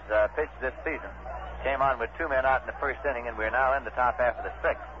has pitched this season. Came on with 2 men out in the first inning, and we're now in the top half of the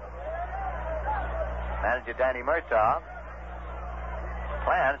 6th. Manager Danny Murtaugh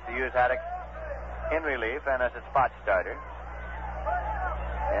plans to use Haddix in relief and as a spot starter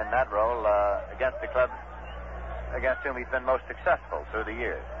in that role against the clubs against whom he's been most successful through the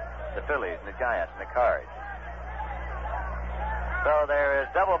years, the Phillies and the Giants and the Cards. So there is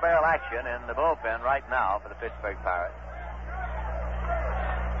double barrel action in the bullpen right now for the Pittsburgh Pirates.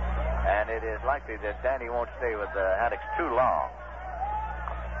 And it is likely that Danny won't stay with Haddix too long.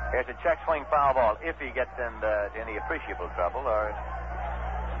 Here's a check swing foul ball if he gets into any appreciable trouble, or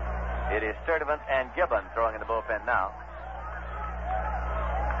it is Sturdivant and Gibbon throwing in the bullpen now.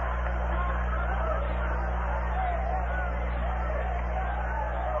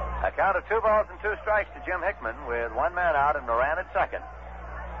 A count of 2 balls and 2 strikes to Jim Hickman with 1 man out and Moran at second.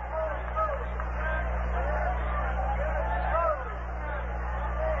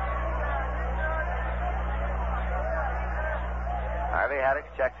 Harvey Haddix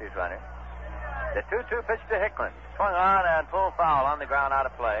checks his runner. The 2-2 pitch to Hickman. Swung on and full foul on the ground out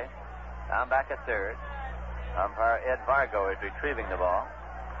of play. Down back at third. Umpire Ed Vargo is retrieving the ball.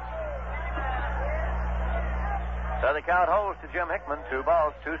 So the count holds to Jim Hickman. 2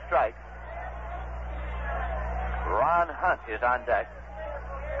 balls, 2 strikes. Ron Hunt is on deck.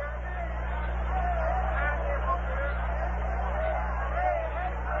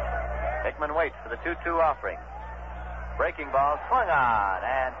 Hickman waits for the 2-2 offering. Breaking ball swung on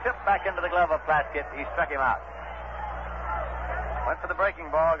and tipped back into the glove of Plaskett. He struck him out. Went for the breaking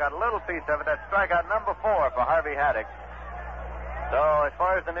ball, got a little piece of it. That's strikeout number 4 for Harvey Haddix. So as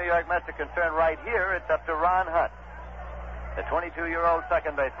far as the New York Mets are concerned right here, it's up to Ron Hunt. The 22-year-old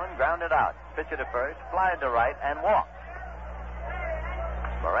second baseman grounded out. Pitch it to first, flied to right, and walked.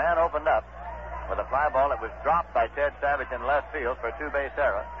 Moran opened up with a fly ball that was dropped by Ted Savage in left field for a 2-base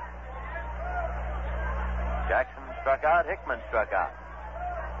error. Jackson struck out. Hickman struck out.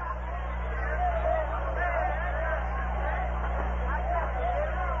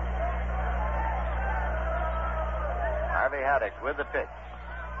 Harvey Haddix with the pitch.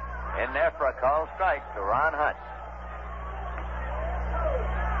 In there for a call strike to Ron Hunt.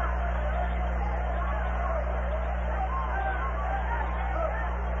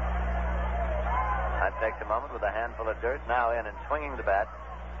 takes a moment with a handful of dirt. Now in and swinging the bat.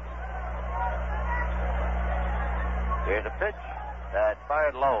 Here's a pitch that's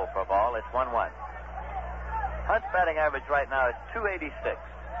fired low for a ball. It's 1-1. Hunt's batting average right now is .286.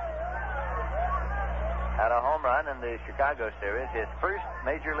 Had a home run in the Chicago series, his first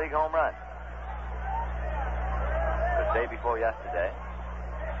major league home run. The day before yesterday.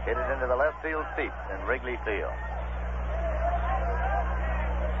 Hit it into the left field seats in Wrigley Field.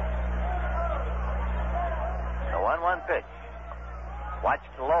 The 1-1 pitch.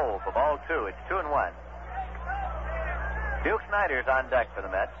 Watched low for ball 2. It's 2-1. Duke Snyder's on deck for the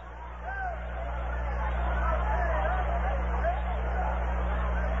Mets.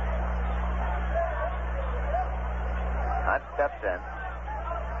 Hunt steps in.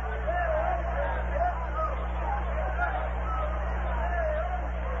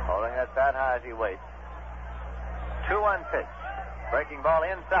 Holding that bat high as he waits. 2-1 pitch. Breaking ball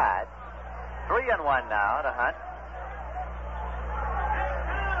inside. 3-1 now to Hunt.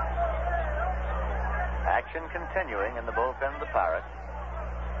 Action continuing in the bullpen of the Pirates.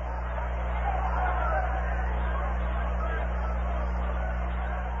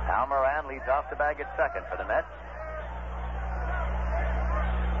 Moran leads off the bag at second for the Mets.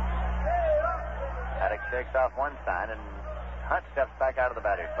 Haddix shakes off one sign, and Hunt steps back out of the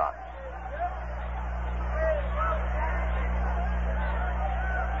batter's box.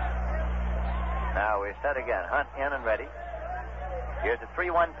 Now we're set again. Hunt in and ready. Here's a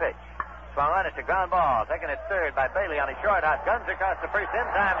 3-1 pitch. Swung on, it's a ground ball. Taken at third by Bailey on a short hop. Guns across the first in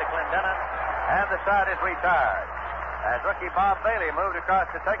time to Clendenon. And the side is retired. As rookie Bob Bailey moved across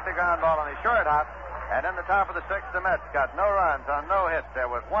to take the ground ball on a short hop. And in the top of the sixth, the Mets got no runs on no hits.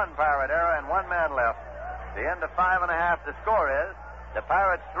 There was one Pirate error and one man left. The end of 5.5, the score is the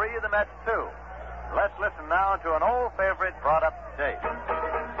Pirates 3, the Mets 2. Let's listen now to an old favorite brought up to date.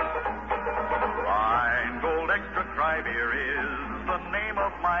 Rheingold Extra Dry Beer is the name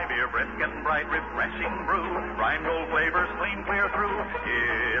of my beer. Brisk and bright, refreshing brew. Rheingold flavors clean, clear through.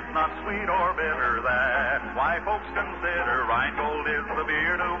 It's not sweet or bitter. That's why folks consider Rheingold is the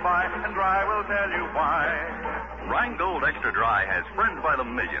beer to buy. And Dry will tell you why. Rheingold Extra Dry has friends by the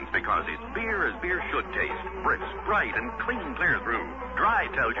millions because it's beer as beer should taste. Brisk, bright, and clean, clear through. Dry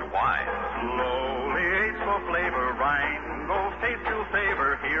tells you why. Slowly aged for flavor. Rheingold taste you'll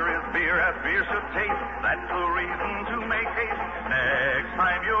savor. Here is beer as beer should taste. That's the reason to make haste. Next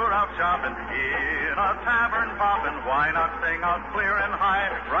time you're out shopping in a tavern popping, why not sing out clear and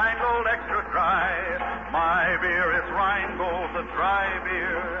high? Rheingold Extra Dry. My beer is Rheingold, the dry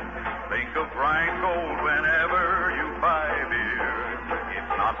beer. Think of Rheingold whenever you buy beer.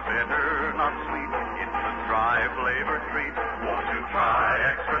 It's not bitter, not sweet. It's a dry flavor treat. Won't you try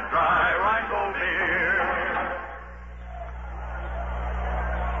Extra Dry Rheingold beer?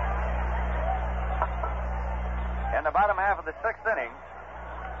 In the bottom half of the sixth inning,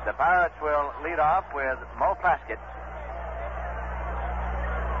 the Pirates will lead off with Mo Plaskett.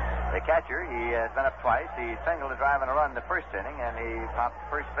 The catcher, he has been up twice. He singled a drive and a run in the first inning, and he popped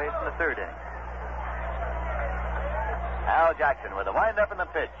first base in the third inning. Al Jackson with a windup in the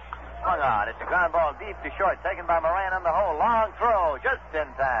pitch. Swung on. It's a ground ball deep to short, taken by Moran on the hole. Long throw, just in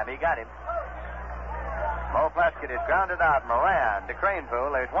time. He got him. Mo Plaskett is grounded out. Moran to Kranepool.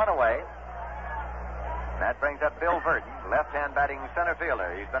 There's one away. That brings up Bill Verdon, left-hand batting center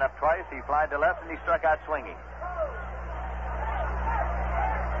fielder. He's been up twice. He flied to left, and he struck out swinging.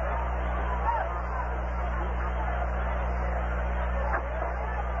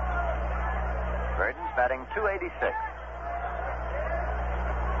 Verdon's batting .286.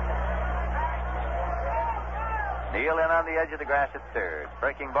 Neal in on the edge of the grass at third.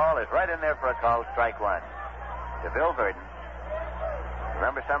 Breaking ball is right in there for a call, strike one. To Bill Verdon.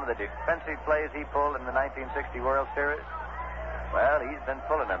 Remember some of the defensive plays he pulled in the 1960 World Series? Well, he's been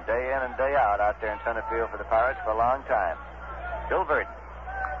pulling them day in and day out there in center field for the Pirates for a long time. Bill Verdon.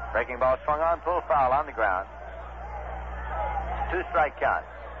 Breaking ball swung on, full foul on the ground. 2-strike count.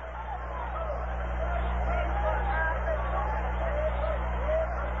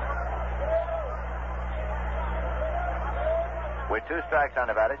 With 2 strikes on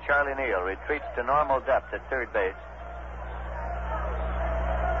the batter, Charlie Neal retreats to normal depth at third base.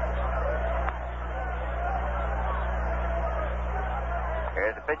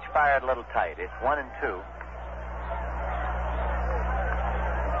 Here's a pitch fired a little tight. It's 1-2.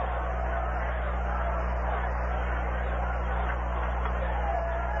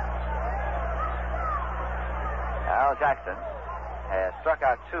 Al Jackson has struck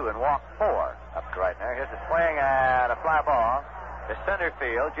out 2 and walked 4 up to right now. Here's a swing and a fly ball to center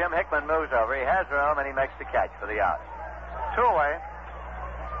field. Jim Hickman moves over. He has room, and he makes the catch for the out. 2 away.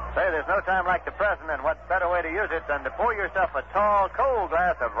 Say, there's no time like the present, and what better way to use it than to pour yourself a tall, cold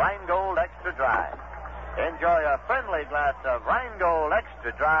glass of Rheingold Extra Dry. Enjoy a friendly glass of Rheingold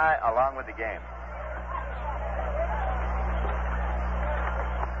Extra Dry along with the game.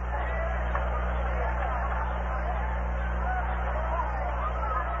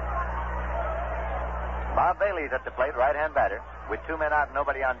 Bob Bailey's at the plate, right-hand batter, with 2 men out and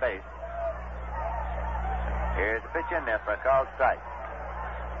nobody on base. Here's the pitch in there for a called strike.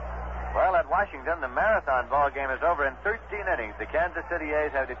 Well, at Washington, the marathon ball game is over in 13 innings. The Kansas City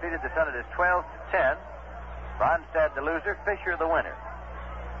A's have defeated the Senators 12-10. Ronstadt the loser, Fisher the winner.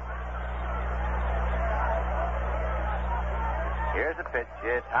 Here's the pitch.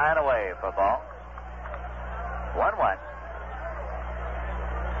 It's high and away for ball. 1-1.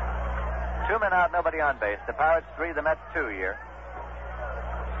 2 men out, nobody on base. The Pirates 3, the Mets 2 here.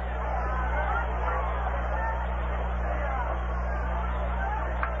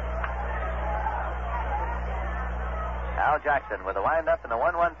 Al Jackson with a windup and the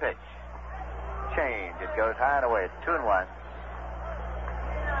 1-1 pitch. Change. It goes high and away. It's 2-1.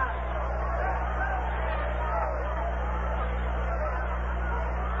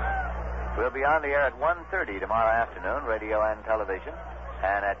 We'll be on the air at 1:30 tomorrow afternoon, radio and television,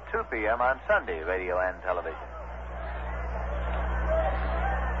 and at 2 p.m. on Sunday, radio and television.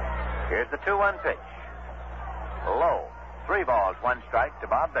 Here's the 2-1 pitch. Low. 3 balls, 1 strike to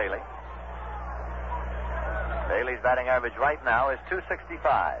Bob Bailey. Bailey's batting average right now is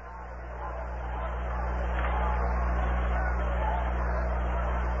 .265.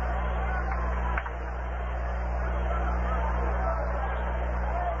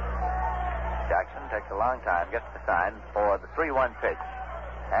 Jackson takes a long time, gets the sign for the 3-1 pitch.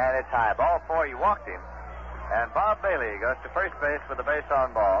 And it's high. Ball 4, he walked him. And Bob Bailey goes to first base with the base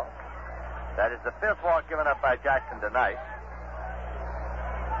on ball. That is the 5th walk given up by Jackson tonight.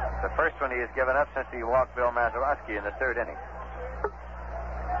 The first one he has given up since he walked Bill Mazeroski in the 3rd inning.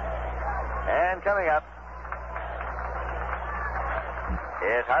 And coming up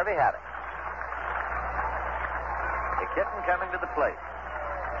is Harvey Haddix. The kitten coming to the plate.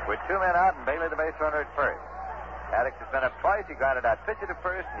 With 2 men out and Bailey the base runner at first. Haddix has been up twice. He grounded out pitch to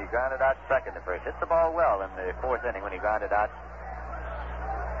first, and he grounded out second to first. Hit the ball well in the 4th inning when he grounded out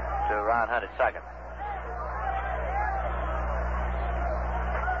to Ron Hunt at second.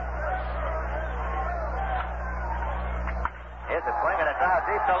 Here's a swing, and it's out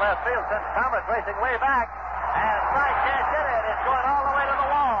deep to left field. Since Thomas racing way back. And Strike can't get it. It's going all the way to the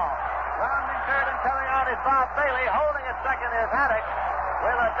wall. Rounding third and coming out is Bob Bailey. Holding at second is Haddix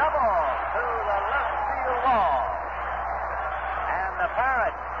with a double to the left field wall. And the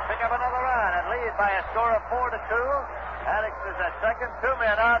Pirates pick up another run and lead by a score of 4-2. Haddix is at second. 2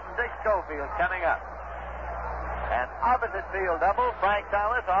 men out, and Dick Schofield coming up. An opposite field double. Frank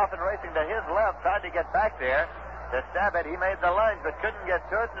Thomas off and racing to his left. Tried to get back there to stab it. He made the lunge but couldn't get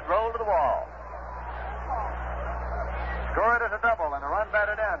to it, and it rolled to the wall. Scored as a double and a run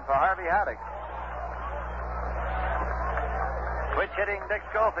batted in for Harvey Haddix. Switch hitting Dick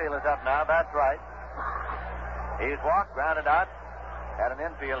Schofield is up now. That's right. He's walked, grounded out, had an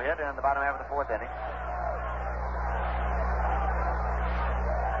infield hit in the bottom half of the 4th inning.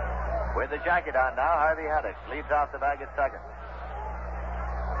 With the jacket on now, Harvey Haddix leads off the bag at second.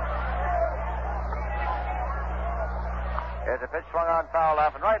 Here's a pitch swung on foul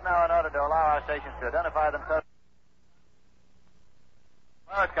off, and right now in order to allow our stations to identify themselves,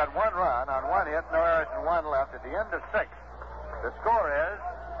 Pirates got 1 run on 1 hit, no errors and 1 left at the end of 6. The score is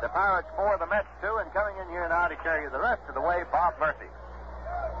the Pirates 4, the Mets 2, and coming in here now to carry the rest of the way, Bob Murphy.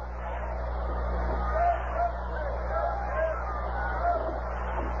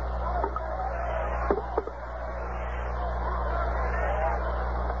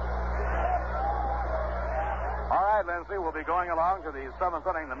 All right, Lindsay, we'll be going along to the 7th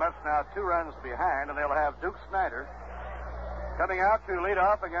inning. The Mets now 2 runs behind, and they'll have Duke Snyder coming out to lead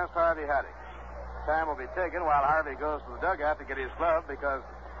off against Harvey Haddix. Time will be taken while Harvey goes to the dugout to get his glove because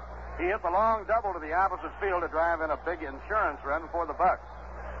he hit the long double to the opposite field to drive in a big insurance run for the Bucks.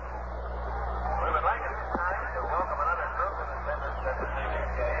 We would like at this time to welcome another group in attendance at this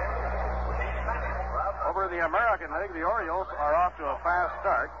evening's game. Over in the American League, the Orioles are off to a fast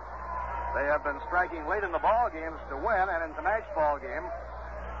start. They have been striking late in the ball games to win, and in tonight's ball game,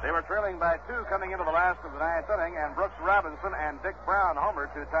 they were trailing by 2 coming into the last of the 9th inning, and Brooks Robinson and Dick Brown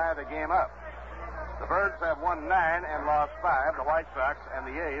homered to tie the game up. The Birds have won 9 and lost 5. The White Sox and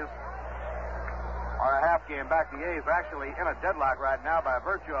the A's are a half game back. The A's actually in a deadlock right now by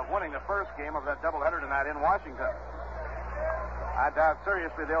virtue of winning the first game of that doubleheader tonight in Washington. I doubt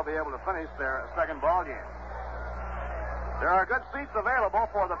seriously they'll be able to finish their second ball game. There are good seats available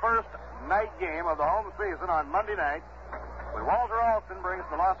for the first night game of the home season on Monday night when Walter Alston brings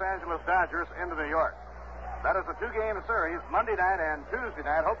the Los Angeles Dodgers into New York. That is a 2-game series, Monday night and Tuesday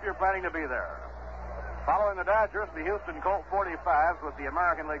night. Hope you're planning to be there. Following the Dodgers, the Houston Colt 45s with the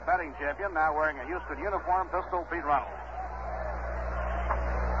American League batting champion, now wearing a Houston uniform, Pistol Pete Runnels.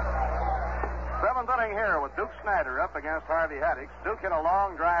 7th inning here with Duke Snyder up against Harvey Haddix. Duke hit a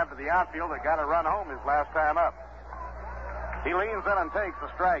long drive to the outfield that got a run home his last time up. He leans in and takes a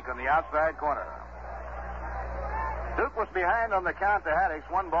strike on the outside corner. Duke was behind on the count to Haddix,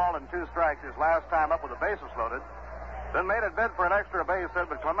 1 ball and 2 strikes his last time up with the bases loaded. Then made a bid for an extra base hit,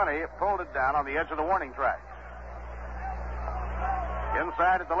 but Clemente pulled it down on the edge of the warning track.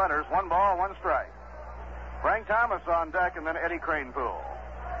 Inside at the letters, 1 ball, 1 strike. Frank Thomas on deck, and then Eddie Kranepool.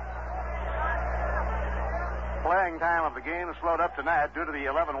 Playing time of the game slowed up tonight due to the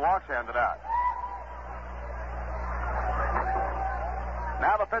 11 walks handed out.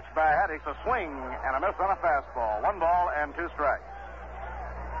 Now the pitch by Haddix, a swing and a miss on a fastball. 1 ball and 2 strikes.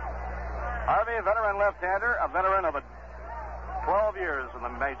 Harvey, a veteran left-hander, a veteran of 12 years in the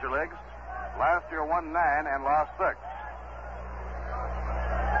major leagues. Last year won 9 and lost 6.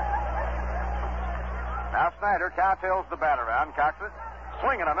 Now Snyder cowtails the bat around, cocks it.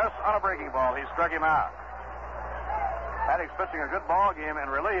 Swing and a miss on a breaking ball. He struck him out. Haddix pitching a good ball game in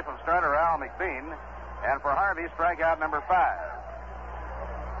relief of starter Al McBean. And for Harvey, strikeout number 5.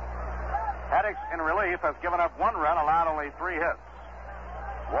 Haddix in relief has given up 1 run, allowed only 3 hits.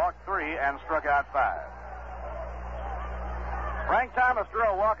 Walked 3 and struck out 5. Frank Thomas drew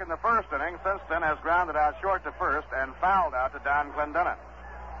a walk in the first inning. Since then has grounded out short to first and fouled out to Don Clendenin.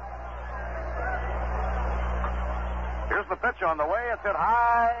 Here's the pitch on the way. It's hit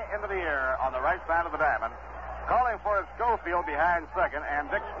high into the air on the right side of the diamond. Calling for it, Schofield behind second, and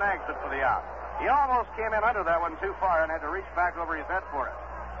Dick snags it for the out. He almost came in under that one too far and had to reach back over his head for it.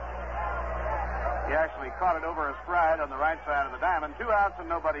 He actually caught it over his stride on the right side of the diamond. 2 outs and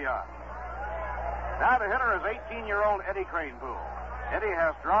nobody on. Now the hitter is 18-year-old Eddie Kranepool. Eddie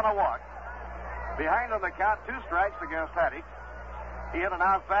has drawn a walk. Behind on the count, 2 strikes against Haddix. He hit an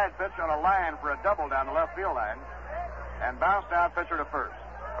outside pitch on a line for a double down the left field line and bounced out pitcher to first.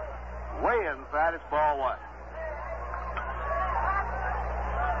 Way inside, it's ball 1.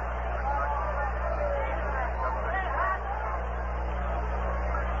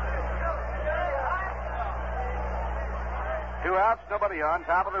 Two outs, nobody on.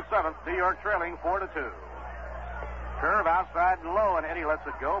 Top of the 7th. New York trailing 4-2. Curve outside and low, and Eddie lets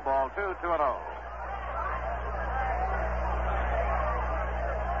it go. Ball 2, 2-0.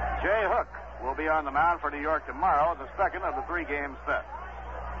 Jay Hook will be on the mound for New York tomorrow, the second of the 3-game set.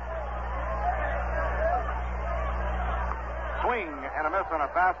 Swing and a miss on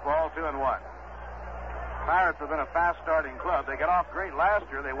a fastball, 2-1. Pirates have been a fast-starting club. They got off great last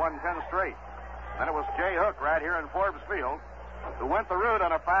year. They won 10 straight. Then it was Jay Hook right here in Forbes Field who went the route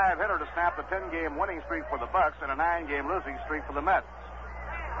on a 5-hitter to snap the 10-game winning streak for the Bucks and a 9-game losing streak for the Mets.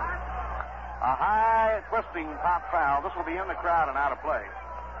 A high twisting pop foul. This will be in the crowd and out of play.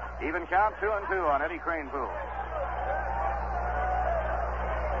 Even count 2-2 on Eddie Kranepool.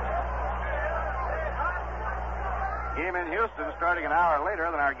 Game in Houston starting an hour later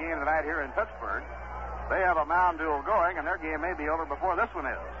than our game tonight here in Pittsburgh. They have a mound duel going, and their game may be over before this one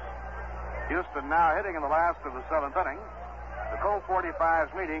is. Houston now hitting in the last of the 7th inning. The Colt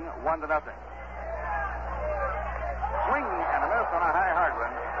 45s leading 1-0. Swing and a miss on a high hard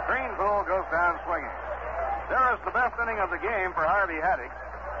one. Kranepool goes down swinging. There is the best inning of the game for Harvey Haddix.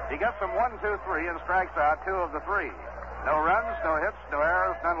 He gets them 1, 2, 3 and strikes out 2 of the 3. No runs, no hits, no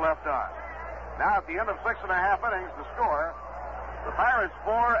errors, none left on. Now at the end of 6.5 innings, the score, the Pirates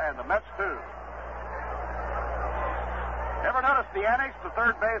 4 and the Mets 2. Ever notice the annex the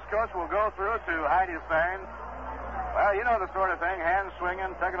third base coach will go through to hide his signs? Well, you know the sort of thing, hands swinging,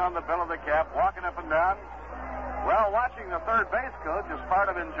 tugging on the bill of the cap, walking up and down. Well, watching the third base coach is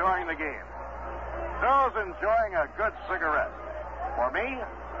part of enjoying the game. So's enjoying a good cigarette. For me,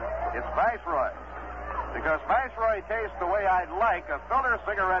 it's Viceroy. Because Viceroy tastes the way I'd like a filter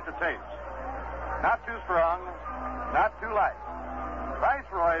cigarette to taste. Not too strong, not too light.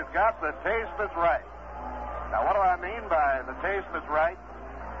 Viceroy's got the taste that's right. Now, what do I mean by the taste that's right?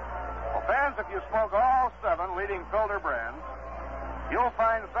 Well, fans, if you smoke all 7 leading filter brands, you'll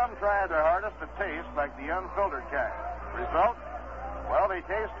find some try their hardest to taste like the unfiltered kind. Result? Well, they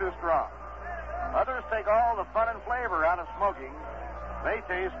taste too strong. Others take all the fun and flavor out of smoking. They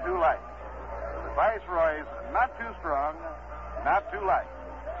taste too light. The Viceroy's not too strong, not too light.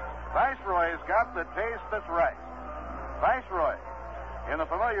 Viceroy's got the taste that's right. Viceroy, in the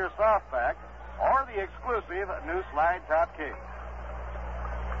familiar soft pack, or the exclusive new slide top case.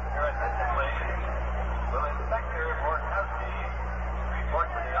 Your attention, please. Will Inspector Borkowski report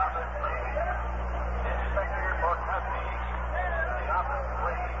to the office, please? Inspector Borkowski, to the office,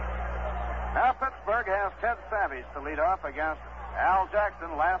 please. Now Pittsburgh has Ted Savage to lead off against Al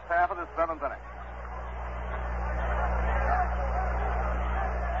Jackson last half of the seventh inning.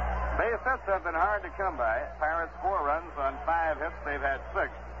 Base hits have been hard to come by. Pirates 4 runs on 5 hits. They've had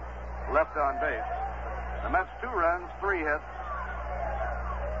 6 left on base. The Mets 2 runs, 3 hits.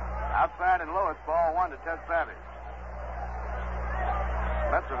 Outside and low, it's ball 1 to Ted Savage.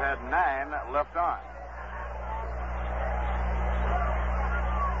 Mets have had 9 left on.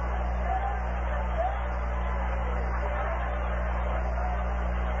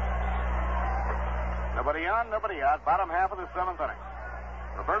 Nobody on, nobody out. Bottom half of the seventh inning.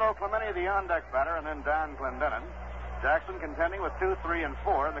 Roberto Clemente, the on-deck batter, and then Don Clendenin. Jackson contending with 2, 3, and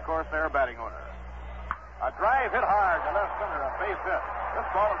 4 in the course their batting order. A drive hit hard to left center, a base hit. This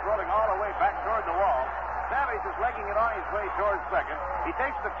ball is rolling all the way back toward the wall. Savage is legging it on his way towards second. He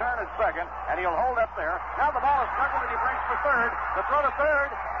takes the turn at second, and he'll hold up there. Now the ball is struggled, and he breaks for third. The throw to third,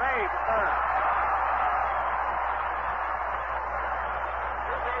 save third.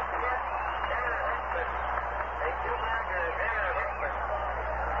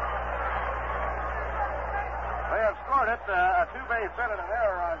 They have scored it, a two-base hit and an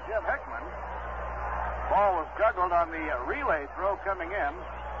error on Jim Hickman. Ball was juggled on the relay throw coming in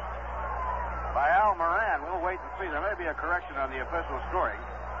by Al Moran. We'll wait and see. There may be a correction on the official scoring.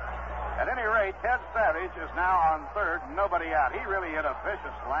 At any rate, Ted Savage is now on third, nobody out. He really hit a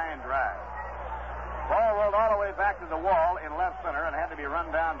vicious line drive. Ball rolled all the way back to the wall in left center and had to be run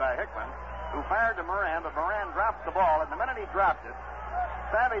down by Hickman, who fired to Moran, but Moran dropped the ball, and the minute he dropped it,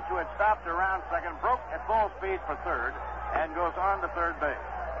 Savage, who had stopped around second, broke at full speed for third and goes on to third base.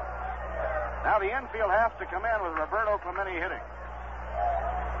 Now the infield has to come in with Roberto Clemente hitting.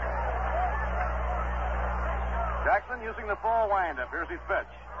 Jackson using the full windup. Here's his pitch.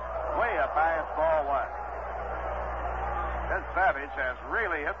 Way up high, it's ball 1. Ted Savage has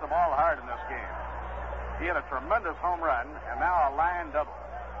really hit the ball hard in this game. He had a tremendous home run and now a line double.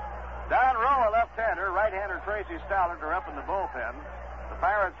 Down row, a left-hander. Right-hander Tracy Stallard are up in the bullpen. The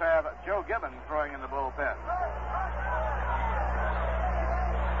Pirates have Joe Gibbons throwing in the bullpen.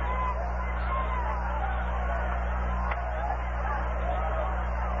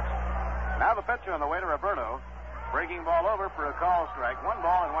 Now the pitch on the way to Roberto. Breaking ball over for a call strike. 1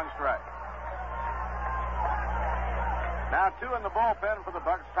 ball and 1 strike. Now 2 in the bullpen for the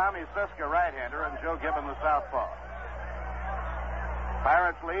Bucks. Tommy Siska, right-hander, and Joe Gibbons, the southpaw.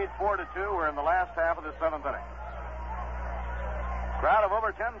 Pirates lead 4-2. We're in the last half of the seventh inning. Crowd of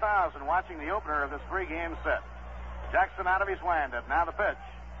over 10,000 watching the opener of this 3-game set. Jackson out of his windup. Now the pitch.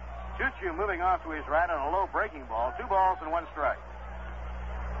 Choo-Choo moving off to his right on a low breaking ball. 2 balls and 1 strike.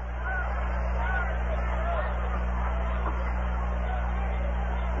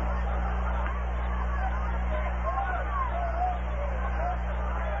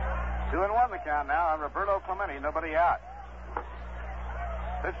 Two and 1 the count now on Roberto Clemente. Nobody out.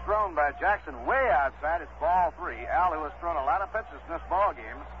 Pitch thrown by Jackson way outside. It's ball 3. Al, who has thrown a lot of pitches in this ball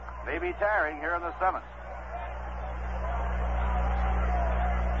game, may be tiring here in the 7th.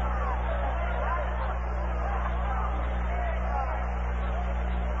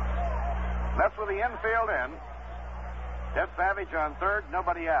 That's with the infield in. Ted Savage on third,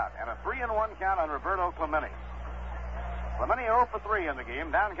 nobody out. And a 3-1 count on Roberto Clemente. Clemente 0 for 3 in the game.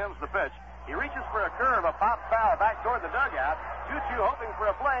 Down comes the pitch. He reaches for a curve, a pop foul back toward the dugout. Choo-Choo hoping for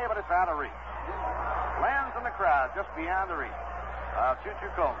a play, but it's out of reach. Lands in the crowd just beyond the reach of Choo-Choo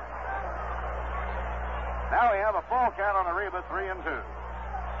Coleman. Now we have a full count on Arriba, 3-2.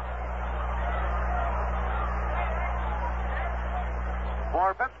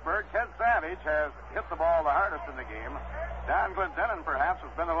 For Pittsburgh, Ted Savage has hit the ball the hardest in the game. Don Clendenin, perhaps,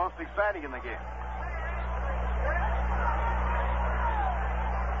 has been the most exciting in the game.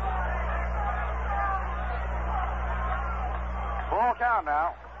 Full count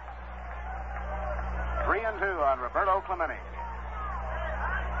now. 3-2 on Roberto Clemente.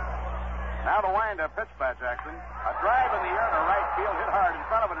 Now the wind-up pitch by Jackson. A drive in the air to right field, hit hard in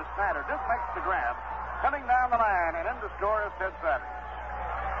front of it is Snyder. Just makes the grab. Coming down the line and in to score is Ted Savage.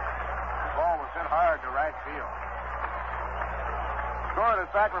 The ball was hit hard to right field. Scored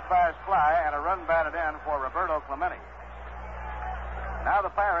a sacrifice fly and a run batted in for Roberto Clemente. Now the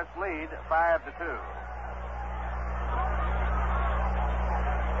Pirates lead 5-2.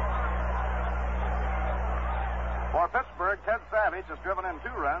 For Pittsburgh, Ted Savage has driven in 2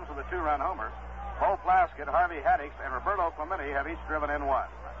 runs with a 2-run homer. Bo Plaskett, Harvey Haddix, and Roberto Clemente have each driven in 1.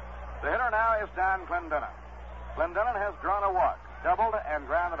 The hitter now is Don Clendenin. Clendenin has drawn a walk, doubled, and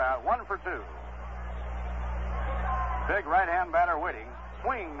grounded out. 1 for 2. Big right-hand batter waiting.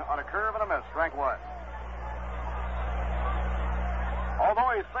 Swing on a curve and a miss. Strike 1.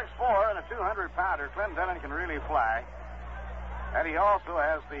 Although he's 6'4" and a 200-pounder, Clendenin can really fly. And he also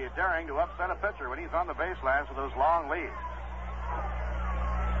has the daring to upset a pitcher when he's on the baselines with those long leads.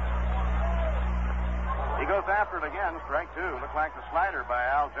 He goes after it again. Strike 2. Looked like the slider by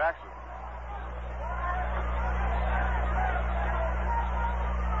Al Jackson.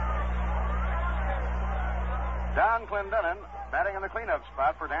 Don Clendenin batting in the cleanup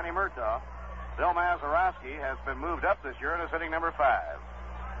spot for Danny Murtaugh. Bill Mazeroski has been moved up this year and is hitting number 5.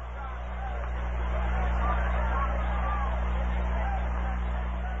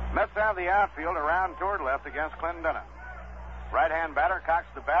 Mets have the outfield around toward left against Clendenin. Right-hand batter cocks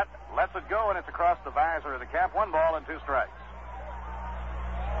the bat, lets it go, and it's across the visor of the cap. 1 ball and 2 strikes.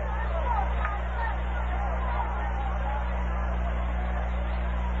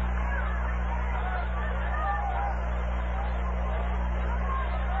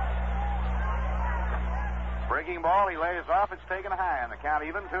 Breaking ball, he lays off. It's taken high, and the count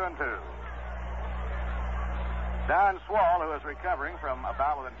even, 2-2. Don Swall, who is recovering from a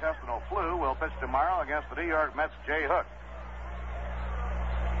bout with intestinal flu, will pitch tomorrow against the New York Mets' Jay Hook.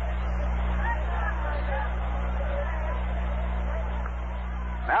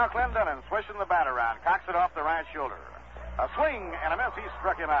 Now Clendenin swishing the bat around, cocks it off the right shoulder. A swing and a miss. He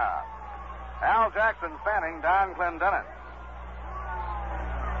struck him out. Al Jackson fanning Don Clendenin.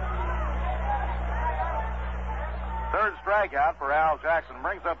 Third strikeout for Al Jackson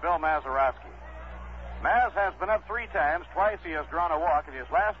brings up Bill Mazeroski. Maz has been up 3 times. Twice he has drawn a walk, and his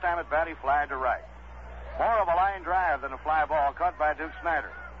last time at bat he flied to right. More of a line drive than a fly ball caught by Duke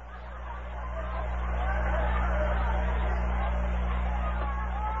Snyder.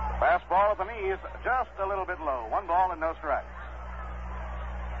 Fastball at the knees, just a little bit low. 1 ball and no strikes.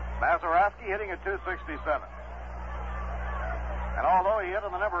 Mazeroski hitting at 267. And although he hit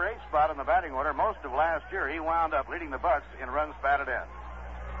in the number 8 spot in the batting order most of last year, he wound up leading the Bucks in runs batted in.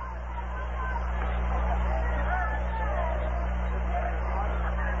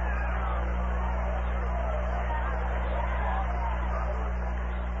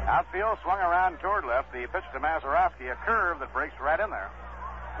 Outfield swung around toward left. The pitch to Mazeroski, a curve that breaks right in there.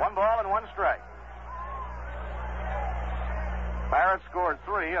 1 ball and 1 strike. Pirates scored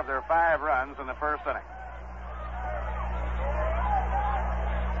 3 of their 5 runs in the first inning.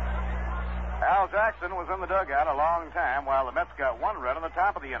 Al Jackson was in the dugout a long time while the Mets got 1 run in the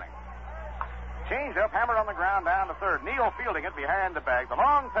top of the inning. Change-up hammered on the ground down to third. Neal fielding it behind the bag. The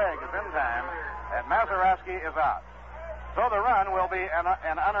long peg is in time, and Mazeroski is out. So the run will be an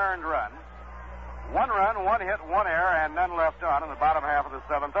unearned run. 1 run, 1 hit, 1 error, and none left on in the bottom half of the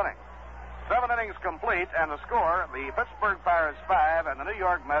 7th inning. 7 innings complete, and the score, the Pittsburgh Pirates 5 and the New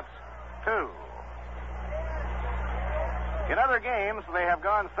York Mets 2. In other games, they have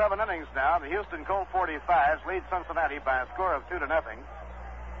gone 7 innings now. The Houston Colt 45s lead Cincinnati by a score of 2-0.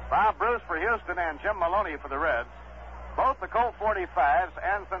 Bob Bruce for Houston and Jim Maloney for the Reds. Both the Colt 45s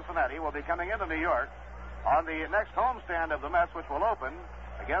and Cincinnati will be coming into New York on the next homestand of the Mets, which will open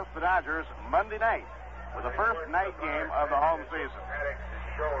against the Dodgers Monday night with the first night game of the home season.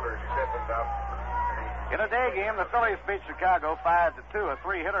 In a day game, the Phillies beat Chicago 5-2. A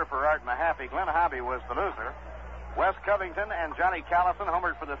 3-hitter for Art Mahaffey. Glenn Hobby was the loser. Wes Covington and Johnny Callison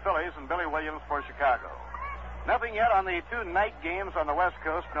homered for the Phillies, and Billy Williams for Chicago. Nothing yet on the 2 night games on the West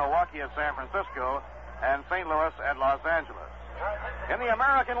Coast, Milwaukee at San Francisco and St. Louis at Los Angeles. In the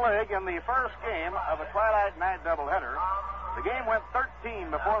American League, in the first game of a twilight night doubleheader, the game went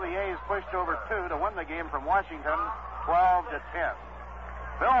 13 before the A's pushed over 2 to win the game from Washington 12-10.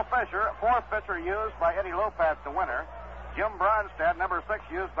 Bill Fisher, 4th pitcher used by Eddie Lopat, the winner. Jim Bronstad, number 6,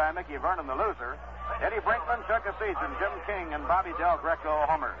 used by Mickey Vernon, the loser. Eddie Brinkman, Chuck Asesian, Jim King, and Bobby Del Greco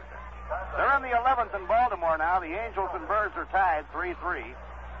homered. They're in the 11th in Baltimore now. The Angels and Birds are tied 3-3.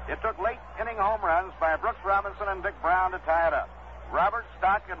 It took late inning home runs by Brooks Robinson and Dick Brown to tie it up. Roberts,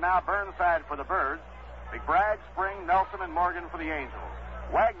 Stock, and now Burnside for the Birds. McBride, Spring, Nelson, and Morgan for the Angels.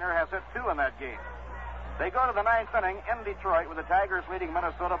 Wagner has hit 2 in that game. They go to the 9th inning in Detroit with the Tigers leading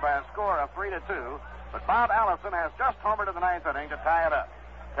Minnesota by a score of 3-2. But Bob Allison has just homered in the 9th inning to tie it up.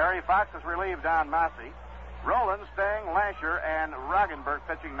 Terry Fox has relieved Don Massey. Rowland, Stang, Lasher, and Roggenberg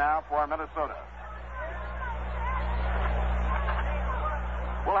pitching now for Minnesota.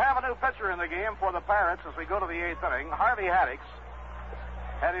 We'll have a new pitcher in the game for the Pirates as we go to the 8th inning. Harvey Haddix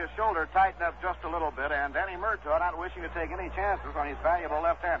had his shoulder tightened up just a little bit, and Danny Murtaugh, not wishing to take any chances on his valuable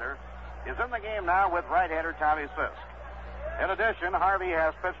left-hander, is in the game now with right-hander Tommy Sisk. In addition, Harvey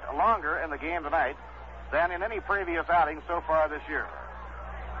has pitched longer in the game tonight than in any previous outing so far this year.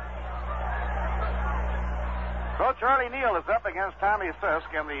 So Charlie Neal is up against Tommy Sisk,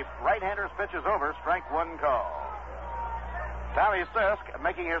 and the right-hander's pitch is over. Strike one call. Tommy Sisk,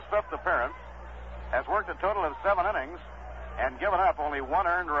 making his fifth appearance, has worked a total of 7 innings and given up only 1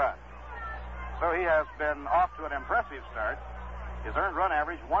 earned run. So he has been off to an impressive start. His earned run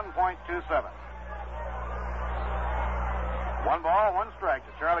average, 1.27. 1 ball, 1 strike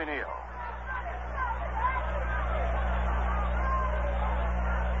to Charlie Neal.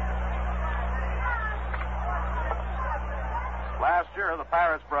 Last year, the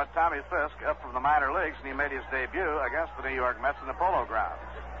Pirates brought Tommy Sisk up from the minor leagues, and he made his debut against the New York Mets in the Polo Grounds.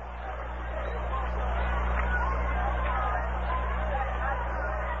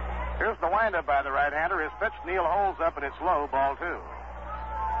 Here's the windup by the right-hander. His pitch, Neal holds up, and it's low, ball 2.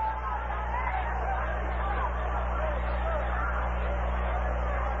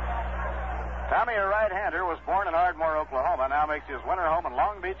 Tommy, a right-hander, was born in Ardmore, Oklahoma, now makes his winter home in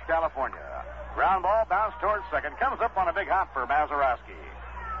Long Beach, California. Ground ball bounced towards second, comes up on a big hop for Mazeroski.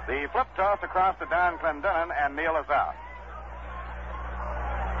 The flip toss across to Don Clendenin, and Neal is out.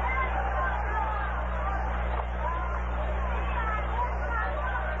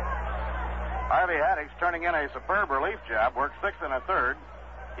 Harvey Haddix turning in a superb relief job, worked 6 1/3.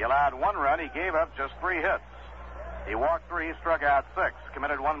 He allowed 1 run. He gave up just 3 hits. He walked 3, struck out 6,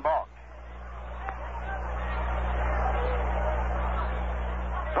 committed 1 balk.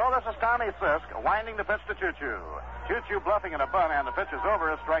 So this is Tommy Sisk winding the pitch to Choo-Choo. Choo-Choo bluffing in a bunt, and the pitch is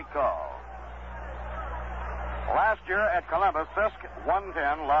over, a strike call. Last year at Columbus, Sisk won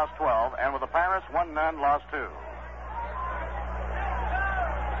 10, lost 12, and with the Pirates, won none, lost 2.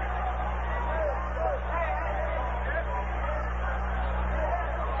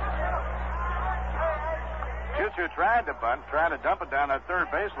 Choo-Choo tried to bunt, trying to dump it down that third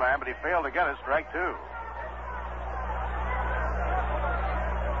baseline, but he failed to get it, strike 2.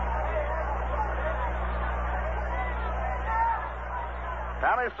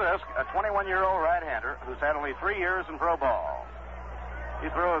 Tommy Sisk, a 21-year-old right-hander who's had only 3 years in pro ball. He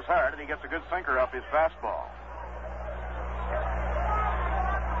throws hard, and he gets a good sinker up his fastball.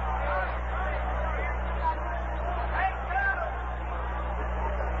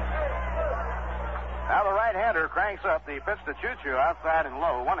 Now the right-hander cranks up the pitch to Choo-Choo outside and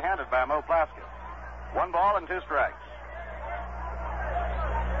low, one-handed by Mo Plaskett. 1 ball and 2 strikes.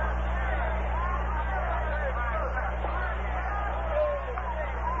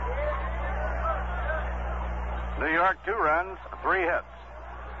 New York, 2 runs, 3 hits.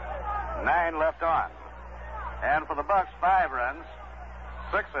 9 left on. And for the Bucks, 5 runs,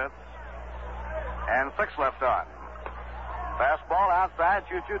 6 hits, and 6 left on. Fastball outside,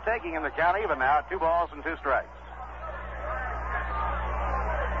 Choo-Choo taking in the count even now, 2 balls and 2 strikes.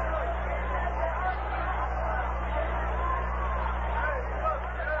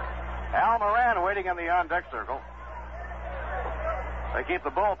 Al Moran waiting in the on-deck circle. They keep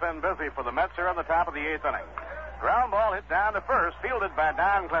the bullpen busy for the Mets here on the top of the 8th inning. Ground ball hit down to first, fielded by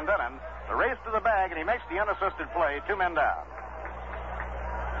Don Clendenin. The race to the bag, and he makes the unassisted play, 2 men down.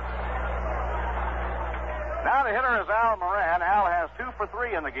 Now the hitter is Al Moran. Al has 2 for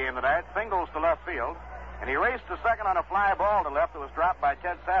 3 in the game tonight, singles to left field, and he raced to second on a fly ball to left that was dropped by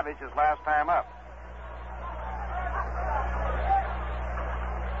Ted Savage his last time up.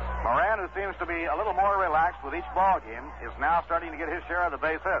 Moran, who seems to be a little more relaxed with each ball game, is now starting to get his share of the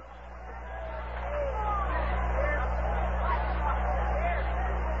base hits.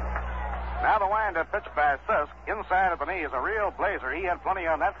 Now the wind-up pitch by Sisk, inside of the knee, is a real blazer. He had plenty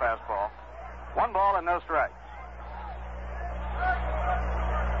on that fastball. 1 ball and no strikes.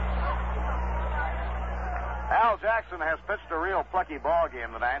 Al Jackson has pitched a real plucky ball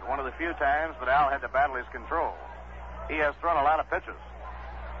game tonight, one of the few times that Al had to battle his control. He has thrown a lot of pitches.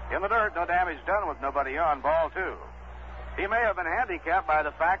 In the dirt, no damage done with nobody on, ball 2. He may have been handicapped by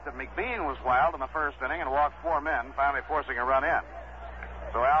the fact that McBean was wild in the first inning and walked 4 men, finally forcing a run in.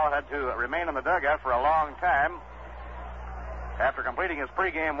 So Al had to remain in the dugout for a long time after completing his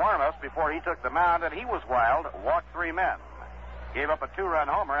pregame warm-ups before he took the mound, and he was wild, walked 3 men. Gave up a 2-run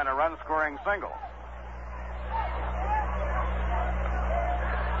homer and a run-scoring single.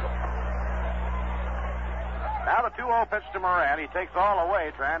 Now the 2-0 pitch to Moran. He takes all the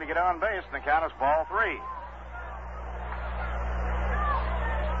way, trying to get on base, and the count is ball 3.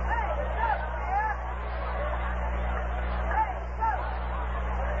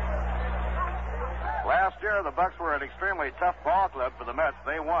 Last year, the Bucks were an extremely tough ball club for the Mets.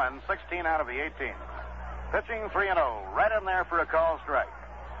 They won 16 out of the 18. Pitching 3-0, right in there for a call strike.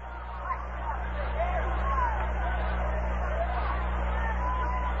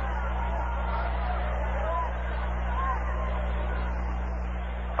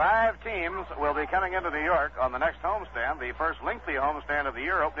 5 teams will be coming into New York on the next homestand, the first lengthy homestand of the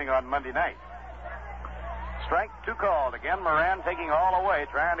year, opening on Monday night. Strike 2 called. Again, Moran taking all away,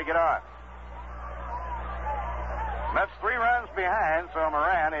 trying to get on. Mets 3 runs behind, so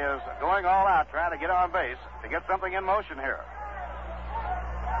Moran is going all out, trying to get on base to get something in motion here.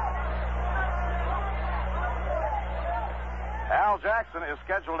 Al Jackson is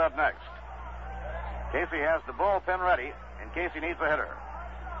scheduled up next. Casey has the bullpen ready in case he needs a hitter.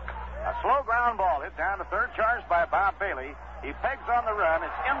 A slow ground ball hit down to third, charged by Bob Bailey. He pegs on the run.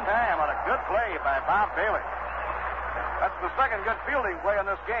 It's in time on a good play by Bob Bailey. That's the second good fielding play in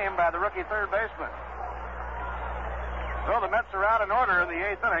this game by the rookie third baseman. So the Mets are out in order in the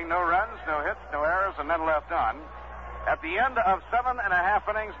 8th inning. No runs, no hits, no errors, and none left on. At the end of 7.5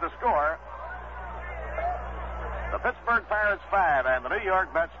 innings, the score: the Pittsburgh Pirates 5 and the New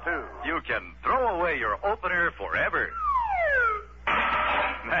York Mets 2. You can throw away your opener forever.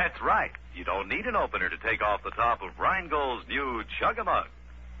 That's right. You don't need an opener to take off the top of Rheingold's new Chug-A-Mug.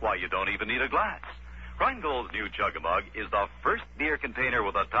 Why, you don't even need a glass. Rheingold's new Chug-A-Mug is the first beer container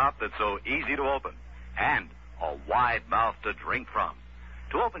with a top that's so easy to open and a wide mouth to drink from.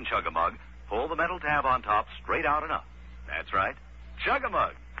 To open Chug-A-Mug, pull the metal tab on top straight out and up. That's right.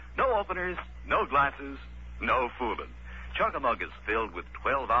 Chug-A-Mug. No openers, no glasses, no fooling. Chug-A-Mug is filled with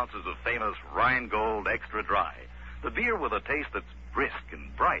 12 ounces of famous Rheingold Extra Dry, the beer with a taste that's brisk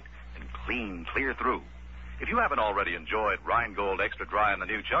and bright and clean clear through. If you haven't already enjoyed Rheingold Extra Dry in the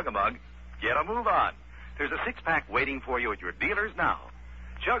new Chug-A-Mug, get a move on. There's a 6-pack waiting for you at your dealers now.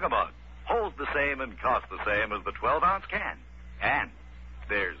 Chug-A-Mug holds the same and costs the same as the 12-ounce can. And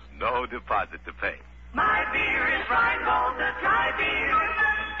there's no deposit to pay. My beer is Rheingold, the dry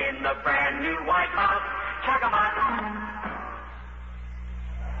beer, in the brand new white mouth, Chug-A-Mug.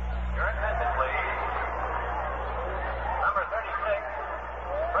 Your attention, please. Number 36,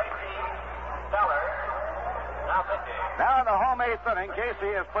 Tracy Steller, now pitching. Now in the home 8th inning,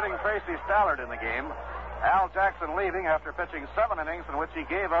 Casey is putting Tracy Stallard in the game. Al Jackson leaving after pitching 7 innings in which he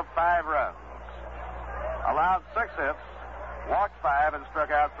gave up 5 runs. Allowed 6 hits, walked 5, and struck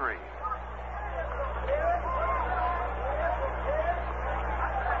out 3.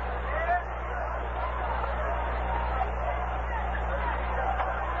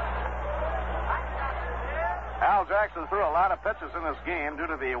 Al Jackson threw a lot of pitches in this game due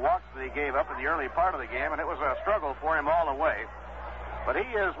to the walks that he gave up in the early part of the game, and it was a struggle for him all the way. But he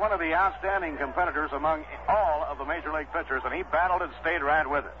is one of the outstanding competitors among all of the Major League pitchers, and he battled and stayed right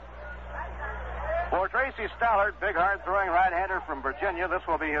with it. For Tracy Stallard, big, hard-throwing right-hander from Virginia, this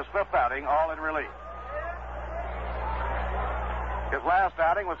will be his 5th outing, all in relief. His last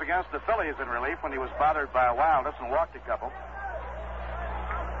outing was against the Phillies in relief when he was bothered by a wildness and walked a couple.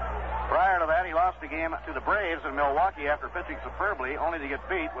 Prior to that, he lost the game to the Braves in Milwaukee after pitching superbly, only to get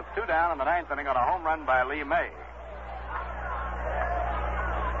beat with 2 down in the 9th inning on a home run by Lee May.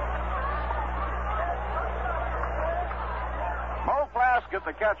 Mo Plaskett,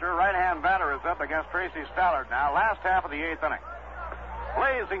 the catcher, right-hand batter, is up against Tracy Stallard now. Last half of the 8th inning.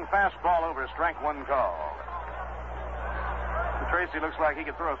 Blazing fastball over, strike 1 call. Tracy looks like he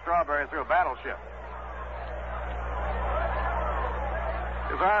could throw a strawberry through a battleship.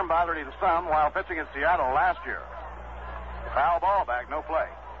 His arm bothered him some while pitching in Seattle last year. Foul ball back, no play.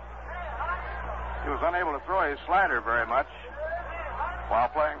 He was unable to throw his slider very much while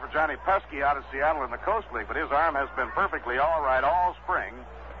playing for Johnny Pesky out of Seattle in the Coast League, but his arm has been perfectly all right all spring,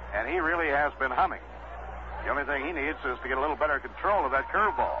 and he really has been humming. The only thing he needs is to get a little better control of that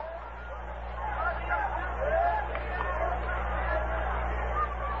curveball.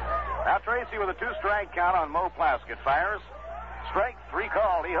 Now Tracy with a 2-strike count on Mo Plaskett fires. Strike 3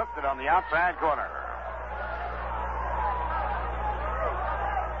 called. He hooked it on the outside corner.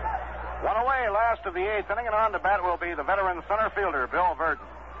 1 away, last of the 8th inning, and on to bat will be the veteran center fielder, Bill Verdon.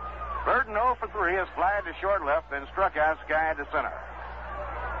 Verdon 0 for 3 has flied to short left, then struck out sky to center.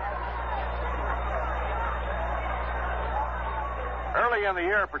 Early in the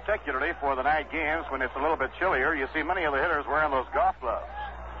year, particularly for the night games when it's a little bit chillier, you see many of the hitters wearing those golf gloves.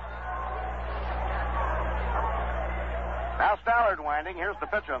 Now Stallard winding. Here's the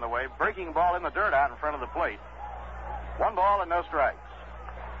pitch on the way. Breaking ball in the dirt out in front of the plate. 1 ball and no strikes.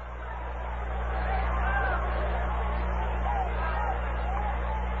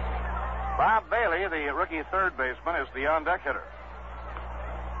 Bob Bailey, the rookie third baseman, is the on-deck hitter.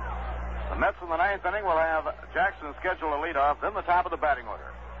 The Mets in the 9th inning will have Jackson schedule a leadoff, then the top of the batting order.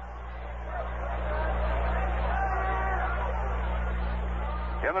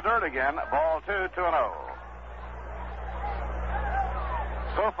 In the dirt again, ball 2, 2-0.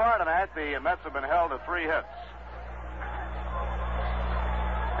 So far tonight, the Mets have been held to 3 hits.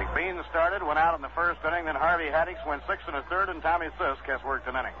 McBean started, went out in the first inning. Then Harvey Haddix went 6 1/3, and Tommy Sisk has worked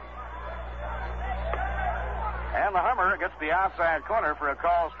an inning. And the Hummer gets the outside corner for a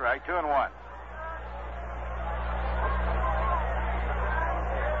call strike, 2-1.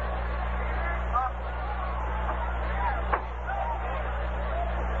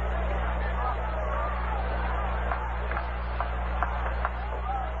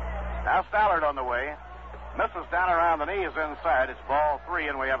 Now Stallard on the way. Misses down around the knees inside. It's ball 3,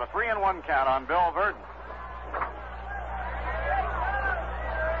 and we have a 3-1 count on Bill Verdon.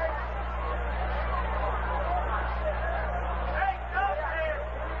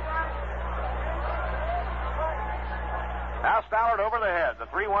 Now Stallard over the head. The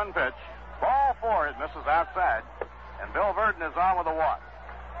 3-1 pitch. Ball 4. It misses outside. And Bill Verdon is on with a walk.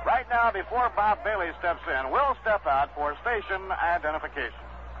 Right now, before Bob Bailey steps in, we'll step out for station identification.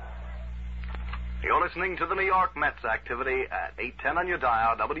 You're listening to the New York Mets activity at 810 on your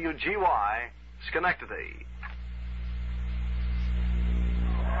dial, WGY, Schenectady.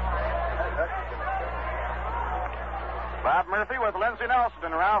 Bob Murphy with Lindsey Nelson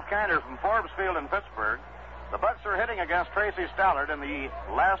and Ralph Kinder from Forbes Field in Pittsburgh. The Bucks are hitting against Tracy Stallard in the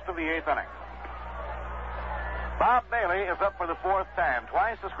last of the 8th inning. Bob Bailey is up for the 4th time.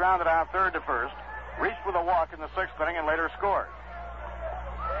 Twice has grounded out 3rd to 1st, reached with a walk in the 6th inning and later scored.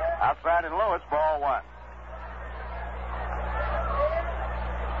 Outside and low, it's ball 1.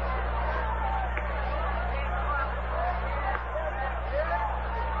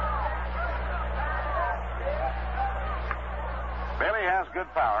 Bailey has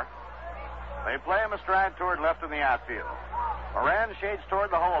good power. They play him astride toward left in the outfield. Moran shades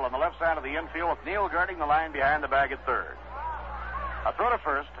toward the hole on the left side of the infield with Neal guarding the line behind the bag at 3rd. A throw to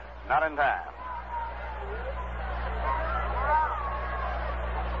 1st, not in time.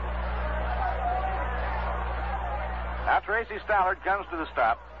 Now Tracy Stallard comes to the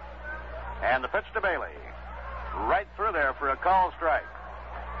stop. And the pitch to Bailey. Right through there for a call strike.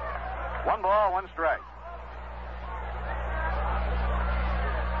 1 ball, 1 strike.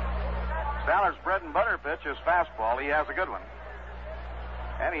 Stallard's bread and butter pitch is fastball. He has a good one.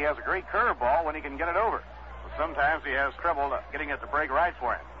 And he has a great curveball when he can get it over. But sometimes he has trouble getting it to break right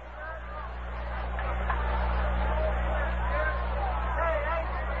for him.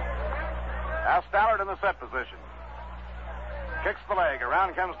 Now Stallard in the set position. Kicks the leg.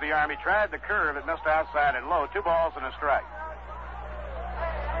 Around comes the arm. He tried the curve. It missed outside and low. 2 balls and a strike.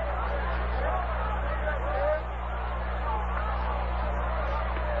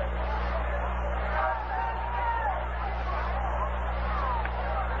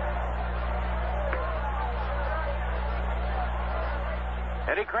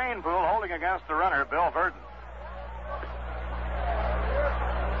 Eddie Kranepool holding against the runner, Bill Verdon.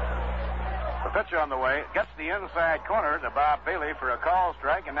 The pitch on the way. Gets the inside corner to Bob Bailey for a call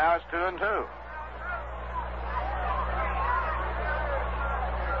strike, and now it's 2-2.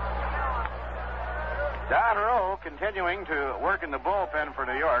 Don Rowe continuing to work in the bullpen for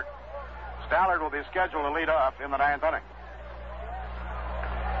New York. Stallard will be scheduled to lead off in the 9th inning.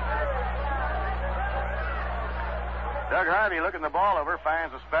 Doug Harvey looking the ball over,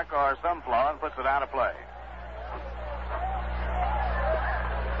 finds a speck or some flaw and puts it out of play.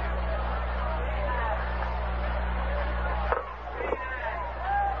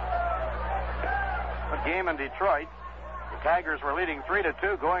 The game in Detroit. The Tigers were leading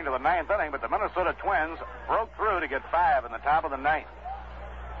 3-2 going to the 9th inning, but the Minnesota Twins broke through to get 5 in the top of the 9th.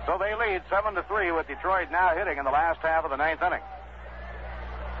 So they lead 7-3 with Detroit now hitting in the last half of the 9th inning.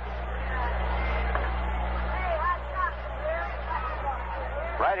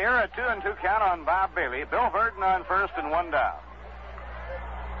 Right here, a 2-2 count on Bob Bailey. Bill Verdon on first and 1 down.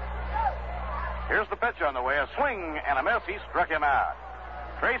 Here's the pitch on the way. A swing and a miss. He struck him out.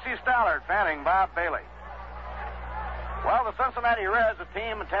 Tracy Stallard fanning Bob Bailey. Well, the Cincinnati Reds, a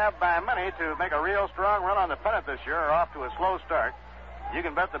team tabbed by many to make a real strong run on the pennant this year, are off to a slow start. You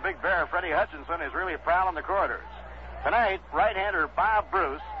can bet the big bear, Freddie Hutchinson, is really prowling the corridors. Tonight, right-hander Bob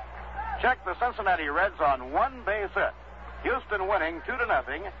Bruce checked the Cincinnati Reds on 1 base hit. Houston winning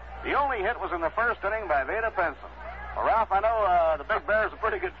 2-0. The only hit was in the first inning by Vada Pinson. Well, Ralph, I know the Big Bear's a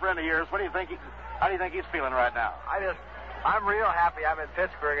pretty good friend of yours. How do you think he's feeling right now? I'm real happy I'm in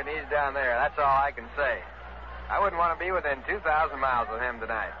Pittsburgh and he's down there. That's all I can say. I wouldn't want to be within 2,000 miles of him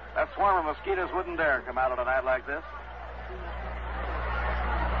tonight. That swarm of mosquitoes wouldn't dare come out on a night like this.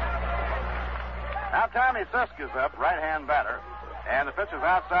 Now Tommy Sisk is up, right-hand batter, and the pitch is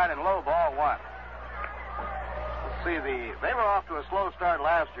outside and low, ball 1. See, they were off to a slow start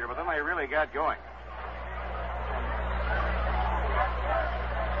last year, but then they really got going.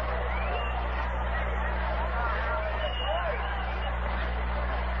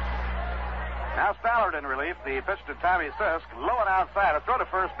 Now Stallard in relief. The pitch to Tommy Sisk, low and outside. A throw to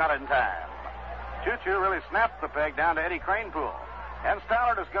first, not in time. Choo-Choo really snapped the peg down to Eddie Kranepool. And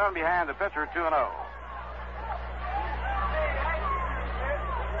Stallard has gone behind the pitcher 2-0.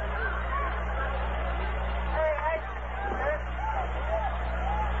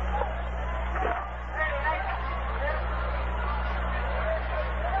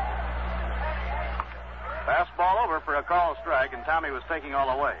 Fastball over for a call strike, and Tommy was taking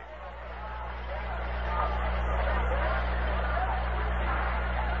all the way.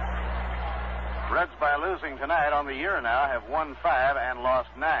 Reds, by losing tonight on the year now, have won 5 and lost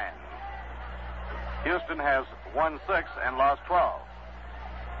 9. Houston has won 6 and lost 12.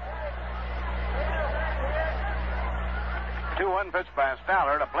 2-1 pitch by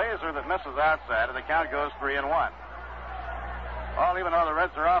Stallard, a blazer that misses outside, and the count goes 3-1. Well, even though the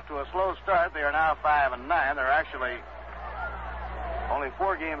Reds are off to a slow start, they are now 5-9. They're actually only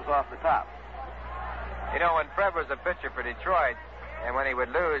 4 games off the top. You know, when Fred was a pitcher for Detroit, and when he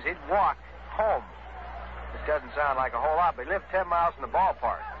would lose, he'd walk home. This doesn't sound like a whole lot, but he lived 10 miles from the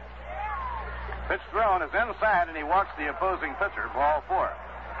ballpark. Pitch thrown is inside, and he walks the opposing pitcher, ball 4.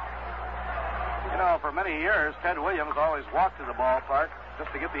 You know, for many years, Ted Williams always walked to the ballpark just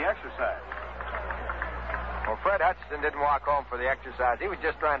to get the exercise. Well, Fred Hutchinson didn't walk home for the exercise. He was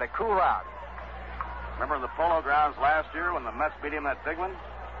just trying to cool out. Remember the Polo Grounds last year when the Mets beat him at Hickman?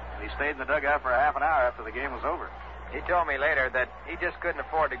 He stayed in the dugout for a half an hour after the game was over. He told me later that he just couldn't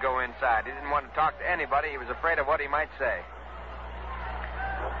afford to go inside. He didn't want to talk to anybody. He was afraid of what he might say.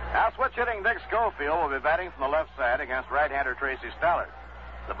 Now switch hitting Dick Schofield will be batting from the left side against right-hander Tracy Stallard.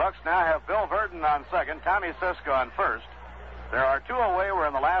 The Bucks now have Bill Verdon on second, Tommy Sisk on first. There are 2 away. We're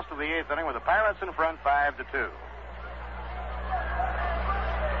in the last of the 8th inning with the Pirates in front 5-2.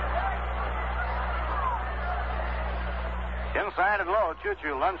 Inside and low,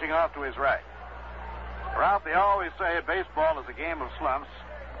 Choo-Choo lunging off to his right. Ralph, they always say baseball is a game of slumps,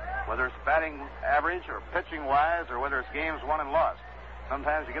 whether it's batting average or pitching wise or whether it's games won and lost.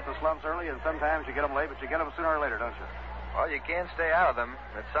 Sometimes you get the slumps early and sometimes you get them late, but you get them sooner or later, don't you? Well, you can't stay out of them.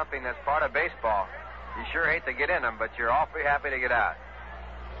 It's something that's part of baseball. You sure hate to get in them, but you're awfully happy to get out.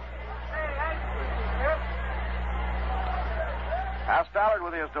 Now Stallard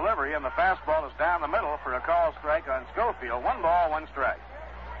with his delivery, and the fastball is down the middle for a call strike on Schofield. 1 ball, 1 strike.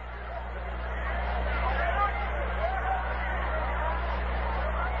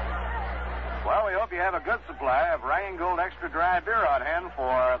 Well, we hope you have a good supply of Rheingold Extra Dry beer on hand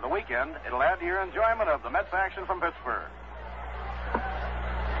for the weekend. It'll add to your enjoyment of the Mets action from Pittsburgh.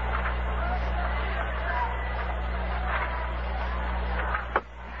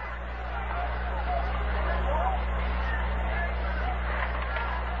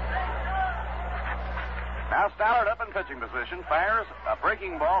 Now Stallard up in pitching position, fires a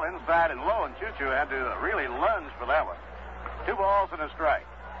breaking ball inside and low, and Choo-Choo had to really lunge for that one. 2 balls and a strike.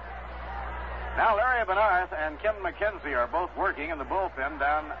 Now Larry Bernarth and Kim McKenzie are both working in the bullpen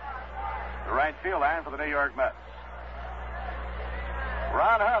down the right field line for the New York Mets.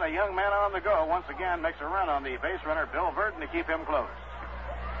 Ron Hunt, a young man on the go, once again makes a run on the base runner Bill Verdon to keep him close.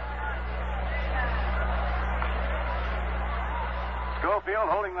 Schofield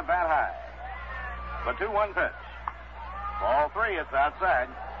holding the bat high. The 2-1 pitch. Ball 3, it's outside.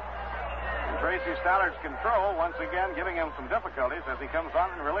 And Tracy Stallard's control once again giving him some difficulties as he comes on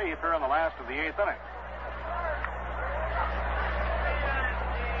in relief here in the last of the 8th inning.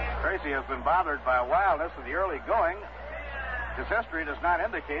 Tracy has been bothered by wildness in the early going. His history does not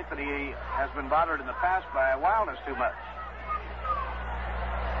indicate that he has been bothered in the past by wildness too much.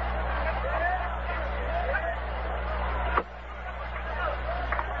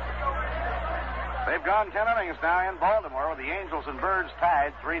 They've gone 10 innings now in Baltimore with the Angels and Birds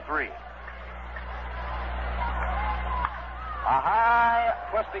tied 3-3. A high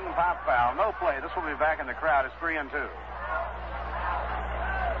twisting pop foul. No play. This will be back in the crowd. It's 3-2.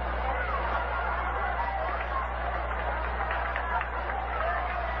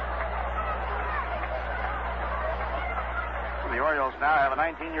 The Orioles now have a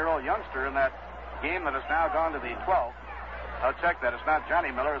 19-year-old youngster in that game that has now gone to the 12th. I'll check that. It's not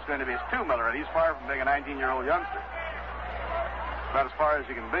Johnny Miller. It's going to be Stu Miller, and he's far from being a 19-year-old youngster. About as far as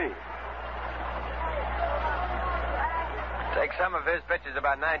you can be. Takes some of his pitches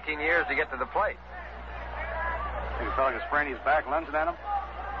about 19 years to get to the plate. Think the fellow can sprain his back lunging at him.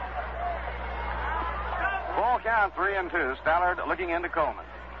 Full count, 3-2. Stallard looking into Coleman.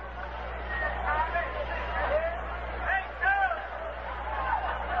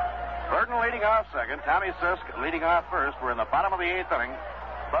 Burton leading off second. Tommy Sisk leading off first. We're in the bottom of the 8th inning.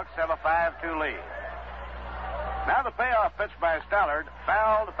 Bucks have a 5-2 lead. Now the payoff pitch by Stallard,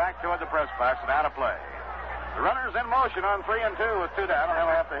 fouled back toward the press box and out of play. The runner's in motion on 3-2 with 2 down, and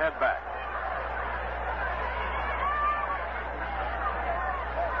they'll have to head back.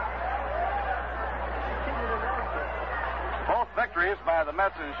 Both victories by the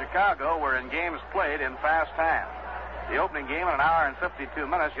Mets in Chicago were in games played in fast time. The opening game in 1 hour and 52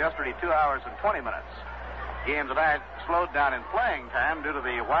 minutes, yesterday 2 hours and 20 minutes. Game tonight slowed down in playing time due to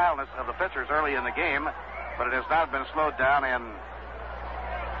the wildness of the pitchers early in the game, but it has not been slowed down in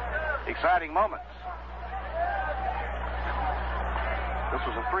exciting moments. This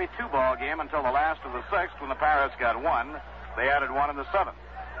was a 3-2 ball game until the last of the 6th when the Pirates got 1. They added 1 in the 7th.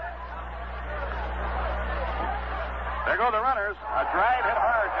 There go the runners. A drive hit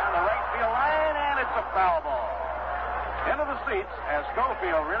hard down the right field line, and it's a foul ball. Into the seats as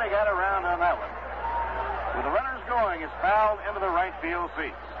Schofield really got around on that one. With the runners going, it's fouled into the right field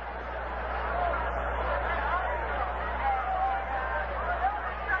seats.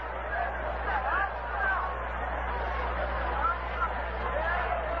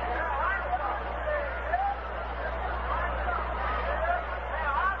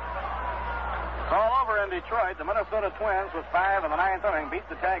 It's all over in Detroit. The Minnesota Twins, with 5 in the 9th inning, beat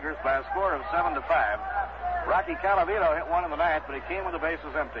the Tigers by a score of 7-5. Rocky Calavito hit 1 in the 9th, but he came with the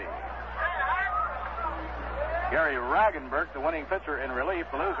bases empty. Gary Roggenberg, the winning pitcher in relief,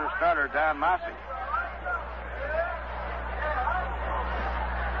 the loser starter, Don Massey.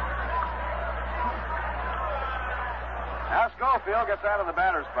 Now Schofield gets out of the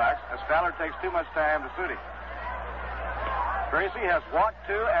batter's box as Stallard takes too much time to suit him. Tracy has walked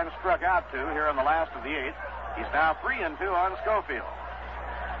 2 and struck out 2 here in the last of the 8th. He's now 3-2 on Schofield.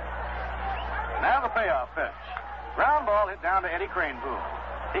 Now the payoff pitch. Ground ball hit down to Eddie Kranepool.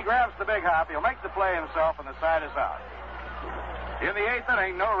 He grabs the big hop. He'll make the play himself, and the side is out. In the 8th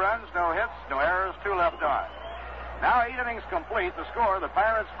inning, no runs, no hits, no errors, 2 left on. Now 8 innings complete. The score, the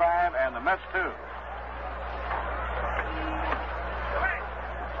Pirates 5 and the Mets 2.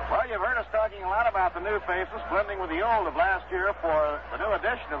 Well, you've heard us talking a lot about the new faces blending with the old of last year for the new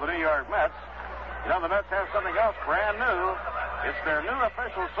edition of the New York Mets. You know, the Mets have something else brand new. It's their new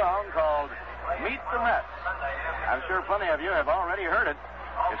official song called Meet the Mets. I'm sure plenty of you have already heard it.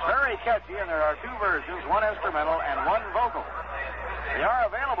 It's very catchy, and there are 2 versions, 1 instrumental and 1 vocal. They are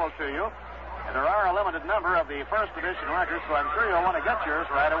available to you, and there are a limited number of the first edition records, so I'm sure you'll want to get yours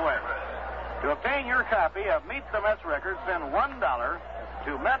right away. To obtain your copy of Meet the Mets record, send $1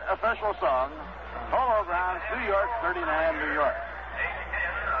 to Met Official Song, Polo Grounds, New York, 39, New York.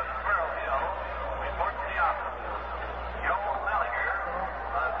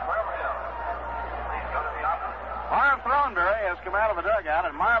 Marv Throneberry has come out of the dugout,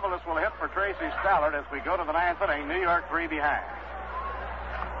 and Marvelous will hit for Tracy Stallard as we go to the 9th inning. New York 3 behind.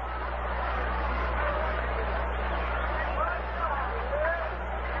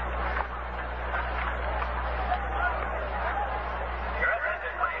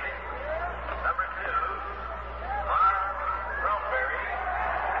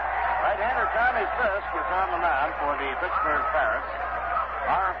 Right-hander Tommy Fisk is on the mound for the Pittsburgh Pirates.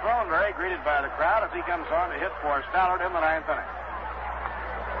 Marv Throneberry greeted by the crowd as he comes on to hit for Stallard in the 9th inning.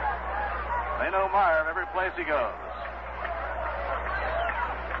 They know Marv every place he goes.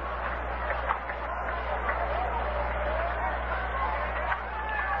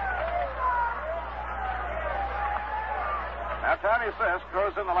 Now Tommy Fisk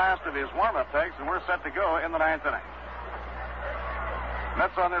throws in the last of his warm-up takes, and we're set to go in the 9th inning.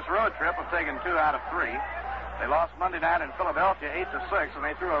 Mets on this road trip have taken 2 out of 3. They lost Monday night in Philadelphia 8-6, and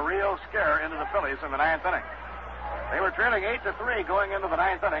they threw a real scare into the Phillies in the 9th inning. They were trailing 8-3 going into the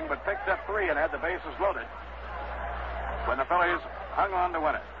 9th inning, but picked up 3 and had the bases loaded when the Phillies hung on to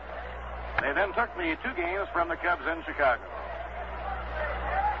win it. They then took the 2 games from the Cubs in Chicago.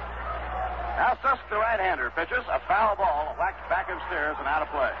 Now Susk, the right-hander, pitches a foul ball, whacked back upstairs and out of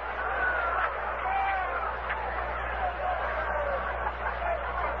play.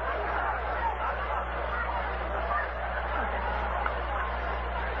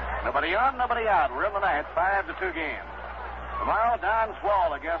 Nobody on, nobody out. We're in the 9th, 5-2 game. Tomorrow, Don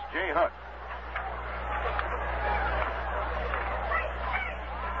Swall against Jay Hook.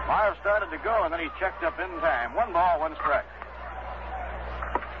 Marv started to go, and then he checked up in time. 1 ball, 1 strike.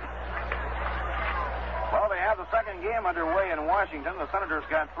 Well, they have the second game underway in Washington. The Senators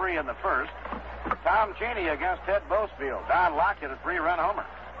got 3 in the first. Tom Cheney against Ted Boasfield. Don Lockett a 3-run homer.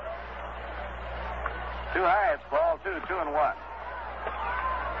 Too high, it's ball 2, 2-1.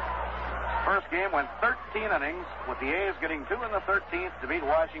 First game went 13 innings, with the A's getting 2 in the 13th to beat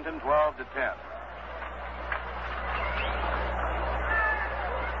Washington 12-10.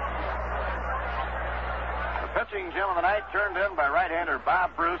 The pitching gem of the night turned in by right-hander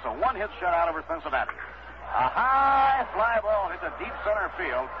Bob Bruce, a one-hit shutout over Cincinnati. A high fly ball hit to deep center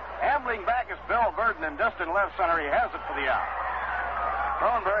field. Ambling back is Bill Burden in distant left center. He has it for the out.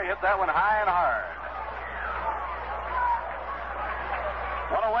 Cronenberry hit that one high and hard.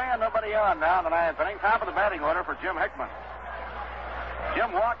 One away and nobody on now in the ninth inning. Top of the batting order for Jim Hickman.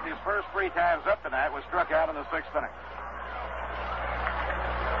 Jim walked his first 3 times up tonight, was struck out in the 6th inning.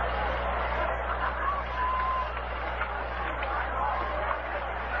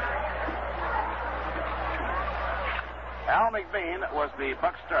 Al McBean was the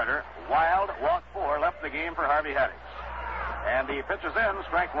Buck starter. Wild, walked 4, left the game for Harvey Haddix. And the pitch is in,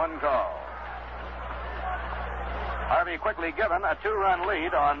 strike 1 call. Harvey quickly given a 2-run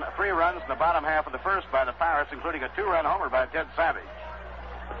lead on 3 runs in the bottom half of the first by the Pirates, including a 2-run homer by Ted Savage.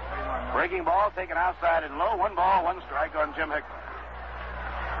 Breaking ball taken outside and low. 1 ball, 1 strike on Jim Hickman.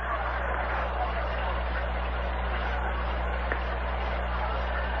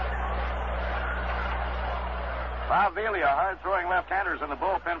 Bob Velia, hard-throwing left-handers in the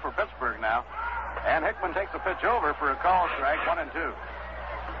bullpen for Pittsburgh now. And Hickman takes the pitch over for a call strike, 1 and 2.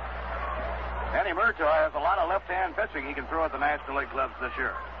 Danny Murtaugh has a lot of left-hand pitching he can throw at the National League clubs this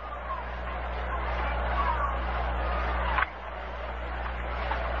year.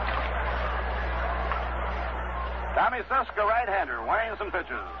 Tommy Siska, right-hander, winds and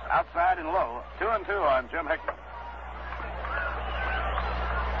pitches. Outside and low, 2 and 2 on Jim Hickman.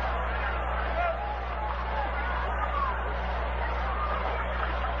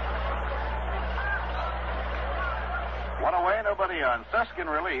 One away, nobody on. Siska in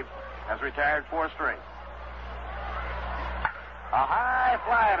relief has retired 4 straight. A high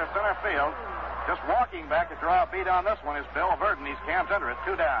fly to center field. Just walking back to draw a beat on this one is Bill Burden. He's camped under it,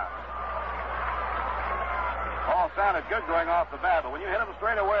 2 down. Ball sounded good going off the bat, but when you hit them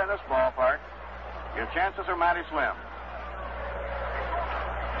straight away in this ballpark, your chances are mighty slim.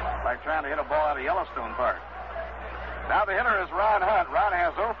 Like trying to hit a ball out of Yellowstone Park. Now the hitter is Ron Hunt. Ron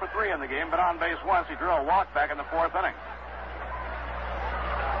has 0 for 3 in the game, but on base once. He drew a walk back in the 4th inning.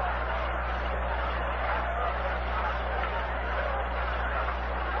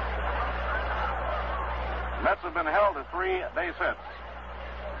 Mets have been held to 3 base hits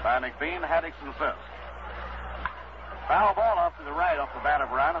by McBean, Haddix, and Sisk. Foul ball off to the right off the bat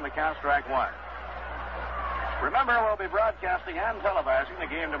of Ron, and the count strike 1. Remember, we'll be broadcasting and televising the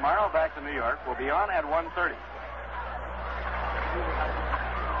game tomorrow back to New York. We'll be on at 1:30.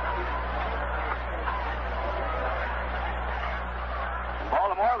 In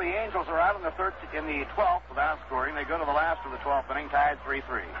Baltimore, the Angels are out in the 12th without scoring. They go to the last of the 12th inning, tied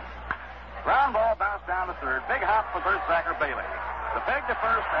 3-3. Ground ball bounced down to third. Big hop for third sacker Bailey. The peg to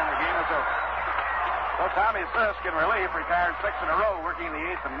first, and the game is over. So Tommy Sisk in relief retired 6 in a row, working the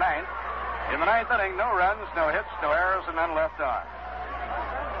 8th and 9th. In the 9th inning, no runs, no hits, no errors, and none left on.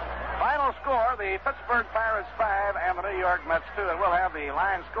 Final score, the Pittsburgh Pirates 5 and the New York Mets 2. And we'll have the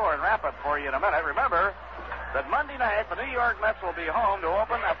line score and wrap-up for you in a minute. Remember that Monday night, the New York Mets will be home to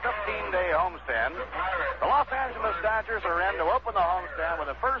open a 15-day homestand. The Los Angeles Dodgers are in to open the homestand with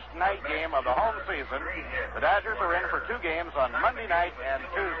the first night game of the home season. The Dodgers are in for 2 games on Monday night and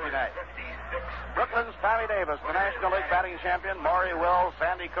Tuesday night. Brooklyn's Tommy Davis, the National League batting champion, Maury Wills,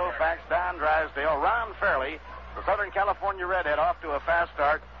 Sandy Koufax, Don Drysdale, Ron Fairley, the Southern California Redhead off to a fast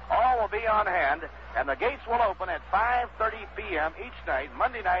start. All will be on hand, and the gates will open at 5:30 p.m. each night,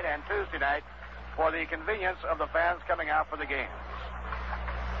 Monday night and Tuesday night, for the convenience of the fans coming out for the games.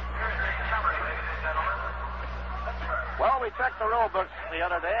 Well, we checked the rule books the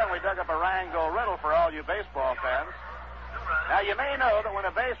other day, and we dug up a Rheingold riddle for all you baseball fans. Now, you may know that when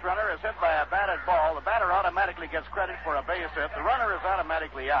a base runner is hit by a batted ball, the batter automatically gets credit for a base hit. The runner is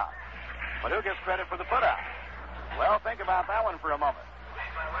automatically out. But who gets credit for the putout? Well, think about that one for a moment.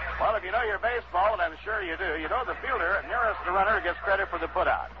 Well, if you know your baseball, and I'm sure you do, you know the fielder nearest the runner gets credit for the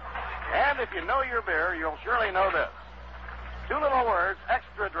putout. And if you know your beer, you'll surely know this. 2 little words,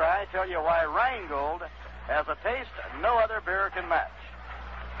 extra dry, tell you why Rheingold has a taste no other beer can match.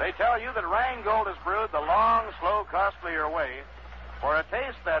 They tell you that Rheingold is brewed the long, slow, costlier way for a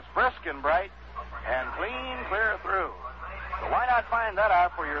taste that's brisk and bright and clean clear through. So why not find that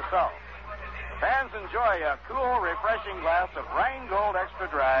out for yourself? Fans enjoy a cool, refreshing glass of Rheingold Extra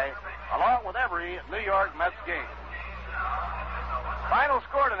Dry along with every New York Mets game. Final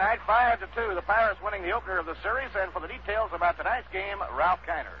score tonight, 5-2. The Pirates winning the opener of the series. And for the details about tonight's game, Ralph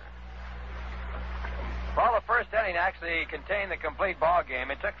Kiner. Well, the first inning actually contained the complete ball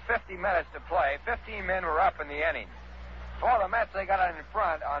game. It took 50 minutes to play. 15 men were up in the inning. For the Mets, they got it in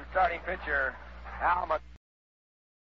front on starting pitcher Al McBean.